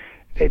some.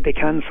 They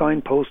can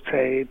signpost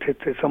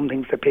to some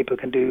things that people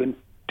can do and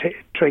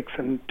tricks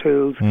and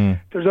tools.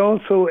 There's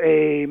also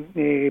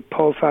a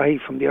Paul Fahey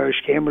from the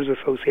Irish Gamers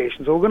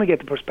Association, so we're going to get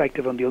the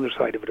perspective on the other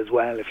side of it as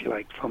well, if you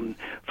like, from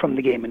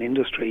the gaming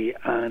industry,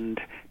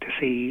 and to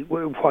see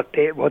what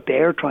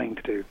they're trying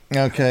to do.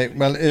 Okay,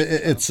 well,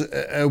 it's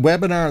a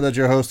webinar that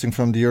you're hosting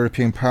from the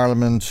European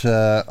Parliament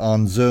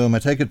on Zoom. I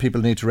take it people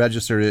need to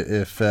register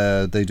if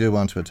they do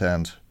want to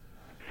attend.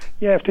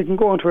 Yeah, if they can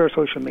go onto our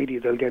social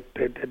media, they'll get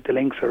the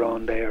links are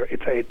on there.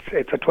 It's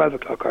at 12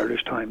 o'clock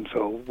Irish time,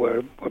 so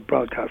we're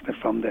broadcasting it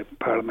from the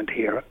Parliament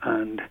here.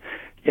 And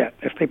yeah,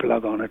 if people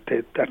log on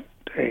to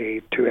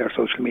our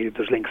social media,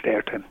 there's links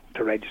there to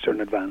register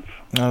in advance.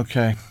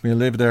 Okay, we'll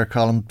leave it there,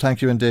 Colin.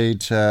 Thank you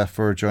indeed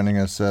for joining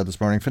us this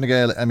morning. Fine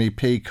Gael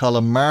MEP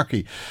Colin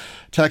Markey.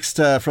 Text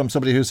from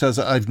somebody who says,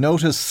 I've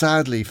noticed,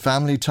 sadly,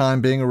 family time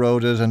being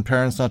eroded and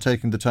parents not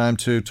taking the time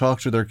to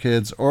talk to their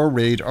kids or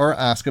read or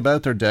ask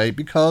about their day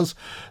because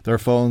their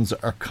phones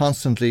are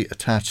constantly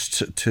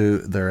attached to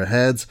their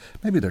heads.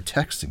 Maybe they're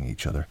texting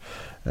each other.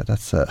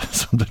 That's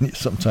something you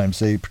sometimes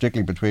see,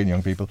 particularly between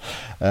young people.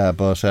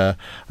 But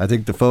I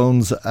think the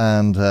phones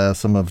and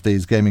some of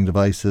these gaming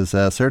devices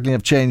certainly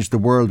have changed the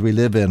world we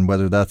live in,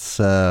 whether that's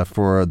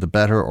for the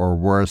better or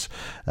worse.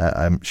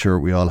 I'm sure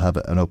we all have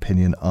an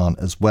opinion on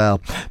as well.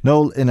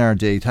 Noel in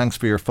RD, thanks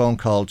for your phone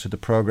call to the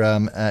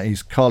programme.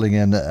 He's calling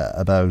in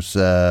about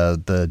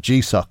the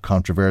GSOC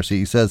controversy.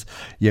 He says,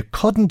 you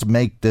couldn't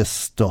make this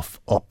stuff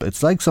up.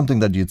 It's like something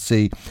that you'd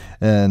see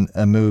in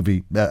a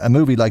movie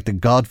like The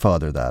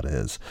Godfather, that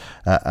is.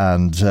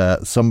 And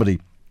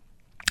somebody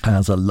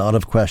has a lot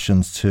of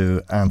questions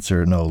to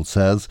answer, Noel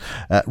says.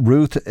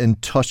 Ruth in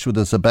touch with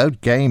us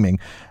about gaming.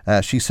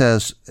 She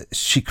says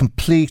she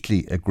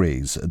completely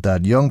agrees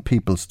that young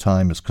people's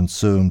time is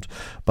consumed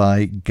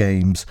by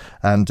games,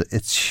 and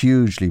it's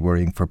hugely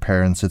worrying for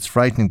parents. It's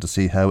frightening to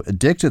see how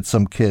addicted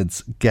some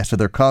kids get to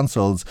their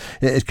consoles.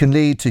 It can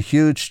lead to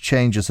huge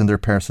changes in their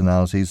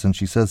personalities, and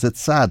she says it's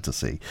sad to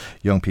see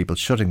young people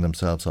shutting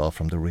themselves off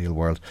from the real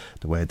world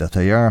the way that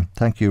they are.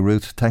 Thank you,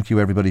 Ruth. Thank you,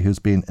 everybody who's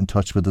been in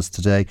touch with us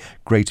today.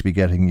 Great to be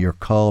getting your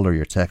call or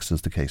your text,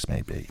 as the case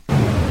may be.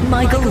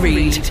 Michael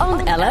Reade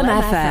on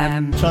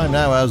LMFM. Time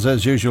now,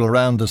 as usual,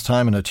 around this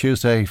time on a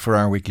Tuesday for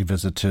our weekly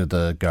visit to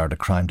the Garda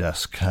Crime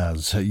Desk.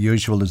 As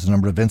usual, there's a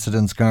number of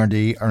incidents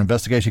Gardaí are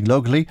investigating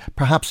locally.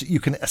 Perhaps you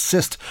can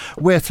assist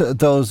with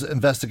those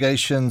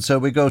investigations. So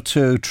we go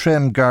to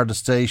Trim Garda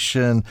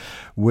Station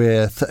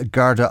with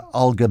Garda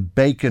Olga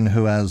Bacon,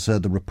 who has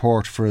the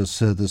report for us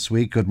this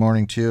week. Good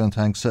morning to you and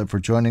thanks for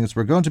joining us.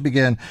 We're going to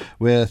begin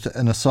with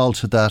an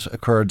assault that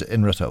occurred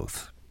in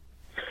Ratoath.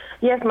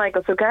 Yes,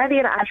 Michael. So Gardaí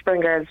at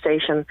Ashburn Guard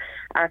Station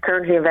are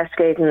currently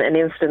investigating an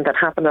incident that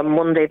happened on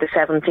Monday, the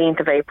 17th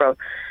of April,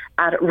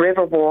 at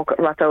Riverwalk,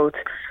 Rathoath,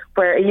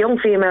 where a young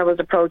female was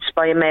approached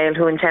by a male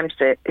who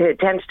attempted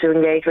to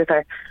engage with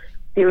her.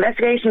 The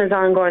investigation is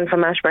ongoing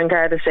from Ashburn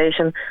Guard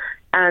Station,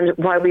 and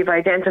while we've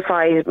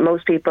identified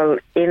most people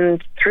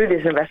through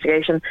this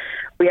investigation,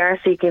 we are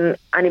seeking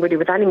anybody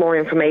with any more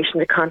information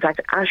to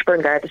contact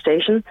Ashburn Guard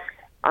Station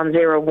on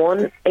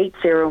 01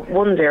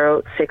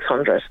 8010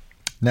 600.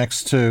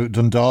 Next to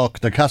Dundalk,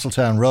 the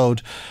Castletown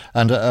Road,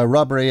 and a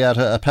robbery at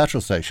a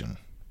petrol station.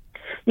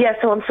 Yes,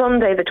 so on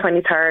Sunday the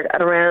 23rd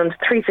at around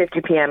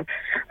 3:50pm,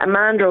 a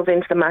man drove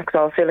into the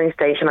Maxall filling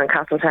station on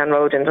Castletown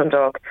Road in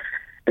Dundalk.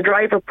 The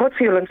driver put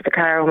fuel into the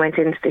car and went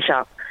into the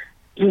shop.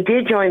 He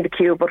did join the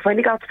queue, but when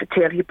he got to the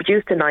till, he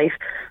produced a knife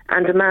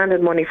and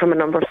demanded money from a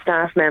number of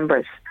staff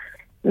members.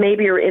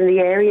 Maybe you're in the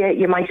area,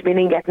 you might have been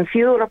in getting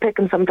fuel or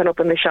picking something up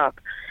in the shop.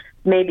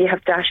 Maybe you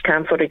have dash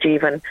cam footage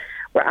even.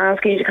 We're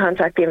asking you to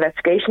contact the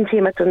investigation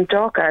team at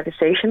Dundalk Garda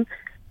Station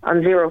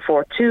on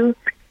 042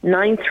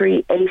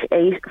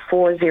 9388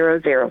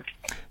 400.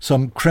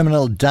 Some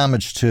criminal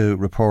damage to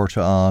report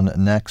on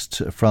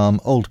next from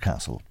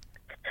Oldcastle.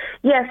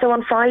 Yeah, so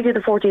on Friday the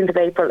 14th of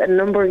April, a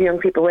number of young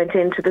people went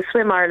into the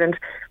Swim Ireland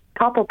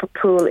pop-up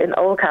pool in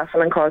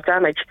Oldcastle and caused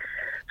damage.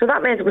 So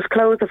that meant it was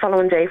closed the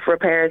following day for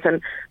repairs,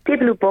 and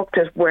people who booked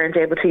it weren't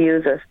able to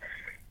use it.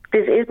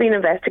 This is being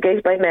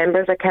investigated by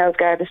members at Kells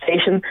Garda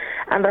Station,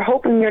 and they're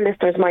hoping your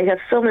listeners might have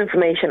some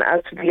information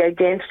as to the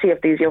identity of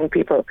these young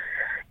people.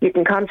 You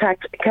can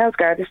contact Kells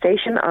Garda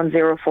Station on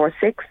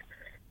 046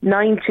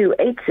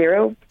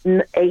 9280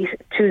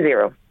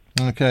 820.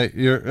 Okay,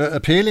 you're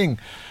appealing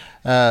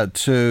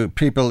to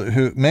people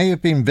who may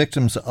have been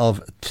victims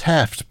of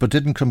theft but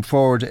didn't come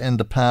forward in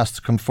the past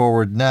to come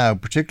forward now,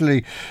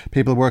 particularly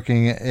people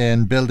working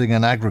in building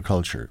and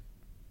agriculture.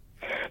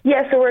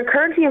 Yes, so we're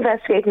currently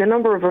investigating a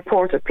number of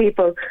reports of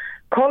people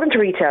calling to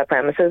retail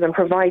premises and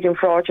providing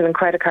fraudulent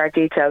credit card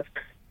details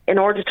in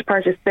order to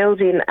purchase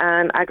building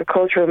and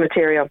agricultural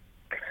material.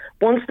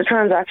 Once the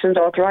transaction is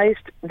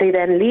authorised, they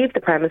then leave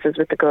the premises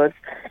with the goods,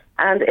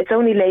 and it's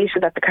only later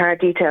that the card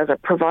details are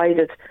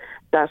provided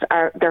that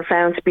they're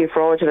found to be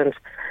fraudulent.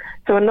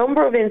 So a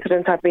number of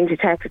incidents have been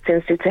detected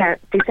since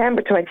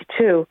December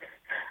 22,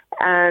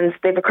 and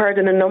they've occurred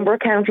in a number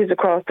of counties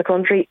across the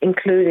country,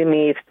 including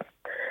Meath.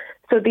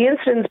 So the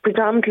incidents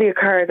predominantly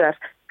occurred at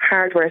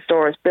hardware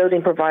stores,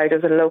 building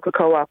providers and local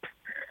co-ops.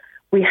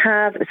 We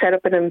have set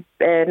up an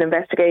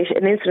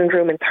incident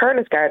room in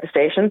Thurles Garda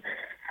Station,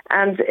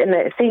 and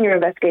a senior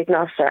investigating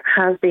officer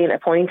has been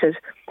appointed.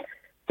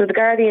 So the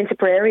Gardaí in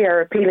Tipperary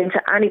are appealing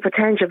to any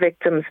potential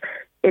victims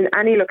in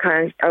any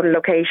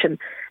location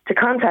to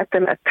contact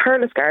them at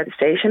Thurles Garda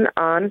Station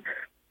on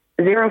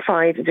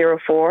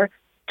 0504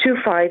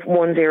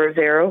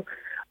 25100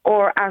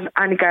 or at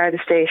any Garda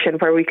Station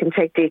where we can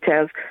take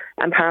details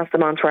and pass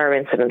them on to our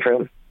incident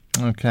room.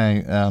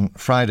 Okay,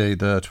 Friday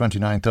the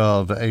 29th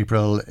of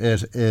April,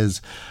 it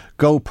is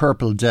Go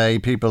Purple Day.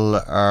 People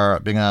are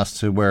being asked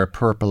to wear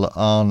purple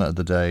on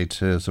the day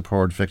to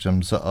support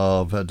victims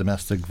of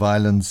domestic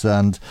violence,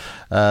 and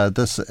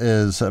this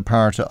is a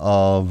part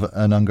of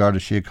an An Garda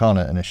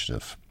Síochána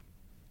initiative.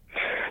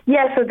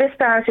 Yeah, so this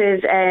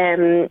started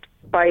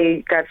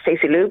by Garda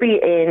Stacey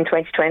Luby in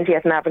 2020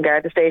 at Navan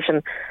Garda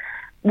Station.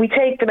 We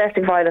take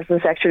domestic violence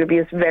and sexual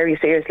abuse very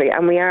seriously,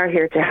 and we are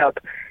here to help.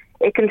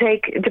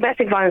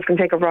 Domestic violence can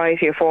take a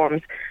variety of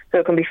forms. So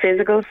it can be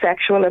physical,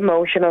 sexual,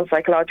 emotional,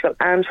 psychological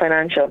and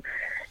financial.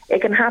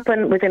 It can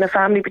happen within a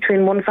family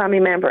between one family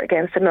member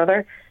against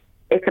another.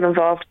 It can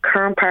involve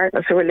current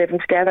partners who are living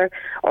together,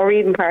 or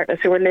even partners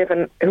who are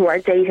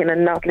dating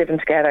and not living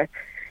together.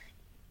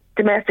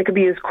 Domestic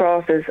abuse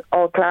crosses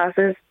all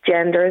classes,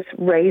 genders,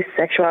 race,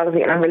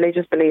 sexuality and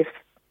religious beliefs.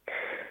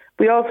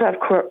 We also have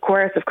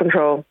coercive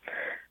control.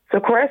 So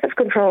coercive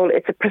control,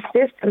 it's a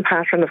persistent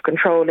pattern of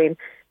controlling,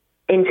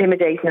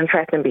 intimidating and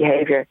threatening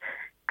behaviour,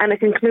 and it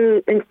can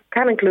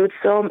include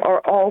some or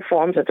all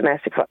forms of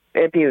domestic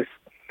abuse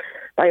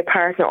by a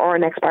partner or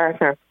an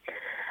ex-partner.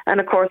 And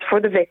of course,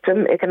 for the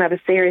victim, it can have a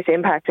serious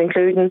impact,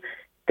 including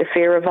the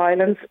fear of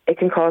violence. It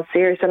can cause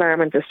serious alarm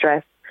and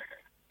distress.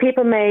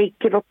 People may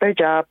give up their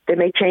job, they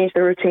may change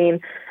their routine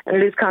and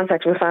lose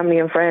contact with family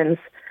and friends,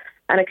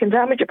 and it can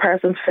damage a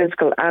person's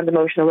physical and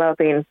emotional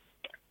well-being.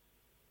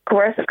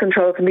 Coercive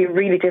control can be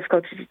really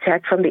difficult to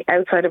detect from the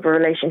outside of a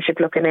relationship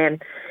looking in,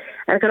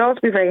 and it can also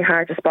be very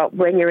hard to spot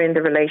when you're in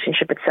the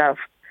relationship itself.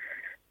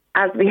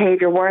 As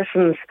behaviour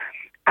worsens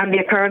and the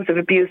occurrence of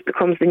abuse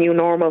becomes the new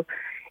normal,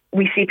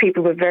 we see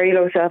people with very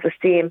low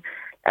self-esteem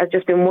as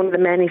just being one of the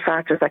many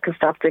factors that can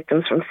stop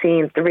victims from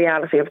seeing the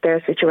reality of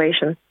their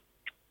situation.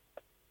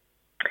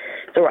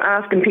 So we're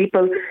asking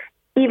people,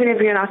 even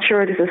if you're not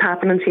sure this is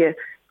happening to you,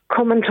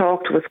 come and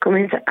talk to us. Come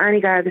into any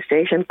Garda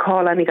Station,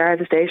 call any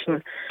Garda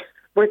Station.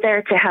 We're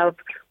there to help.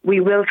 We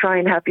will try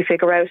and help you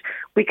figure out.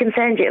 We can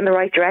send you in the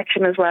right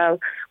direction as well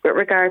with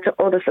regard to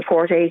other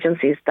support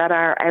agencies that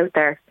are out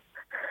there.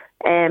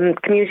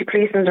 Community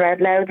policing is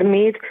Red Loud in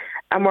Meath,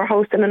 and we're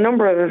hosting a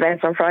number of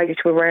events on Friday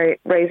to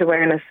raise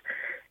awareness.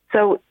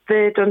 So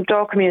the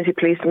Dundalk Community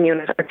Policing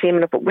Unit are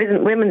teaming up with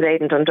Women's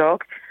Aid in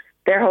Dundalk.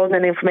 They're holding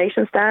an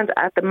information stand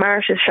at the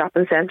Marshes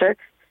Shopping Centre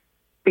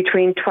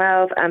between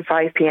 12 and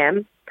 5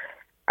 p.m.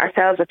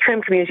 Ourselves at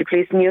Trim Community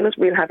Policing Unit,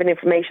 we'll have an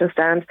information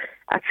stand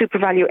at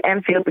SuperValue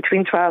Enfield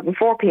between 12 and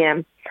 4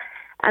 p.m.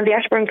 And the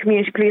Ashburn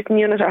Community Policing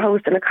Unit are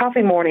hosting a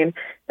coffee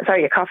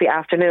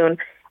afternoon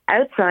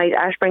outside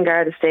Ashburn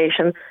Garda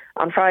Station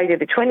on Friday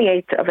the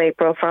 28th of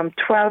April from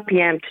 12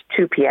 p.m. to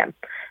 2 p.m.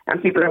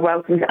 And people are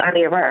welcome to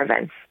any of our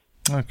events.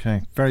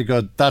 Okay, very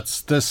good.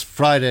 That's this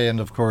Friday, and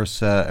of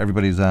course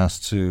everybody's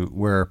asked to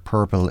wear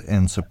purple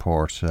in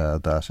support.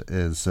 That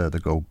is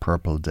the Go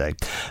Purple Day.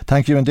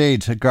 Thank you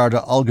indeed,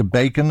 Garda Olga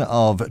Bacon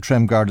of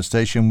Trim Garda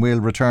Station. We'll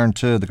return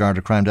to the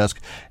Garda Crime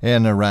Desk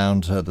in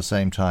around the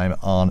same time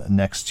on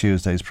next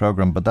Tuesday's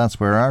programme, but that's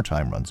where our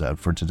time runs out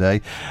for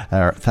today.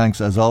 Thanks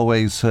as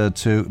always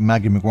to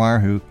Maggie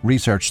McGuire, who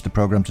researched the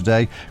programme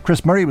today.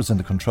 Chris Murray was in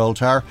the control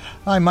tower.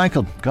 I'm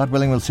Michael. God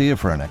willing, we'll see you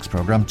for our next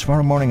programme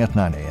tomorrow morning at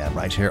 9 a.m.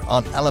 right here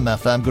on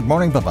LMFM. Good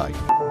morning. Bye-bye.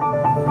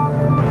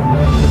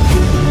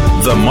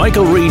 The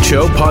Michael Reade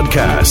Show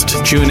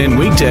podcast. Tune in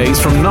weekdays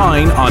from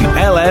 9 on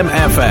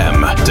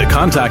LMFM. To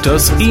contact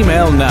us,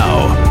 email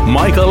now,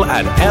 michael@lmfm.ie.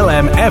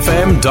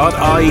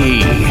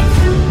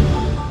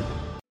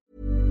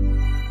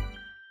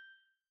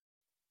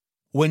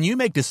 When you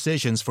make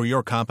decisions for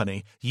your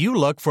company, you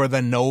look for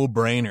the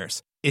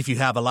no-brainers. If you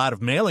have a lot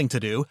of mailing to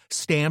do,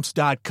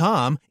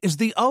 Stamps.com is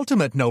the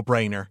ultimate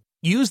no-brainer.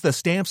 Use the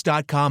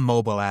Stamps.com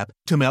mobile app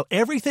to mail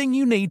everything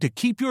you need to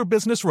keep your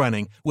business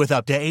running with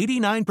up to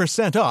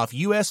 89% off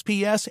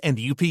USPS and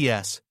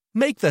UPS.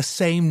 Make the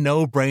same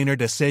no-brainer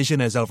decision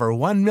as over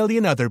 1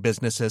 million other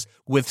businesses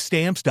with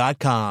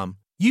Stamps.com.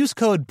 Use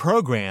code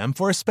PROGRAM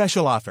for a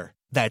special offer.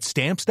 That's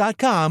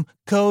Stamps.com,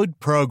 code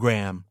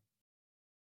PROGRAM.